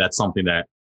to do. That's something that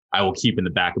I will keep in the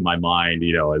back of my mind,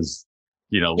 as,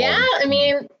 Yeah, I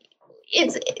mean,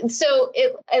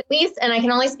 at least, and I can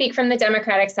only speak from the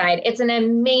Democratic side, it's an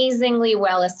amazingly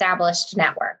well-established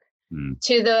network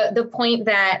to the point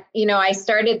that, I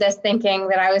started this thinking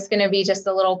that I was going to be just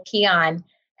a little peon.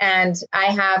 And I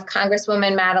have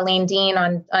Congresswoman Madeleine Dean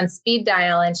on speed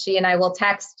dial, and she and I will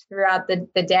text throughout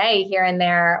the day here and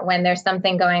there when there's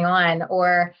something going on.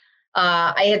 Or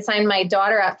I had signed my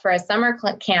daughter up for a summer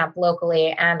camp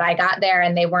locally, and I got there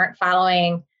and they weren't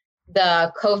following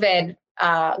the COVID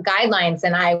guidelines.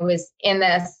 And I was in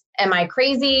this, am I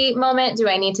crazy moment? Do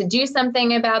I need to do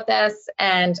something about this?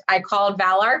 And I called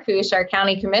Val Arkush, our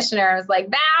county commissioner. I was like,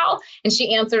 Val, and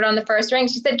she answered on the first ring.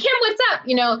 She said, Kim, what's up?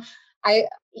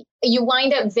 You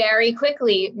wind up very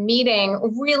quickly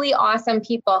meeting really awesome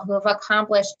people who have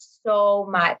accomplished so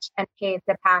much and paved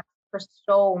the path for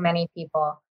so many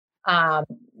people.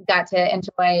 Got to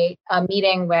enjoy a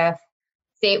meeting with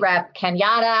State Rep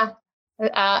Kenyatta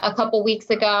a couple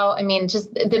weeks ago. I mean,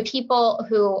 just the people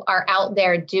who are out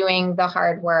there doing the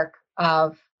hard work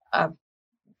of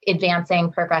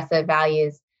advancing progressive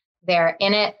values. They're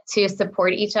in it to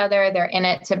support each other. They're in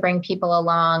it to bring people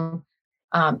along.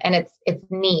 And it's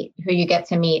neat who you get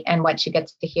to meet and what you get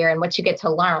to hear and what you get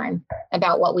to learn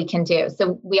about what we can do.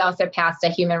 So we also passed a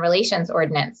human relations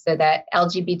ordinance so that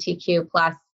LGBTQ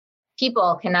plus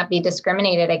people cannot be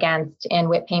discriminated against in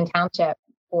Whitpain Township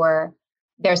for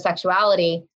their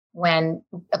sexuality when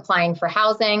applying for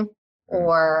housing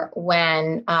or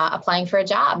when applying for a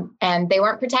job. And they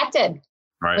weren't protected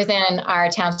within our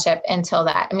township until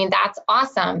that. I mean, that's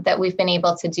awesome that we've been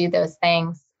able to do those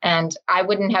things. And I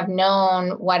wouldn't have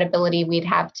known what ability we'd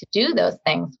have to do those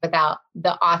things without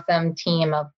the awesome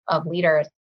team of leaders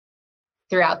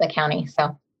throughout the county.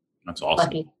 So that's awesome.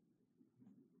 Lucky.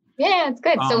 Yeah, it's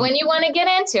good. So when you want to get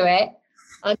into it,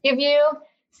 I'll give you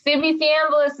Sibby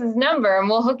Theoboulos's number and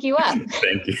we'll hook you up.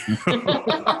 Thank you.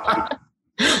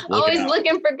 Always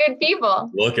looking for good people.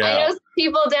 Look out. I know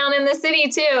people down in the city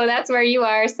too. That's where you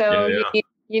are. So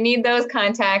you need those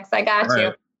contacts. I got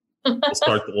you.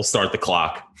 Right. We'll start the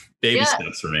clock. Baby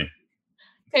steps for me.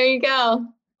 There you go.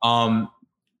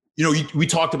 We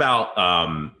talked about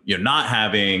not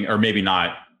having or maybe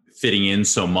not fitting in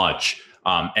so much.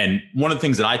 And one of the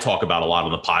things that I talk about a lot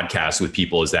on the podcast with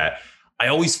people is that I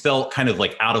always felt kind of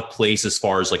like out of place as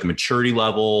far as like a maturity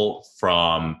level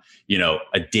from, a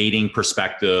dating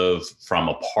perspective, from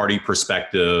a party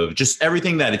perspective, just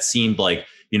everything that it seemed like,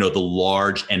 the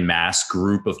large en masse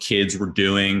group of kids were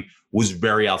doing was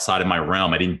very outside of my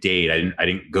realm. I didn't date. I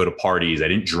didn't go to parties. I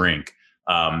didn't drink.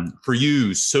 For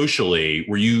you socially,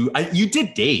 you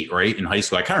did date, right? In high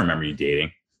school. I kind of remember you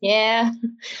dating. Yeah.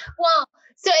 Well,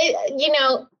 so,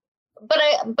 but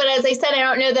as I said, I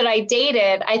don't know that I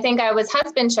dated. I think I was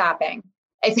husband shopping.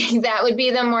 I think that would be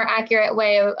the more accurate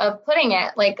way of putting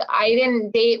it. Like I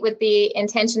didn't date with the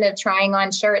intention of trying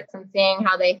on shirts and seeing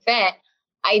how they fit.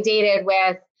 I dated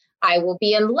with, I will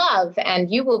be in love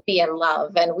and you will be in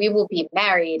love and we will be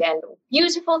married and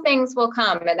beautiful things will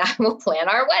come and I will plan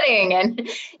our wedding. And,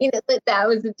 that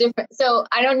was a different. So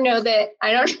I don't know that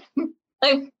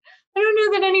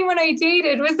anyone I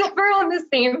dated was ever on the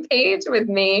same page with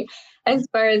me as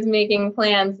far as making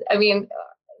plans. I mean,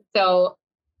 so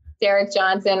Derek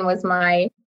Johnson was my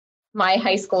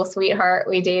high school sweetheart.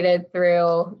 We dated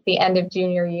through the end of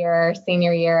junior year,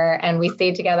 senior year, and we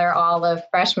stayed together all of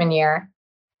freshman year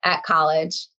at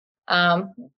college.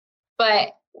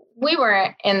 But we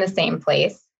weren't in the same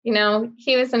place. He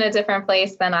was in a different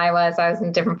place than I was. I was in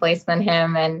a different place than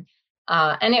him. And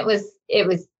it was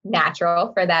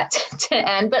natural for that to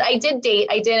end. But I did date.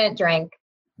 I didn't drink.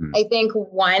 I think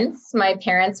once my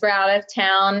parents were out of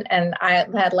town and I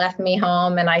had left me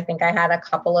home, and I think I had a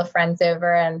couple of friends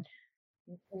over and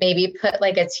maybe put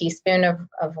like a teaspoon of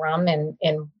rum in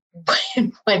no,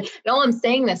 I'm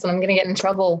saying this and I'm going to get in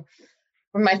trouble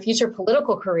for my future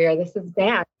political career. This is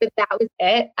bad, but that was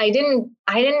it. I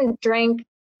didn't drink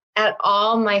at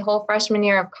all my whole freshman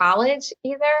year of college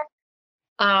either.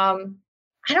 I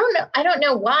don't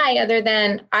know why, other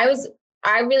than I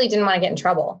really didn't want to get in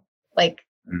trouble. Like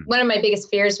one of my biggest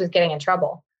fears was getting in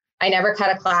trouble. I never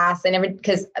cut a class. I wasn't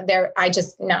going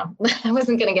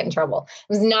to get in trouble.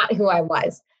 It was not who I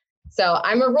was. So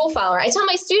I'm a rule follower. I tell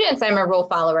my students I'm a rule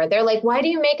follower. They're like, why do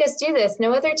you make us do this?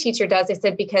 No other teacher does. I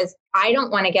said, because I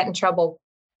don't want to get in trouble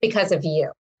because of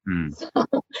you.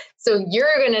 So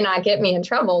you're going to not get me in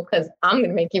trouble because I'm going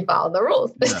to make you follow the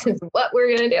rules. This is what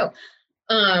we're going to do.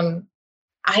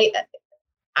 I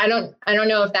don't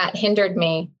know if that hindered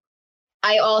me.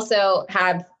 I also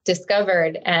have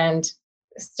discovered and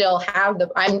still have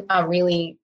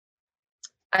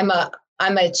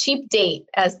I'm a cheap date,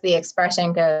 as the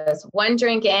expression goes. One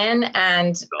drink in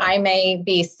and I may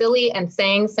be silly and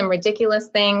saying some ridiculous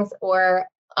things or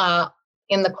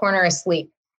in the corner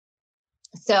asleep.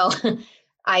 So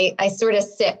I sort of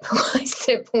sip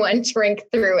one drink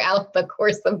throughout the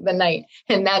course of the night,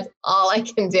 and that's all I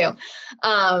can do.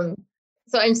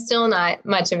 So I'm still not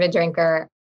much of a drinker.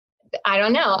 I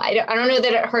don't know. I don't know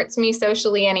that it hurts me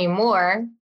socially anymore.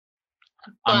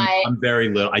 I'm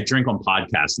very little. I drink on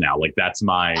podcasts now. Like that's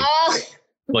my,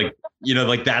 like,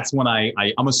 like that's when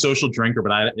I'm a social drinker,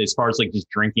 but as far as like just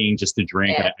drinking, just to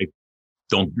drink, I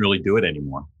don't really do it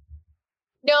anymore.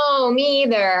 No, me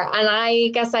either. And I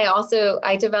guess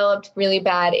I developed really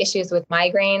bad issues with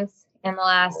migraines in the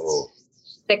last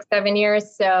 6-7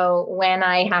 years. So when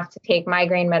I have to take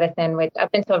migraine medicine, which up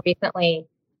until recently,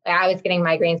 I was getting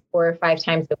migraines 4 or 5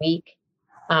 times a week.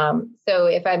 So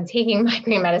if I'm taking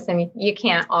migraine medicine, you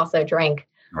can't also drink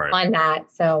on that.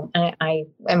 So I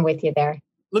am with you there.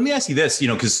 Let me ask you this,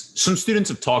 because some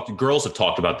girls have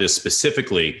talked about this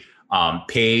specifically,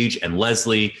 Paige and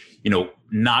Leslie,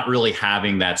 not really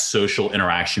having that social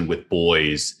interaction with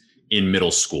boys in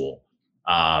middle school.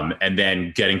 And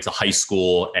then getting to high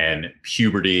school and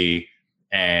puberty.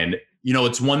 And,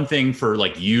 it's one thing for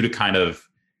like you to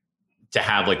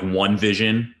have like one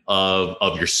vision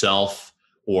of yourself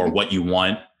or what you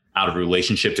want out of a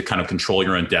relationship to kind of control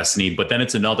your own destiny. But then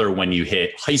it's another when you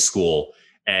hit high school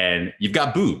and you've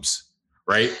got boobs,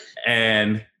 right?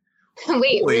 And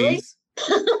wait, boys,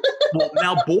 really? Well,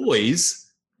 now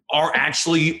boys are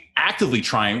actually actively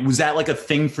trying. Was that like a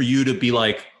thing for you to be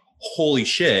like, holy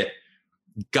shit,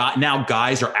 now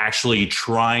guys are actually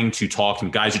trying to talk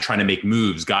and guys are trying to make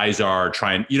moves. Guys are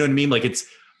trying, you know what I mean? Like it's.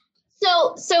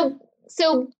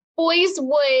 So boys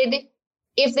would,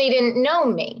 if they didn't know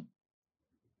me,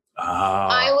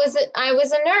 I was a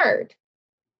nerd,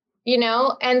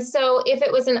 and so if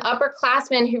it was an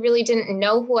upperclassman who really didn't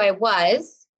know who I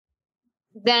was,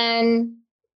 then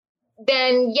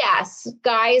yes,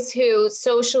 guys who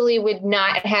socially would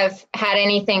not have had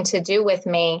anything to do with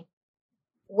me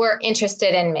were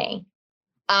interested in me.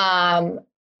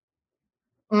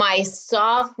 My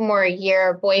sophomore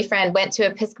year boyfriend went to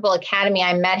Episcopal Academy.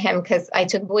 I met him because I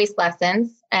took voice lessons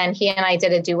and he and I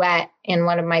did a duet in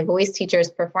one of my voice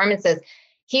teacher's performances.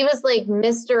 He was like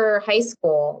Mr. High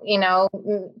School,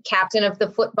 captain of the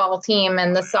football team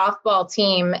and the softball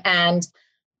team, and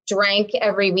drank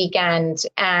every weekend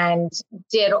and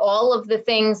did all of the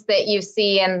things that you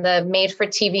see in the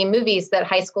made-for-TV movies that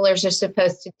high schoolers are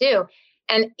supposed to do.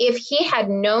 And if he had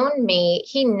known me,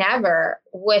 he never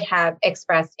would have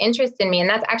expressed interest in me. And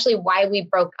that's actually why we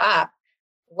broke up.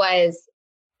 Was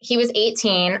he was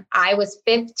 18, I was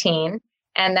 15,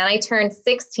 and then I turned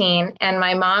 16, and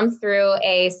my mom threw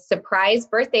a surprise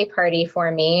birthday party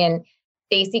for me, and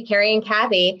Stacy, Carrie, and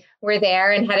Kathy were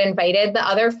there and had invited the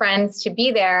other friends to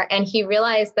be there. And he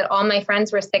realized that all my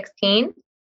friends were 16,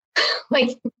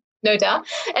 like no doubt.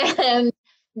 And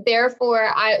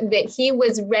therefore, that he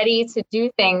was ready to do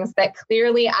things that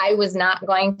clearly I was not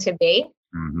going to be.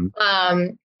 Mm-hmm.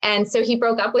 And so he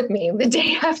broke up with me the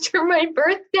day after my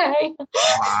birthday.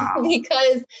 Wow.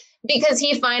 because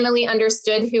he finally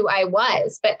understood who I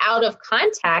was. But out of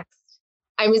context,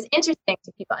 I was interesting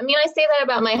to people. I mean, I say that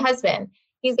about my husband.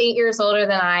 He's 8 years older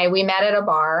than I. We met at a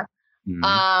bar.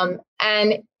 Mm-hmm.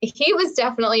 And he was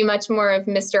definitely much more of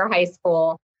Mr. High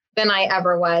School than I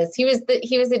ever was. He was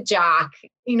a jock,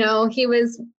 he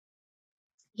was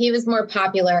more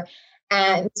popular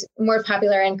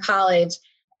in college.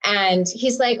 And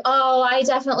he's like, oh, I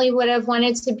definitely would have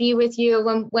wanted to be with you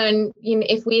when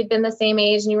if we had been the same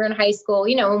age and you were in high school,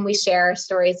 when we share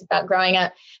stories about growing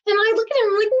up. And I look at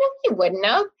him like, no, you wouldn't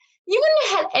have. You wouldn't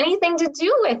have had anything to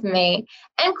do with me.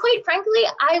 And quite frankly,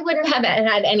 I wouldn't have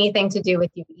had anything to do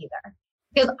with you either.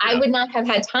 Because I would not have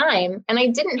had time, and I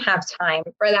didn't have time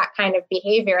for that kind of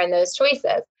behavior and those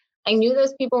choices. I knew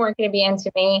those people weren't going to be into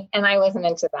me, and I wasn't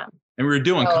into them. And we were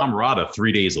doing Camerata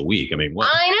 3 days a week. I mean, what?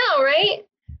 I know, right?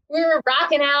 We were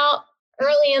rocking out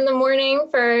early in the morning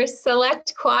for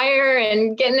select choir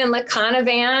and getting in the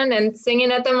Conavan and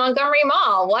singing at the Montgomery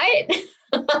Mall. What?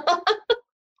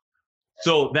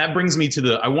 So that brings me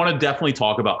to I want to definitely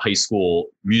talk about high school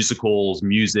musicals,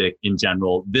 music in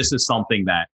general. This is something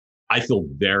that I feel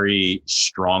very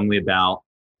strongly about,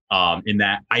 in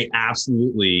that I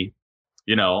absolutely,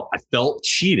 I felt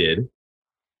cheated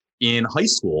in high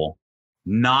school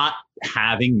not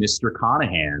having Mr.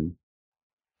 Conahan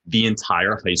the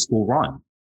entire high school run.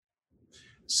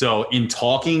 So in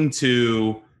talking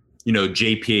to,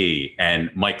 JP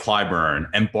and Mike Clyburn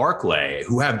and Barclay,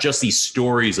 who have just these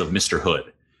stories of Mr.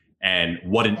 Hood and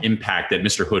what an impact that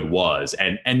Mr. Hood was,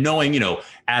 and knowing,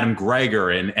 Adam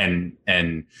Greger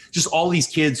and just all these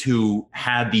kids who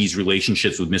had these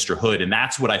relationships with Mr. Hood. And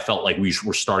that's what I felt like we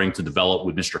were starting to develop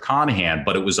with Mr. Conahan,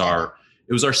 but it was our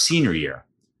senior year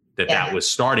that was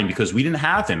starting, because we didn't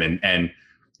have him. And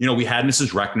we had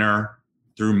Mrs. Reckner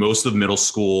through most of middle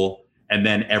school, and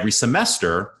then every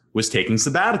semester was taking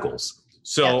sabbaticals.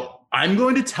 So I'm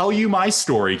going to tell you my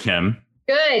story, Kim.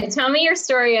 Good. Tell me your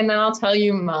story, and then I'll tell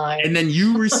you mine. And then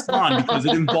you respond because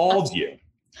it involves you.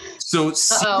 So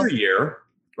senior year,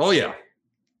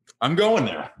 I'm going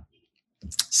there.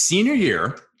 Senior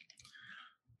year,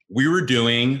 we were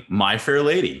doing My Fair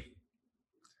Lady.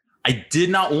 I did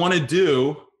not want to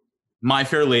do My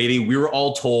Fair Lady. We were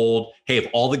all told, hey, if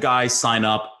all the guys sign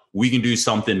up, we can do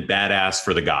something badass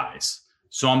for the guys.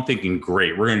 So I'm thinking,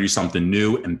 great, we're going to do something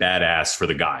new and badass for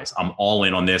the guys. I'm all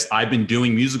in on this. I've been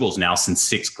doing musicals now since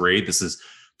 6th grade. This is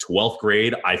 12th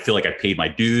grade. I feel like I paid my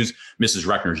dues. Mrs.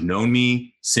 Reckner's known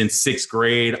me since 6th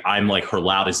grade. I'm like her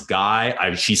loudest guy.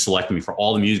 She selected me for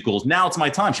all the musicals. Now it's my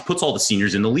time. She puts all the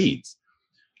seniors in the leads.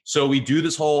 So we do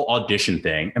this whole audition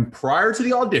thing. And prior to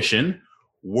the audition,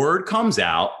 word comes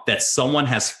out that someone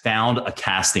has found a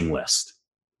casting list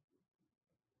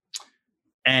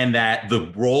and that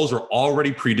the roles are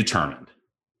already predetermined.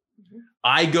 Mm-hmm.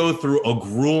 I go through a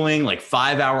grueling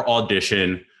 5-hour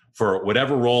audition for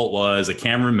whatever role it was. I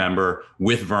can't remember,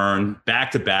 with Vern, back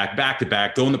to back,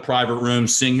 go in the private room,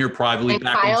 sing here privately. And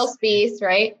Kyle Spees,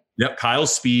 right? Yep, Kyle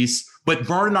Spees. But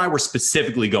Vern and I were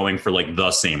specifically going for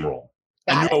the same role.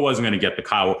 I knew I wasn't going to get the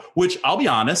Kyle, which I'll be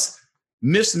honest,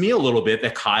 missed me a little bit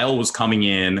that Kyle was coming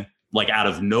in out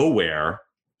of nowhere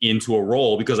into a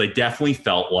role, because I definitely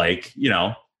felt like,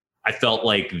 I felt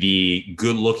like the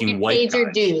good-looking white guys. Paid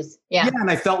your dues. Yeah. Yeah,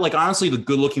 and I felt like, honestly, the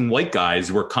good-looking white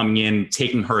guys were coming in,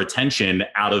 taking her attention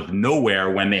out of nowhere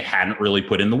when they hadn't really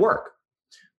put in the work.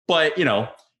 But,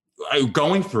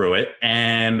 going through it,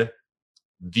 and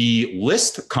the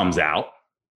list comes out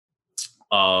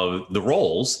of the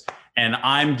roles, and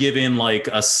I'm given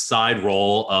a side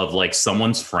role of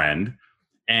someone's friend.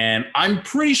 And I'm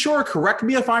pretty sure, correct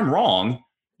me if I'm wrong,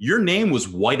 your name was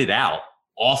whited out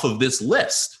off of this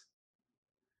list.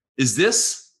 Is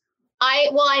this? I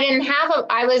didn't have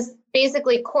I was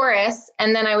basically chorus,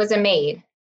 and then I was a maid.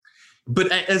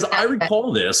 But as I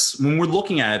recall this, when we're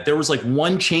looking at it, there was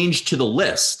one change to the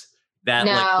list that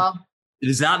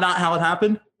is that not how it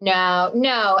happened? No,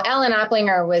 Ellen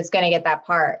Opplinger was going to get that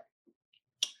part.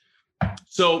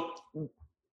 So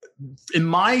in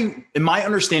my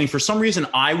understanding, for some reason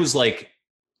I was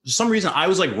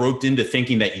roped into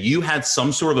thinking that you had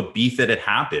some sort of a beef that had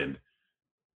happened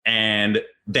and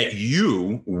that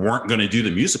you weren't going to do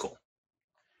the musical.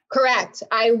 Correct.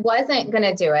 I wasn't going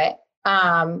to do it.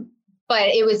 But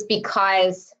it was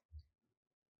because,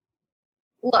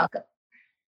 look,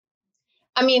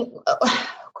 I mean,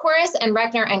 chorus and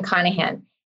Reckner and Conahan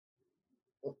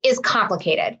is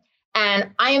complicated.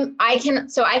 And I can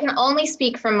only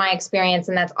speak from my experience,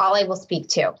 and that's all I will speak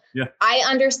to. Yeah. I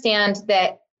understand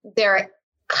that there are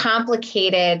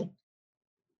complicated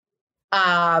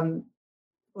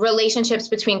relationships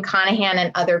between Conahan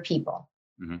and other people.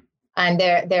 Mm-hmm. And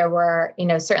there were,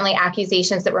 certainly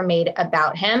accusations that were made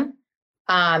about him.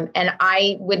 And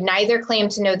I would neither claim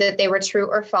to know that they were true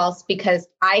or false, because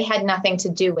I had nothing to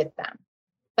do with them.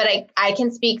 But I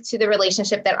can speak to the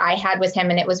relationship that I had with him,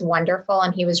 and it was wonderful.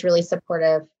 And he was really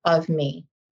supportive of me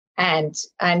and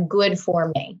good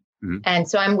for me. Mm-hmm. And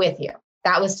so I'm with you.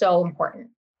 That was so important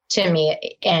to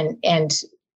me. And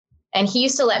he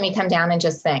used to let me come down and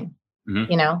just sing,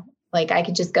 mm-hmm. I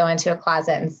could just go into a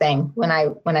closet and sing when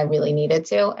I really needed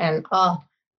to. And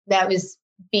that was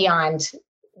beyond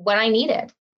what I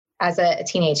needed as a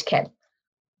teenage kid.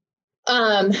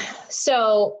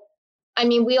 So, I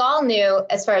mean, we all knew,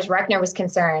 as far as Reckner was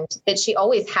concerned, that she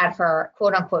always had her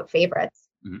quote unquote favorites.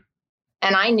 Mm-hmm.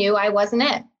 And I knew I wasn't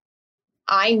it.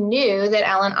 I knew that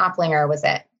Ellen Opplinger was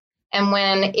it. And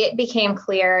when it became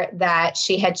clear that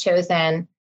she had chosen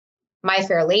My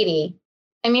Fair Lady,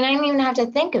 I mean, I didn't even have to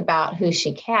think about who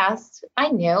she cast. I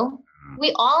knew.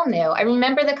 We all knew. I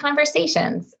remember the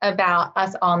conversations about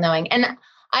us all knowing. And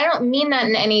I don't mean that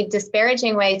in any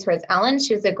disparaging way towards Ellen.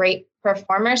 She was a great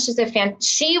performer.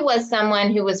 She was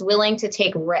someone who was willing to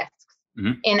take risks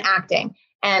mm-hmm. in acting.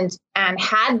 and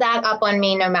had that up on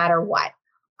me no matter what.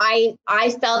 I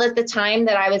felt at the time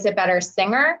that I was a better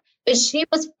singer, but she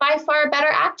was by far a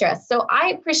better actress. So I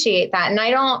appreciate that. And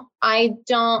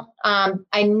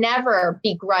I never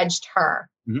begrudged her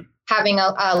having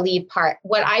a lead part.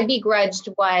 What I begrudged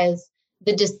was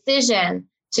the decision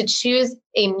to choose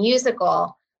a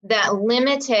musical that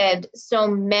limited so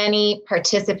many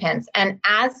participants. And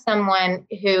as someone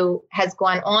who has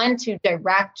gone on to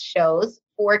direct shows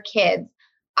for kids,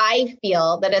 I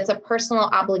feel that it's a personal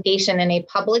obligation in a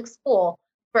public school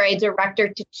for a director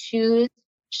to choose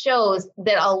shows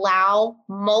that allow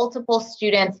multiple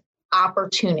students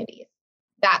opportunities.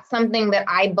 That's something that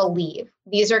I believe.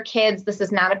 These are kids. This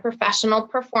is not a professional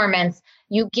performance.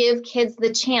 You give kids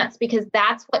the chance because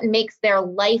that's what makes their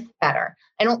life better.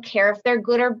 I don't care if they're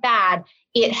good or bad.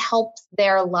 It helps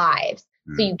their lives.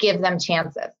 So you give them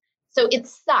chances. So it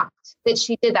sucked that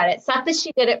she did that. It sucked that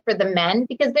she did it for the men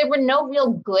because there were no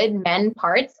real good men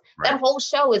parts. Right. That whole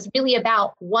show was really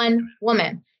about one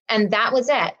woman, and that was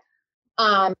it.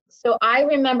 So I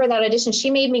remember that audition. She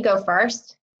made me go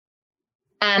first,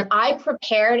 and I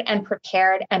prepared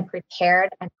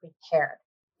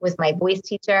with my voice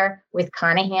teacher, with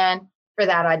Conahan, for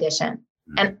that audition.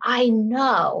 And I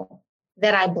know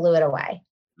that I blew it away.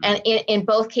 And in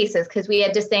both cases, because we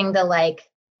had to sing the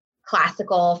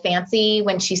classical fancy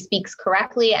when she speaks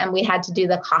correctly, and we had to do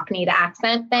the Cockney to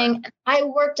accent thing. I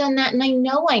worked on that and I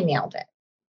know I nailed it.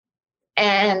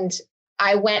 And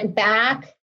I went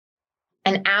back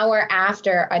an hour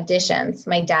after auditions.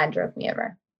 My dad drove me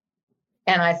over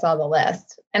and I saw the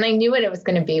list and I knew what it was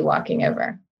going to be walking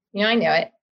over. I knew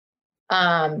it.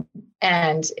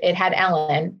 And it had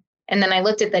Ellen. And then I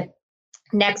looked at the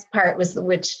next part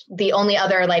which the only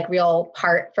other by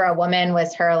part for a woman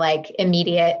was her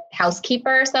immediate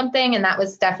housekeeper or something. And that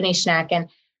was Stephanie Schneck. And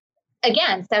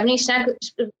again, Stephanie Schneck,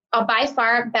 a by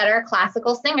far better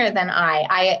classical singer than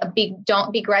I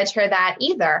don't begrudge her that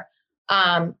either.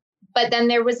 But then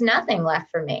there was nothing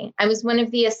left for me. I was one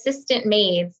of the assistant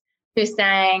maids who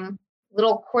sang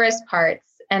little chorus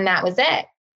parts, and that was it.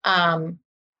 And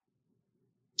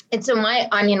so my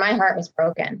heart was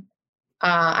broken.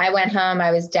 I went home.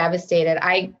 I was devastated.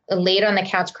 I laid on the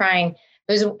couch crying.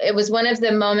 It was one of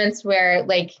the moments where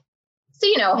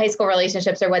high school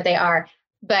relationships are what they are.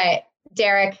 But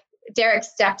Derek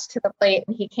stepped to the plate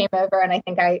and he came over, and I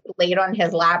think I laid on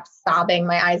his lap sobbing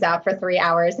my eyes out for 3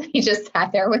 hours. And he just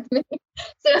sat there with me.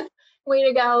 So way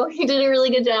to go. He did a really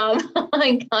good job.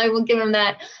 I will give him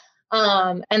that.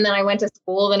 And then I went to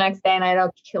school the next day and I had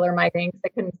a killer migraine because I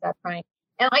couldn't stop crying.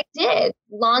 And I did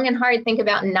long and hard think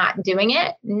about not doing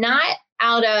it, not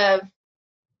out of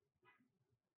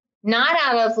I'm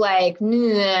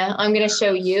going to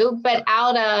show you, but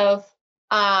out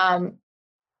of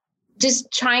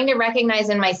just trying to recognize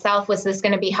in myself, was this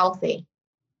going to be healthy?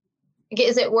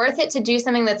 Is it worth it to do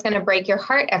something that's going to break your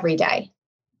heart every day?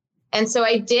 And so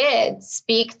I did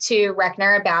speak to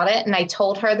Reckner about it, and I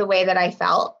told her the way that I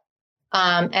felt.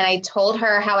 And I told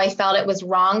her how I felt it was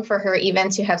wrong for her even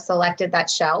to have selected that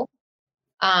show.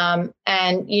 And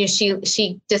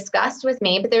she discussed with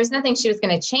me, but there was nothing she was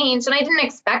going to change. And I didn't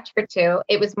expect her to.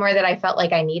 It was more that I felt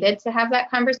like I needed to have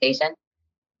that conversation.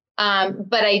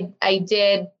 But I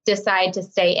did decide to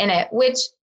stay in it, which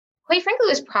quite frankly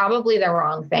was probably the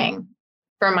wrong thing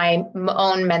for my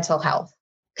own mental health,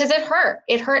 because it hurt.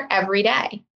 It hurt every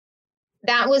day.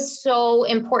 That was so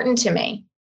important to me.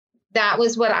 That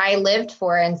was what I lived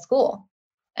for in school.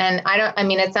 And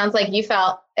it sounds like you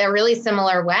felt a really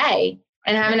similar way,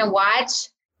 and having to watch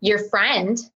your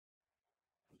friend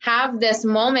have this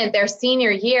moment their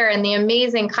senior year and the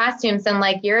amazing costumes, and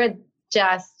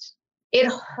it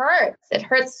hurts. It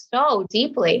hurts so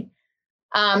deeply.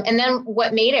 And then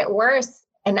what made it worse,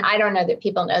 and I don't know that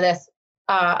people know this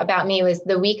about me, was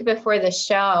the week before the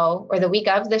show or the week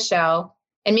of the show.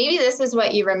 And maybe this is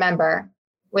what you remember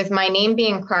with my name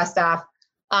being crossed off.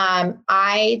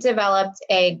 I developed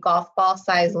a golf ball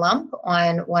size lump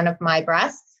on one of my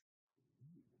breasts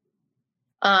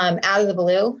out of the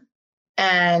blue,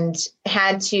 and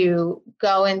had to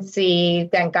go and see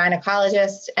the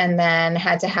gynecologist, and then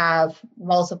had to have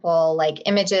multiple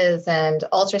images and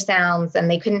ultrasounds, and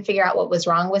they couldn't figure out what was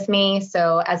wrong with me.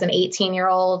 So as an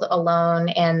 18-year-old alone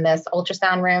in this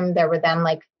ultrasound room, there were then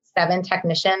 7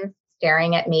 technicians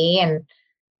staring at me and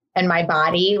my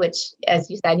body, which, as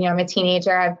you said, I'm a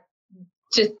teenager. I've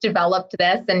just developed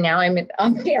this, and now I'm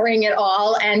bearing it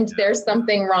all, and there's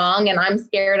something wrong, and I'm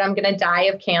scared I'm going to die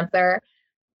of cancer.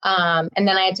 And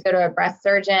then I had to go to a breast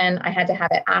surgeon. I had to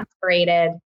have it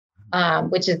aspirated,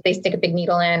 which is they stick a big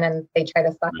needle in and they try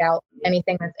to suck out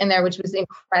anything that's in there, which was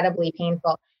incredibly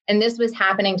painful. And this was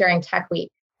happening during tech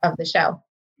week of the show.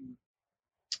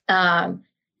 And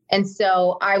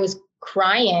so I was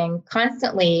crying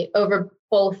constantly over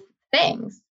both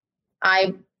things.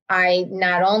 I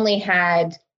not only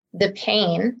had the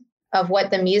pain of what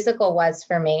the musical was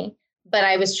for me, but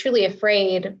I was truly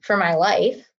afraid for my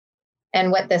life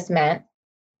and what this meant.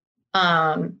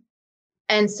 And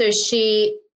so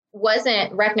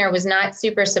Reckner was not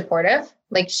super supportive.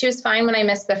 Like, she was fine when I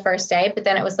missed the first day, but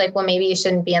then it was like, well, maybe you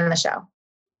shouldn't be in the show.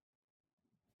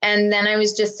 And then I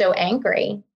was just so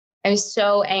angry. I was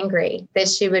so angry that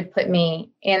she would put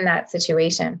me in that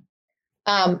situation.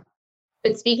 But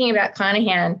speaking about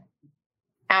Conahan,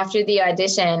 after the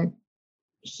audition,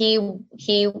 he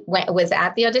was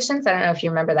at the auditions. I don't know if you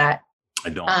remember that. I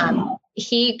don't.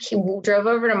 He drove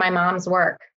over to my mom's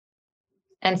work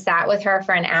and sat with her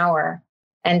for an hour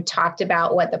and talked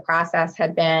about what the process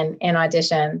had been in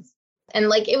auditions. And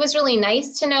like, it was really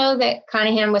nice to know that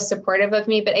Conahan was supportive of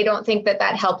me, but I don't think that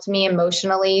helped me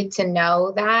emotionally to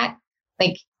know that.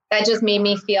 Like, that just made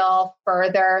me feel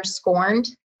further scorned.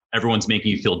 Everyone's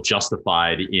making you feel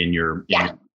justified in your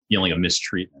feeling of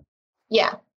mistreatment.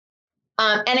 Yeah.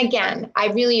 And again, I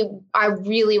really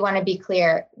want to be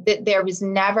clear that there was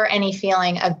never any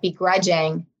feeling of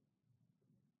begrudging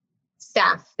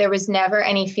staff. There was never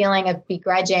any feeling of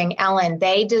begrudging Ellen.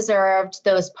 They deserved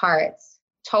those parts.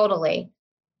 Totally.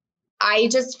 I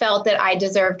just felt that I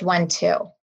deserved one too.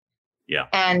 Yeah.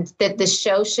 And that the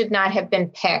show should not have been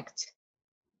picked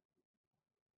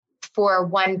for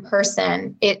one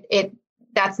person.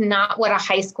 That's not what a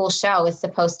high school show is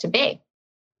supposed to be.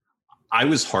 I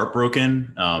was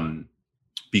heartbroken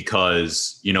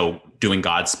because, doing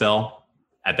Godspell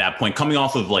at that point, coming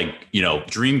off of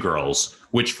Dreamgirls,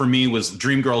 which for me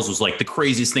Dreamgirls was like the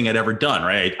craziest thing I'd ever done,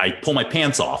 right? I pull my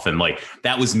pants off, and like,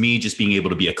 that was me just being able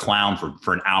to be a clown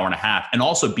for an hour and a half and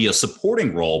also be a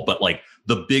supporting role, but like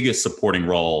the biggest supporting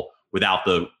role without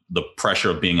the pressure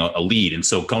of being a lead. And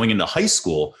so going into high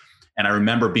school, and I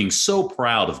remember being so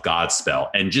proud of Godspell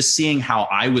and just seeing how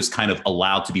I was kind of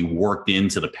allowed to be worked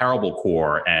into the Parable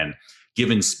Corps and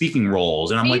given speaking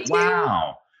roles. And I'm like,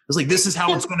 wow. I was like, this is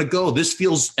how it's going to go. This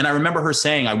feels, and I remember her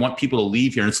saying, I want people to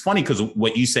leave here. And it's funny because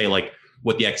what you say, like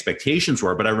what the expectations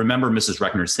were, but I remember Mrs.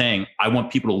 Reckner saying, I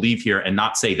want people to leave here and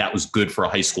not say that was good for a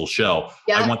high school show.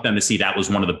 Yeah. I want them to see that was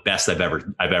one of the best I've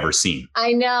ever seen.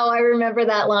 I know. I remember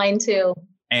that line too.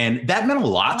 And that meant a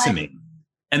lot to me.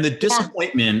 And the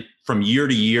disappointment from year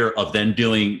to year of then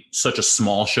doing such a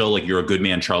small show like You're a Good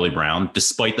Man, Charlie Brown,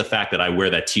 despite the fact that I wear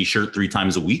that t-shirt 3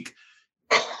 times a week,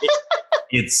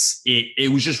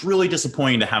 it was just really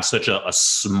disappointing to have such a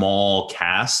small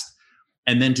cast.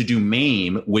 And then to do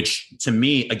MAME, which to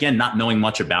me, again, not knowing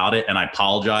much about it, and I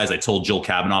apologize. I told Jill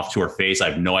Kavanaugh to her face, I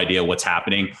have no idea what's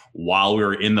happening while we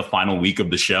were in the final week of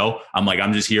the show. I'm like,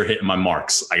 I'm just here hitting my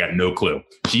marks. I got no clue.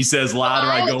 She says louder.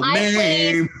 I go,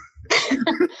 MAME.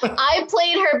 I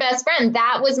played her best friend.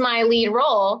 That was my lead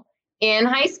role in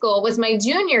high school, was my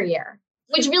junior year,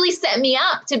 which really set me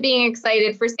up to being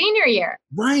excited for senior year.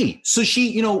 Right. So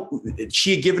she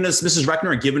had given us, Mrs.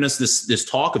 Reckner had given us this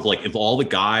talk of like, if all the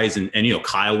guys and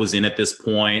Kyle was in at this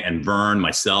point, and Vern,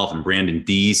 myself, and Brandon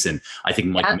Deese, and I think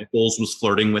Mike Nichols was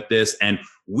flirting with this. And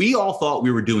we all thought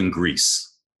we were doing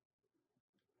Grease.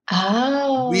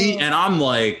 Oh. And I'm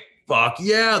like, fuck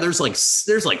yeah, there's like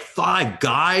 5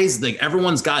 guys, like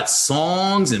everyone's got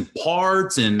songs and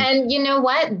parts, and you know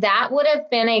what, that would have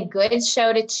been a good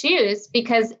show to choose,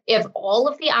 because if all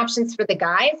of the options for the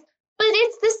guys, but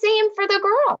it's the same for the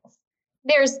girls.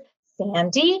 There's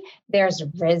Sandy, there's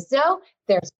Rizzo,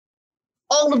 there's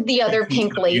all of the other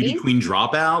pink ladies. Beauty Queen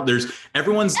Dropout. There's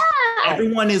everyone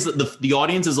is the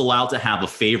audience is allowed to have a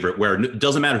favorite, where it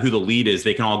doesn't matter who the lead is,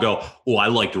 they can all go, oh, I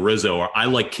liked Rizzo, or I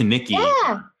like Kenickie.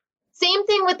 Yeah. Same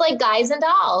thing with like Guys and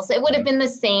Dolls. It would have been the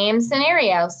same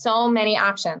scenario. So many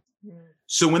options.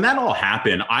 So when that all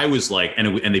happened, I was like,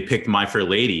 and they picked My Fair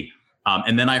Lady.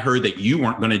 And then I heard that you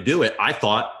weren't going to do it. I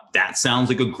thought, that sounds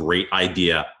like a great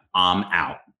idea. I'm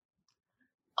out.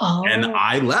 Oh. And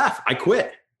I left. I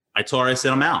quit. I told her, I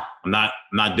said, I'm out. I'm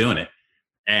not doing it.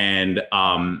 And,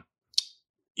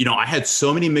 I had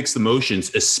so many mixed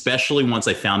emotions, especially once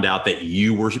I found out that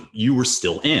you were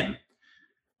still in.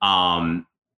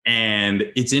 And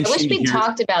it's interesting. I wish we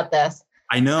talked about this.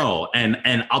 I know.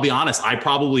 And I'll be honest, I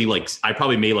probably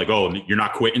made like, oh, you're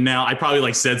not quitting now. I probably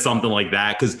like said something like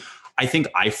that, because I think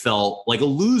I felt like a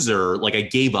loser. Like I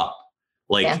gave up.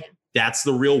 Like That's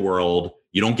the real world.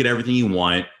 You don't get everything you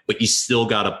want, but you still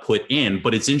got to put in.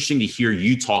 But it's interesting to hear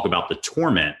you talk about the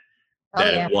torment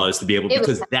that it was to be able,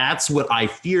 because that's what I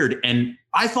feared. And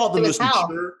I thought the most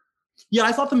mature. Yeah,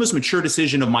 I thought the most mature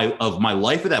decision of my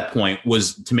life at that point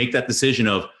was to make that decision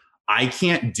of I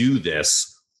can't do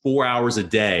this 4 hours a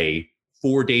day,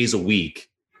 4 days a week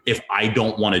if I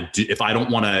don't want to do if I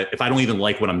don't even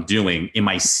like what I'm doing in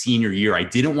my senior year. I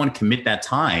didn't want to commit that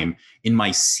time in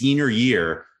my senior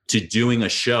year to doing a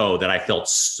show that I felt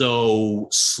so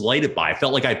slighted by. I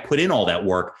felt like I put in all that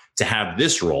work to have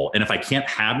this role. And if I can't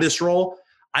have this role,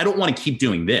 I don't want to keep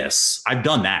doing this. I've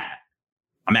done that.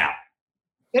 I'm out.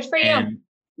 Good for you. And,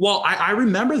 well, I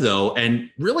remember though, and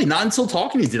really not until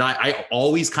talking to you did I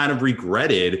always kind of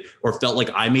regretted or felt like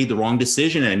I made the wrong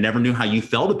decision, and I never knew how you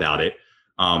felt about it.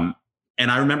 And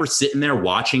I remember sitting there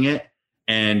watching it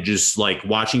and just like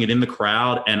watching it in the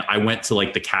crowd. And I went to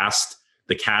like the cast,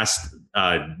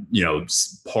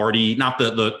 party, not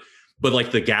but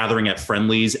like the gathering at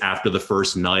Friendly's after the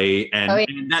first night. And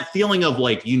that feeling of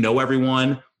like,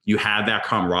 everyone, you have that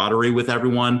camaraderie with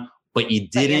everyone, but you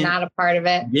didn't. But you're not a part of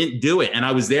it. Didn't do it. And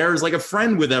I was there as like a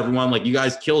friend with everyone. Like, you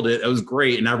guys killed it. It was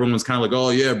great. And everyone was kind of like, oh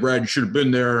yeah, Brad, you should have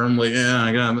been there. I'm like, yeah,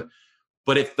 I got it.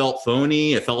 But it felt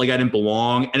phony. It felt like I didn't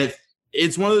belong. And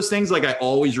it's one of those things like I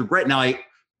always regret. Now I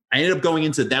ended up going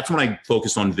into, that's when I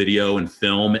focused on video and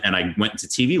film, and I went into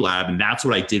TV Lab, and that's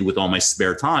what I did with all my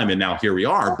spare time. And now here we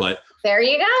are. But there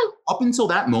you go. Up until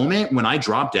that moment when I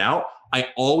dropped out, I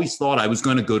always thought I was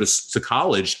going to go to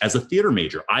college as a theater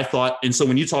major. I thought, and so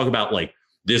when you talk about like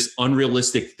this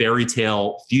unrealistic fairy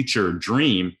tale future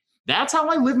dream, that's how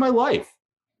I live my life.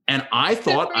 And I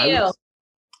thought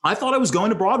I was going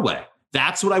to Broadway.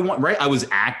 That's what I want, right? I was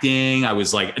acting. I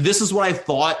was like, this is what I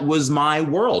thought was my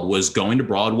world, was going to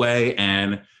Broadway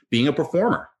and being a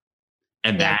performer.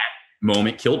 And that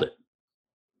moment killed it.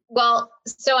 Well,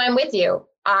 so I'm with you.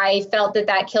 I felt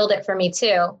that killed it for me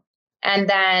too. And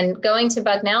then going to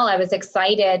Bucknell, I was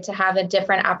excited to have a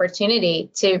different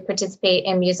opportunity to participate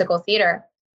in musical theater.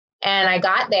 And I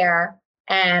got there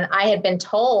and I had been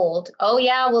told, oh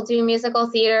yeah, we'll do musical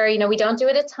theater. We don't do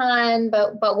it a ton,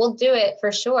 but we'll do it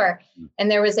for sure. And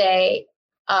there was a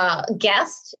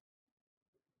guest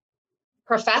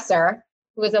professor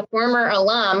who was a former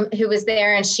alum who was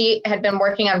there, and she had been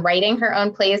working on writing her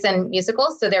own plays and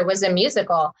musicals. So there was a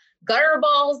musical,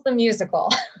 Gutterballs the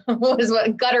musical was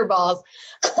what Gutterballs,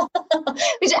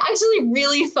 which is actually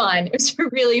really fun. It was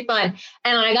really fun.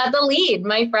 And I got the lead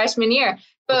my freshman year,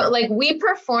 but like we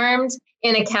performed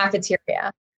in a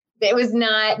cafeteria. It was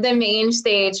not the main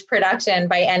stage production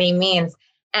by any means.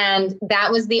 And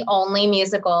that was the only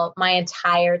musical my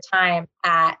entire time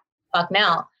at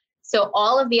Bucknell. So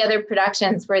all of the other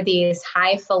productions were these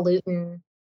highfalutin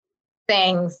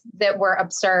things that were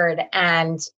absurd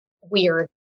and weird.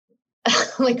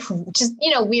 Like just,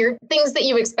 weird things that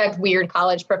you expect weird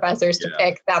college professors to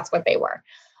pick. That's what they were.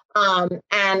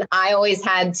 And I always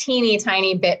had teeny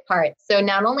tiny bit parts. So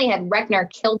not only had Reckner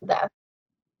killed this,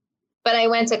 but I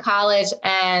went to college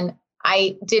and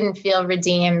I didn't feel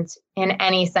redeemed in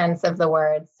any sense of the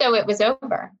word. So it was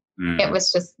over. It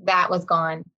was just, that was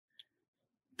gone.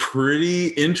 Pretty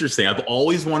interesting. I've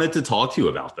always wanted to talk to you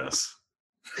about this.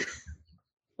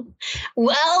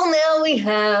 Well, now we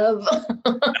have.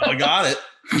 Now I got it.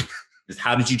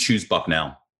 How did you choose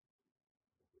Bucknell?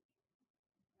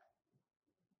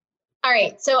 All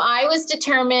right. So I was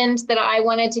determined that I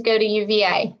wanted to go to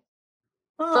UVA.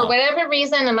 For whatever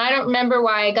reason, and I don't remember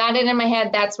why, I got it in my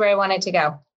head, that's where I wanted to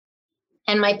go.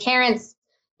 And my parents,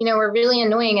 were really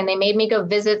annoying, and they made me go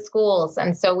visit schools.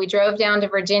 And so we drove down to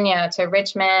Virginia, to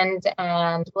Richmond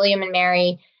and William and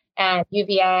Mary and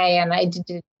UVA, and I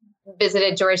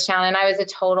visited Georgetown, and I was a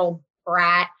total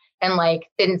brat and like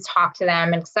didn't talk to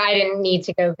them, and because I didn't need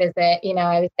to go visit,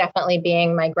 I was definitely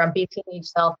being my grumpy teenage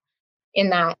self in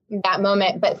that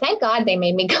moment. But thank God they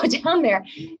made me go down there,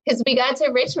 because we got to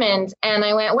Richmond and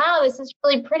I went, wow, this is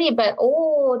really pretty, but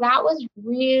that was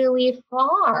really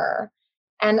far.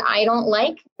 And I don't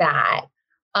like that.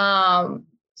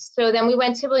 So then we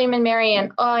went to William and Mary,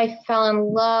 and I fell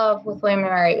in love with William and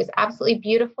Mary. It was absolutely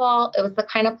beautiful. It was the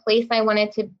kind of place I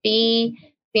wanted to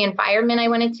be, the environment I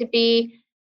wanted to be,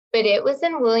 but it was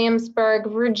in Williamsburg,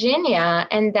 Virginia,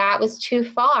 and that was too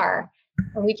far.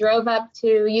 And we drove up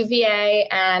to UVA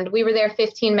and we were there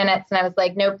 15 minutes and I was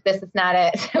like, nope, this is not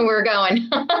it. So we're going.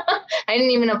 I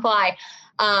didn't even apply.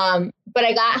 But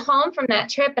I got home from that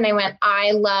trip and I went,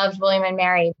 I loved William and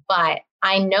Mary, but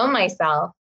I know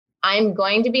myself. I'm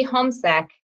going to be homesick.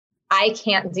 I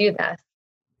can't do this.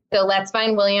 So let's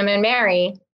find William and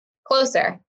Mary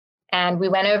closer. And we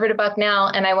went over to Bucknell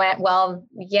and I went, well,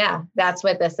 yeah, that's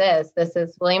what this is. This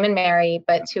is William and Mary,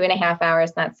 but 2.5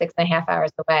 hours, not 6.5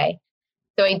 hours away.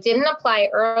 So I didn't apply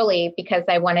early because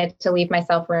I wanted to leave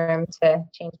myself room to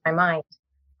change my mind.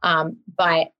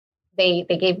 But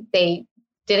they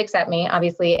did accept me,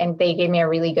 obviously, and they gave me a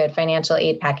really good financial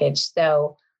aid package.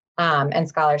 So, and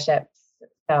scholarships.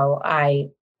 So I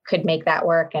could make that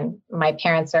work. And my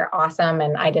parents are awesome.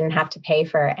 And I didn't have to pay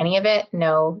for any of it.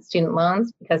 No student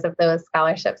loans because of those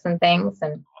scholarships and things.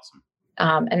 And,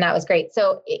 and that was great.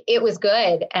 So it was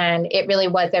good. And it really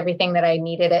was everything that I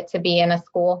needed it to be in a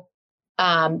school.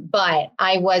 But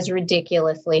I was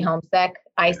ridiculously homesick.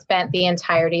 I spent the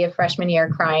entirety of freshman year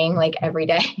crying like every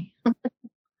day,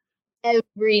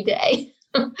 every day,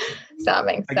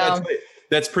 sobbing. So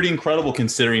that's pretty incredible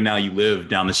considering now you live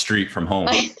down the street from home.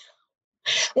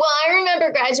 Well, I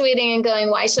remember graduating and going,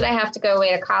 why should I have to go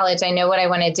away to college? I know what I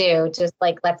want to do. Just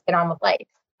like, let's get on with life.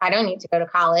 I don't need to go to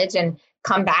college and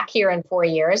come back here in 4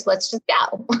 years. Let's just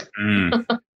go. So.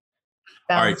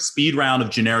 All right. Speed round of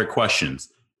generic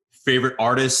questions. Favorite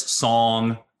artist,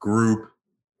 song, group,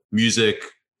 music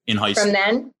in high school? From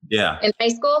then? Yeah. In high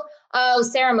school? Oh,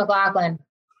 Sarah McLachlan.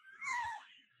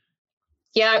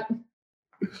 Yep.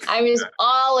 I was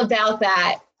all about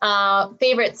that.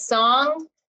 Favorite song?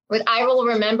 With I Will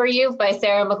Remember You by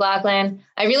Sarah McLachlan.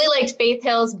 I really liked Faith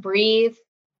Hill's Breathe.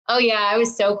 Oh yeah, I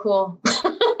was so cool.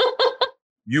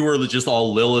 You were just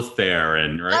all Lilith Fair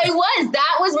and right? I was.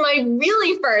 That was my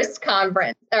really first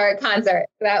conference or concert.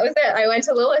 That was it. I went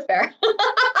to Lilith Fair.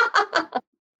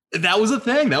 That was a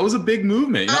thing. That was a big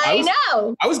movement. I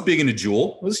know. I was big into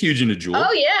Jewel. I was huge into Jewel.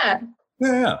 Oh yeah.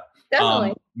 Yeah.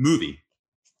 Definitely. Movie.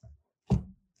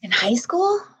 In high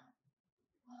school?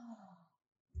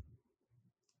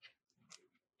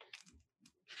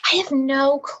 I have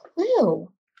no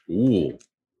clue. Ooh.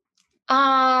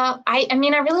 I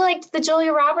mean, I really liked the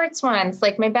Julia Roberts ones,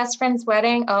 like My Best Friend's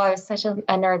Wedding. Oh, I was such a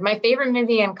nerd. My favorite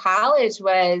movie in college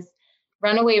was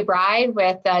Runaway Bride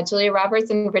with Julia Roberts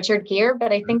and Richard Gere,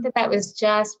 but I think that was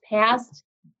just past.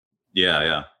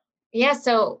 Yeah. Yeah,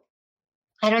 so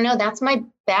I don't know. That's my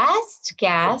best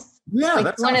guess. Yeah, like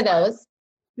that's one of those.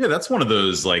 Yeah, that's one of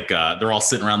those, like, they're all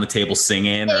sitting around the table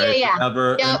singing, right? Yeah.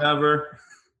 Forever and ever.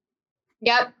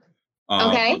 Yep.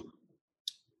 Okay.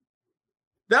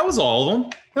 That was all of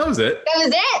them. That was it. That was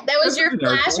it. That was your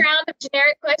flash round of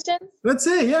generic questions. That's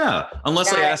it. Yeah.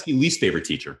 Unless I ask you least favorite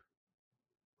teacher.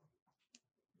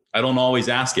 I don't always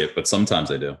ask it, but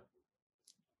sometimes I do.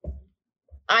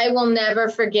 I will never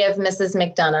forgive Mrs.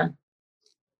 McDonough.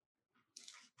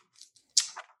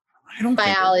 I don't.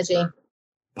 Biology.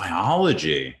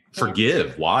 Biology.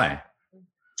 Forgive. Why?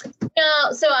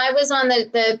 No. So I was on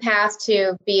the path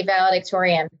to be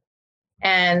valedictorian.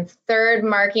 And third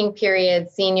marking period,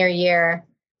 senior year,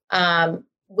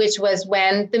 which was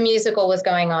when the musical was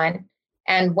going on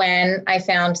and when I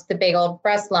found the big old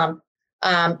breast lump,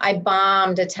 I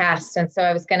bombed a test. And so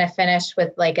I was going to finish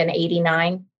with like an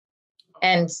 89.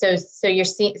 And so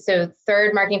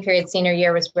third marking period, senior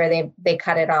year was where they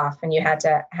cut it off and you had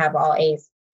to have all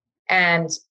A's. And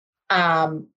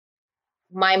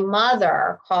my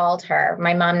mother called her.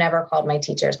 My mom never called my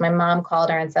teachers. My mom called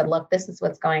her and said, look, this is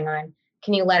what's going on.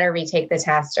 Can you let her retake the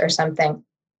test or something?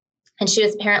 And she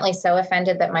was apparently so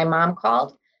offended that my mom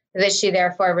called that she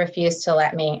therefore refused to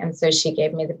let me. And so she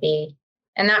gave me the B.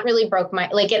 And that really broke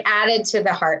it added to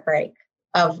the heartbreak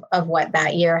of what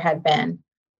that year had been.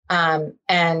 And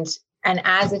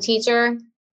as a teacher,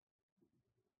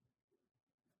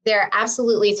 there are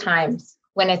absolutely times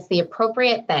when it's the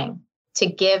appropriate thing to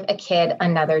give a kid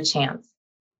another chance.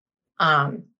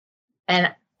 And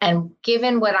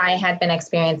given what I had been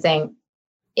experiencing,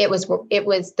 it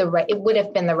would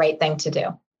have been the right thing to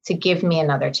do, to give me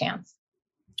another chance.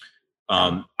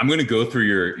 I'm going to go through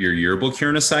your yearbook here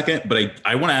in a second, but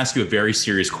I want to ask you a very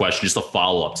serious question, just a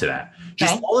follow up to that.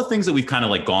 Just all the things that we've kind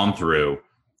of like gone through.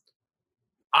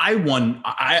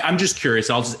 I'm just curious.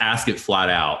 I'll just ask it flat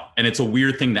out. And it's a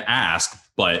weird thing to ask,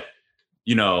 but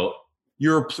you know,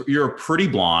 you're a pretty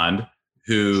blonde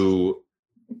who,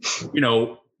 you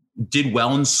know, did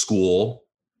well in school,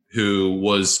 who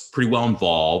was pretty well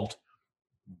involved,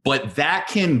 but that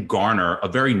can garner a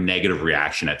very negative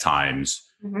reaction at times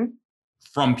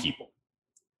from people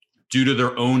due to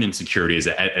their own insecurities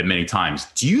at many times.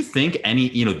 Do you think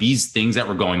these things that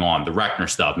were going on, the Reckner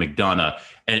stuff, McDonough,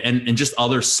 and just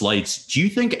other slights, do you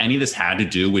think any of this had to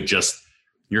do with just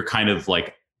your kind of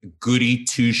like goody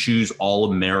two shoes, all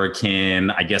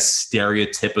American, I guess,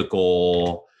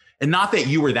 stereotypical, and not that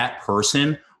you were that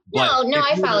person, but no,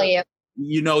 I follow you.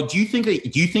 You know, do you think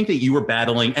that you were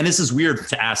battling, and this is weird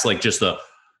to ask, like just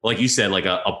like you said, like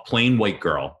a plain white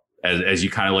girl, as you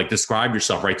kind of like describe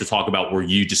yourself, right? To talk about were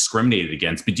you discriminated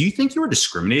against, but do you think you were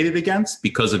discriminated against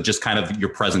because of just kind of your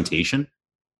presentation?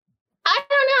 I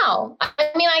don't know.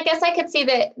 I mean, I guess I could see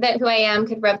that who I am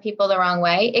could rub people the wrong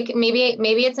way.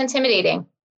 Maybe it's intimidating.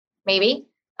 maybe.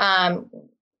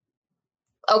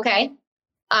 Okay.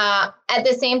 At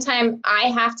the same time, I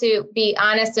have to be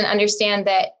honest and understand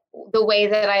that the way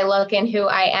that I look and who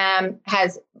I am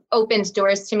has opened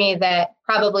doors to me that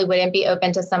probably wouldn't be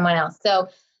open to someone else. So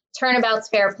turnabout's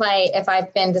fair play if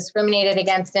I've been discriminated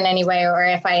against in any way, or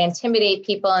if I intimidate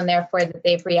people and therefore that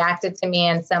they've reacted to me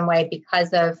in some way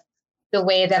because of the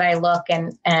way that I look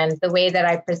and the way that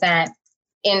I present.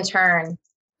 In turn,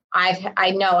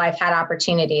 I know I've had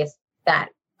opportunities that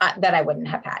I wouldn't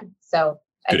have had. So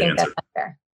I think that's not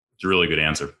fair. It's a really good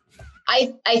answer.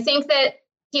 I think that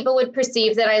people would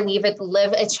perceive that I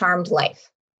live a charmed life.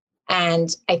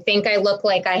 And I think I look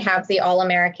like I have the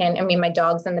all-American. I mean, my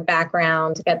dog's in the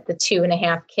background, got the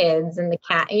 2.5 kids and the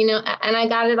cat, and I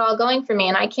got it all going for me.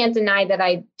 And I can't deny that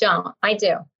I don't. I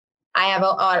do. I have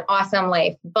an awesome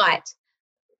life. But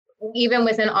even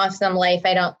with an awesome life,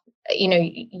 I don't,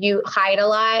 you hide a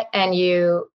lot, and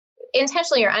you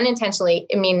intentionally or unintentionally,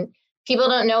 I mean, people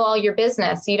don't know all your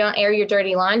business. You don't air your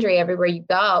dirty laundry everywhere you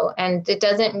go. And it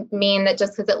doesn't mean that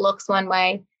just because it looks one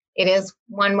way, it is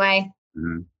one way.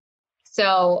 Mm-hmm.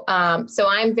 So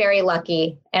I'm very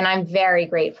lucky and I'm very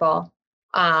grateful.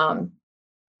 I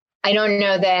don't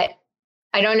know that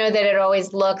it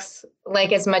always looks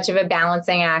like as much of a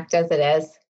balancing act as it is.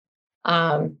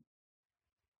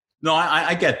 No,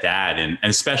 I get that. And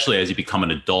especially as you become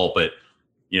an adult, but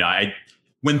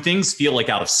when things feel like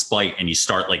out of spite and you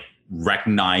start like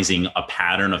recognizing a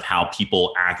pattern of how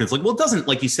people act, it's like, well, it doesn't,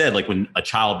 like you said, like when a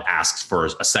child asks for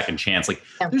a second chance, like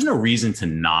there's no reason to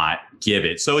not give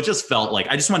it. So it just felt like,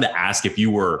 I just wanted to ask if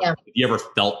you ever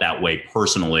felt that way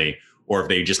personally, or if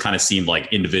they just kind of seemed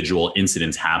like individual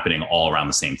incidents happening all around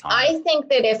the same time. I think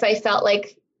that if I felt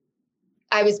like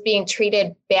I was being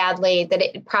treated badly, that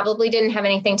it probably didn't have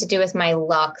anything to do with my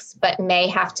looks, but may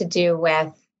have to do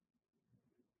with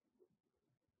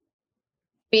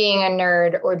being a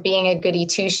nerd or being a goody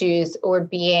two shoes or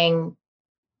being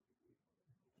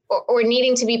or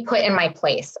needing to be put in my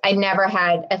place. I never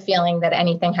had a feeling that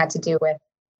anything had to do with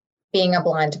being a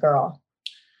blonde girl.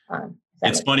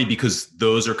 It's funny because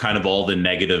those are kind of all the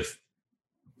negative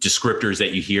descriptors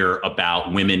that you hear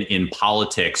about women in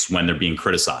politics when they're being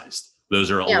criticized.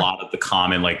 Those are a lot of the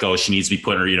common, like, oh, she needs to be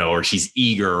put in, or she's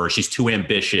eager, or she's too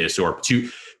ambitious, or too,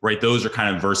 right? Those are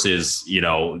kind of versus,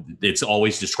 it's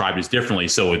always described as differently.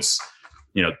 So it's,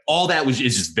 all that is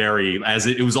just very, as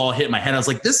it was all hitting my head. I was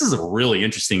like, this is a really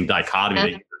interesting dichotomy that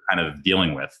you're kind of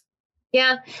dealing with.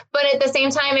 Yeah. But at the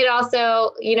same time, it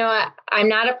also, I'm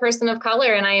not a person of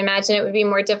color, and I imagine it would be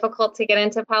more difficult to get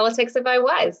into politics if I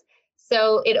was.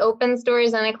 So it opens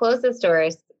doors and it closes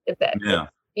doors. Yeah.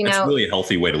 It's really a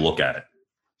healthy way to look at it.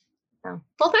 Oh.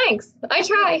 Well, thanks. I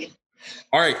try.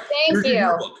 All right. Thank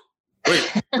you.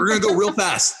 Wait, we're going to go real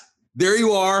fast. There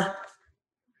you are.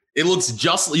 It looks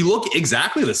you look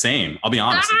exactly the same. I'll be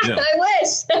honest. I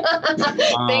wish.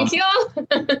 Thank you.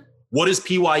 What is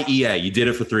PYEA? You did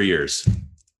it for 3 years.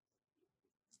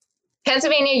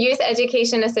 Pennsylvania Youth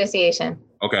Education Association.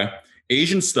 Okay.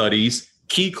 Asian Studies,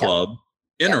 Key Club,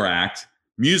 Interact,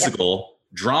 Musical,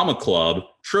 Drama Club,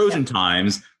 Trojan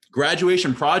Times,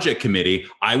 Graduation Project Committee.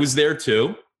 I was there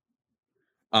too.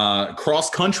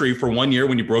 Cross country for 1 year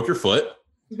when you broke your foot.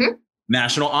 Mm-hmm.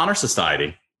 National Honor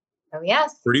Society. Oh,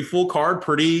 yes. Pretty full card,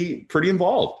 pretty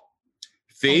involved.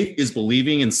 Faith is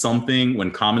believing in something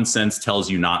when common sense tells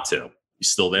you not to. You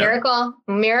still there?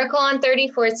 Miracle on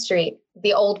 34th Street,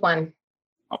 the old one.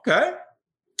 Okay.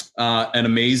 An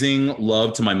amazing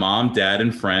love to my mom, dad,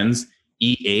 and friends.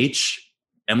 EH,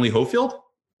 Emily Hofield.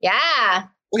 Yeah.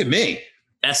 Look at me.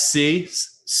 SC,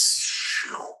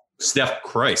 Steph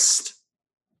Christ.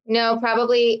 No,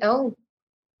 probably. Oh,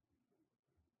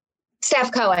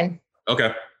 Steph Cohen.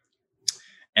 Okay.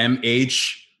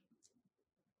 MH.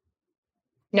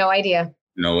 No idea.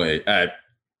 No way. I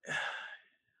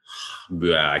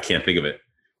can't think of it.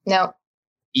 No.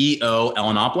 EO,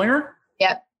 Ellen Oplinger.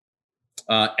 Yep.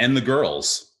 And the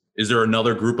girls. Is there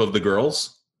another group of the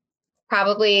girls?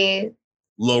 Probably.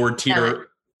 Lower tier.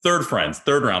 Third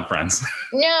round friends.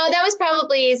 No, that was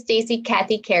probably Stacy,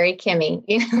 Kathy, Carrie, Kimmy.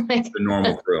 The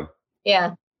normal crew.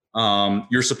 Yeah.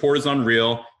 Your support is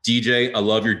unreal. DJ, I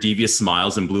love your devious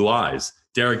smiles and blue eyes.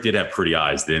 Derek did have pretty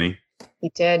eyes, didn't he? He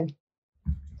did.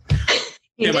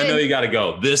 Tim, I know you got to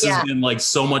go. This has been like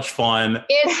so much fun.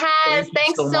 It has.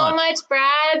 Thanks so much,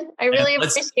 Brad. I really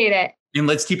appreciate it. And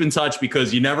let's keep in touch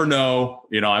because you never know.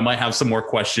 I might have some more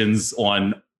questions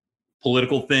on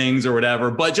political things or whatever,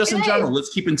 but just in general, let's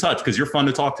keep in touch because you're fun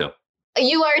to talk to.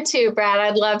 You are too, Brad.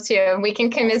 I'd love to. We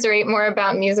can commiserate more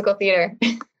about musical theater.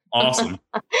 Awesome.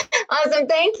 Awesome.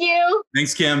 Thank you.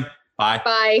 Thanks, Kim. Bye.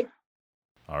 Bye.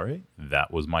 All right.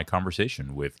 That was my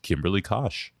conversation with Kimberly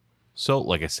Koch. So,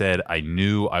 like I said, I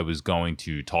knew I was going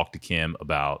to talk to Kim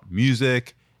about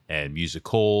music and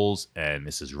musicals and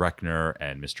Mrs. Reckner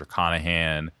and Mr.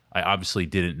 Conahan. I obviously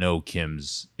didn't know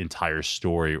Kim's entire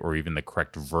story or even the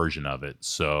correct version of it.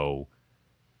 So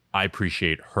I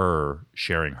appreciate her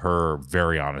sharing her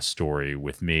very honest story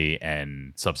with me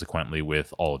and subsequently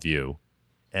with all of you.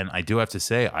 And I do have to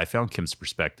say, I found Kim's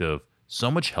perspective so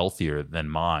much healthier than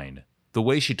mine. The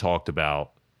way she talked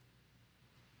about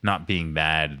not being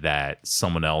mad that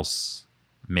someone else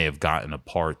may have gotten a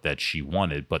part that she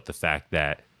wanted, but the fact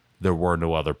that there were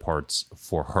no other parts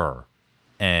for her.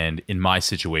 And in my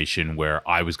situation where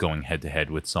I was going head to head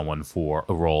with someone for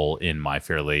a role in My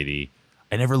Fair Lady,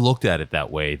 I never looked at it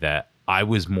that way, that I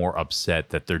was more upset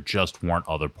that there just weren't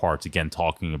other parts. Again,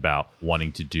 talking about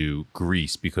wanting to do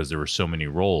Grease because there were so many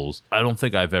roles. I don't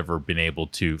think I've ever been able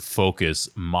to focus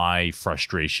my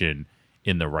frustration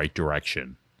in the right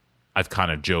direction. I've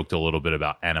kind of joked a little bit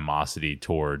about animosity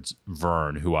towards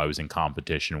Vern, who I was in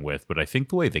competition with, but I think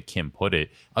the way that Kim put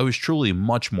it, I was truly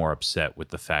much more upset with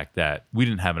the fact that we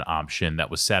didn't have an option that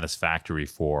was satisfactory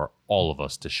for all of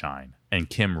us to shine. And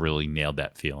Kim really nailed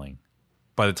that feeling.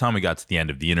 By the time we got to the end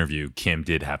of the interview, Kim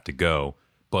did have to go.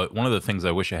 But one of the things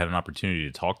I wish I had an opportunity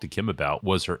to talk to Kim about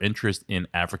was her interest in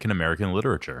African American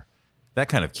literature. That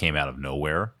kind of came out of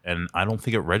nowhere, and I don't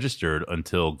think it registered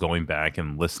until going back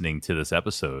and listening to this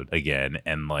episode again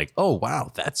and like, oh,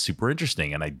 wow, that's super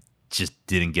interesting. And I just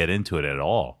didn't get into it at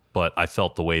all. But I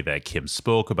felt the way that Kim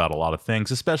spoke about a lot of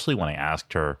things, especially when I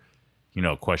asked her,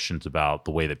 questions about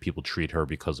the way that people treat her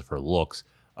because of her looks.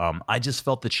 I just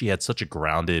felt that she had such a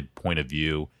grounded point of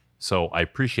view. So I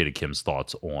appreciated Kim's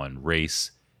thoughts on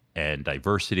race and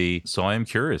diversity. So I am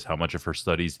curious how much of her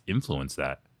studies influenced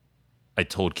that. I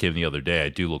told Kim the other day I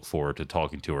do look forward to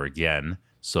talking to her again,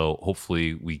 so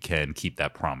hopefully we can keep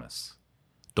that promise.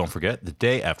 Don't forget, the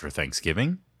day after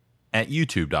Thanksgiving, at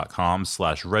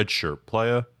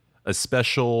youtube.com/redshirtplaya, a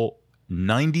special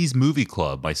 90s movie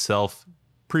club, myself,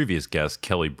 previous guest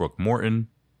Kelly Brook Morton,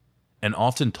 and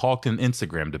often talked and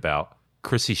Instagrammed about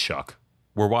Chrissy Schuck.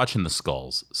 We're watching The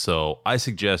Skulls, so I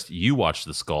suggest you watch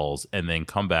The Skulls and then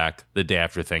come back the day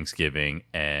after Thanksgiving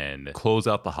and close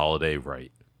out the holiday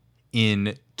right.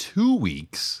 In 2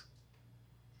 weeks,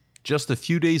 just a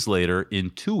few days later, in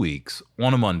 2 weeks,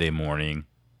 on a Monday morning,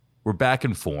 we're back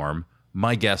in form.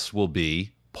 My guest will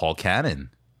be Paul Cannon.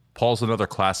 Paul's another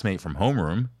classmate from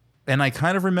homeroom, and I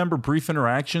kind of remember brief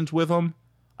interactions with him.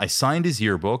 I signed his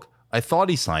yearbook. I thought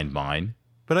he signed mine,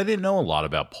 but I didn't know a lot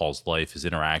about Paul's life, his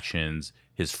interactions,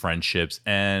 his friendships,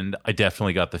 and I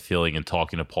definitely got the feeling in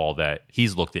talking to Paul that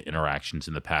he's looked at interactions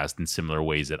in the past in similar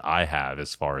ways that I have,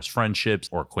 as far as friendships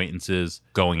or acquaintances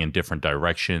going in different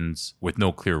directions with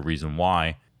no clear reason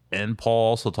why. And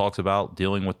Paul also talks about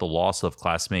dealing with the loss of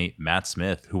classmate Matt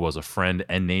Smith, who was a friend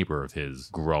and neighbor of his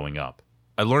growing up.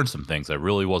 I learned some things I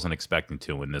really wasn't expecting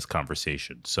to in this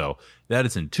conversation. So that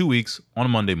is in 2 weeks on a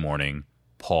Monday morning.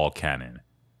 Paul Cannon.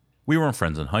 We weren't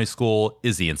friends in high school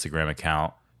is the Instagram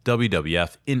account.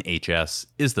 WWF in HS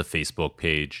is the Facebook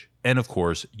page. And of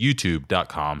course,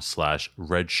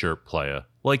 youtube.com/redshirtplaya.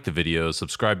 Like the video,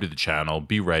 subscribe to the channel,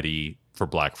 be ready for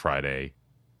Black Friday.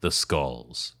 The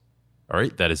Skulls. All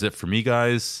right, that is it for me,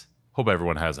 guys. Hope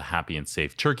everyone has a happy and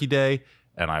safe Turkey Day.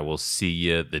 And I will see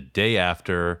you the day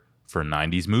after for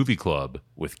 90s Movie Club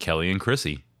with Kelly and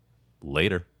Chrissy.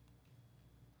 Later.